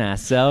my face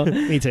mask, so.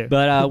 Me too.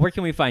 But where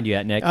can we find you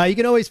at, Nick? You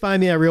can always find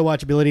me at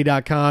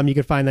realwatchability.com. You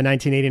can find the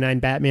 1989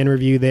 Batman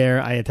review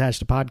there. I attached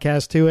a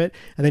podcast to it.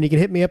 And then you can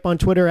hit me up on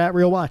Twitter at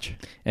realwatch.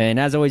 And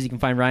as always, you can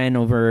find Ryan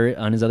over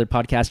on his other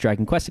podcast,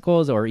 Dragon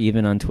Questicles, or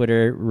even on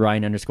Twitter,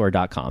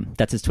 Ryan_.com.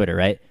 That's his Twitter,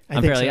 right?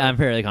 I'm fairly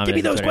confident. Give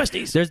me those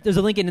questies. There's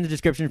a link in the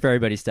description for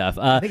everybody's stuff.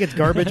 I think it's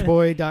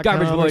garbageboy.com.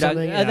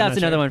 Garbageboy. That's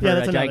another one for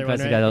Dragon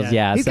Questicles. Right?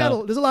 Yeah.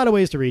 There's a lot of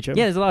ways to reach him.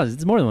 Yeah,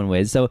 there's more than one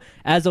way. So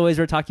as always,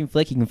 we're Talking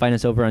Flick. You can find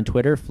us over on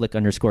Twitter,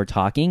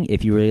 Flick_talking.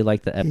 If you really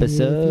like the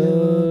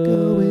episode,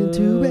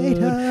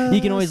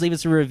 you can always leave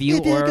us a review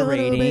or a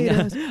rating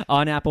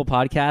on Apple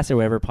Podcasts or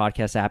whatever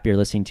podcast app you're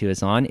listening to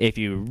us on. If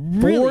you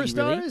really, 4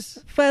 stars?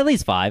 At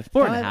least 5.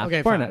 4.5.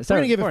 Okay, 4 5. We're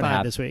going to give it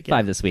 5 this week.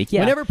 5 this week,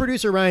 yeah. Whenever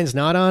producer Ryan's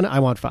not on, I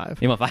want 5.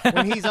 You want 5?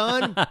 When he's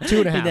on,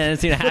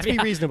 2.5. Let's be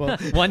reasonable.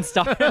 1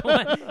 star.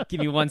 Give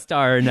me 1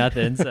 star or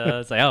nothing. So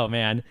it's like, oh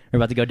man, we're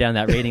about to go down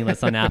that rating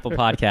list on Apple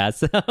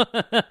Podcasts.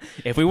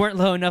 If we weren't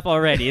low enough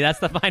already, that's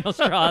the final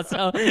straw.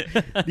 So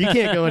you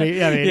can't go any.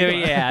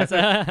 Yeah.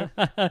 So,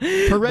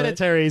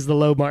 Hereditary is the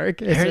low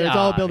mark. It's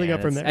all building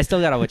up from there. I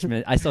still gotta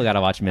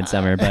watch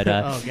Midsummer. But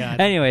oh god.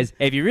 Anyways,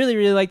 if you really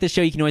really like the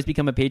show, you can always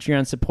become a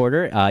Patreon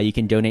supporter. You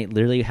can donate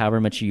literally however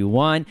much you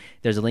want.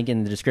 There's a link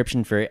in the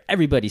description for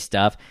everybody's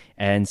stuff.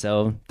 And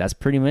so that's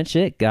pretty much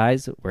it,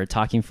 guys. We're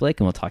Talking Flick,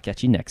 and we'll talk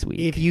at you next week.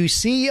 If you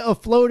see a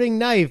floating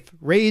knife,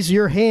 raise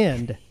your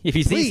hand. If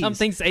you see Please.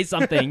 something, say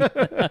something. Oh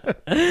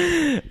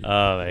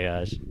my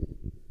gosh.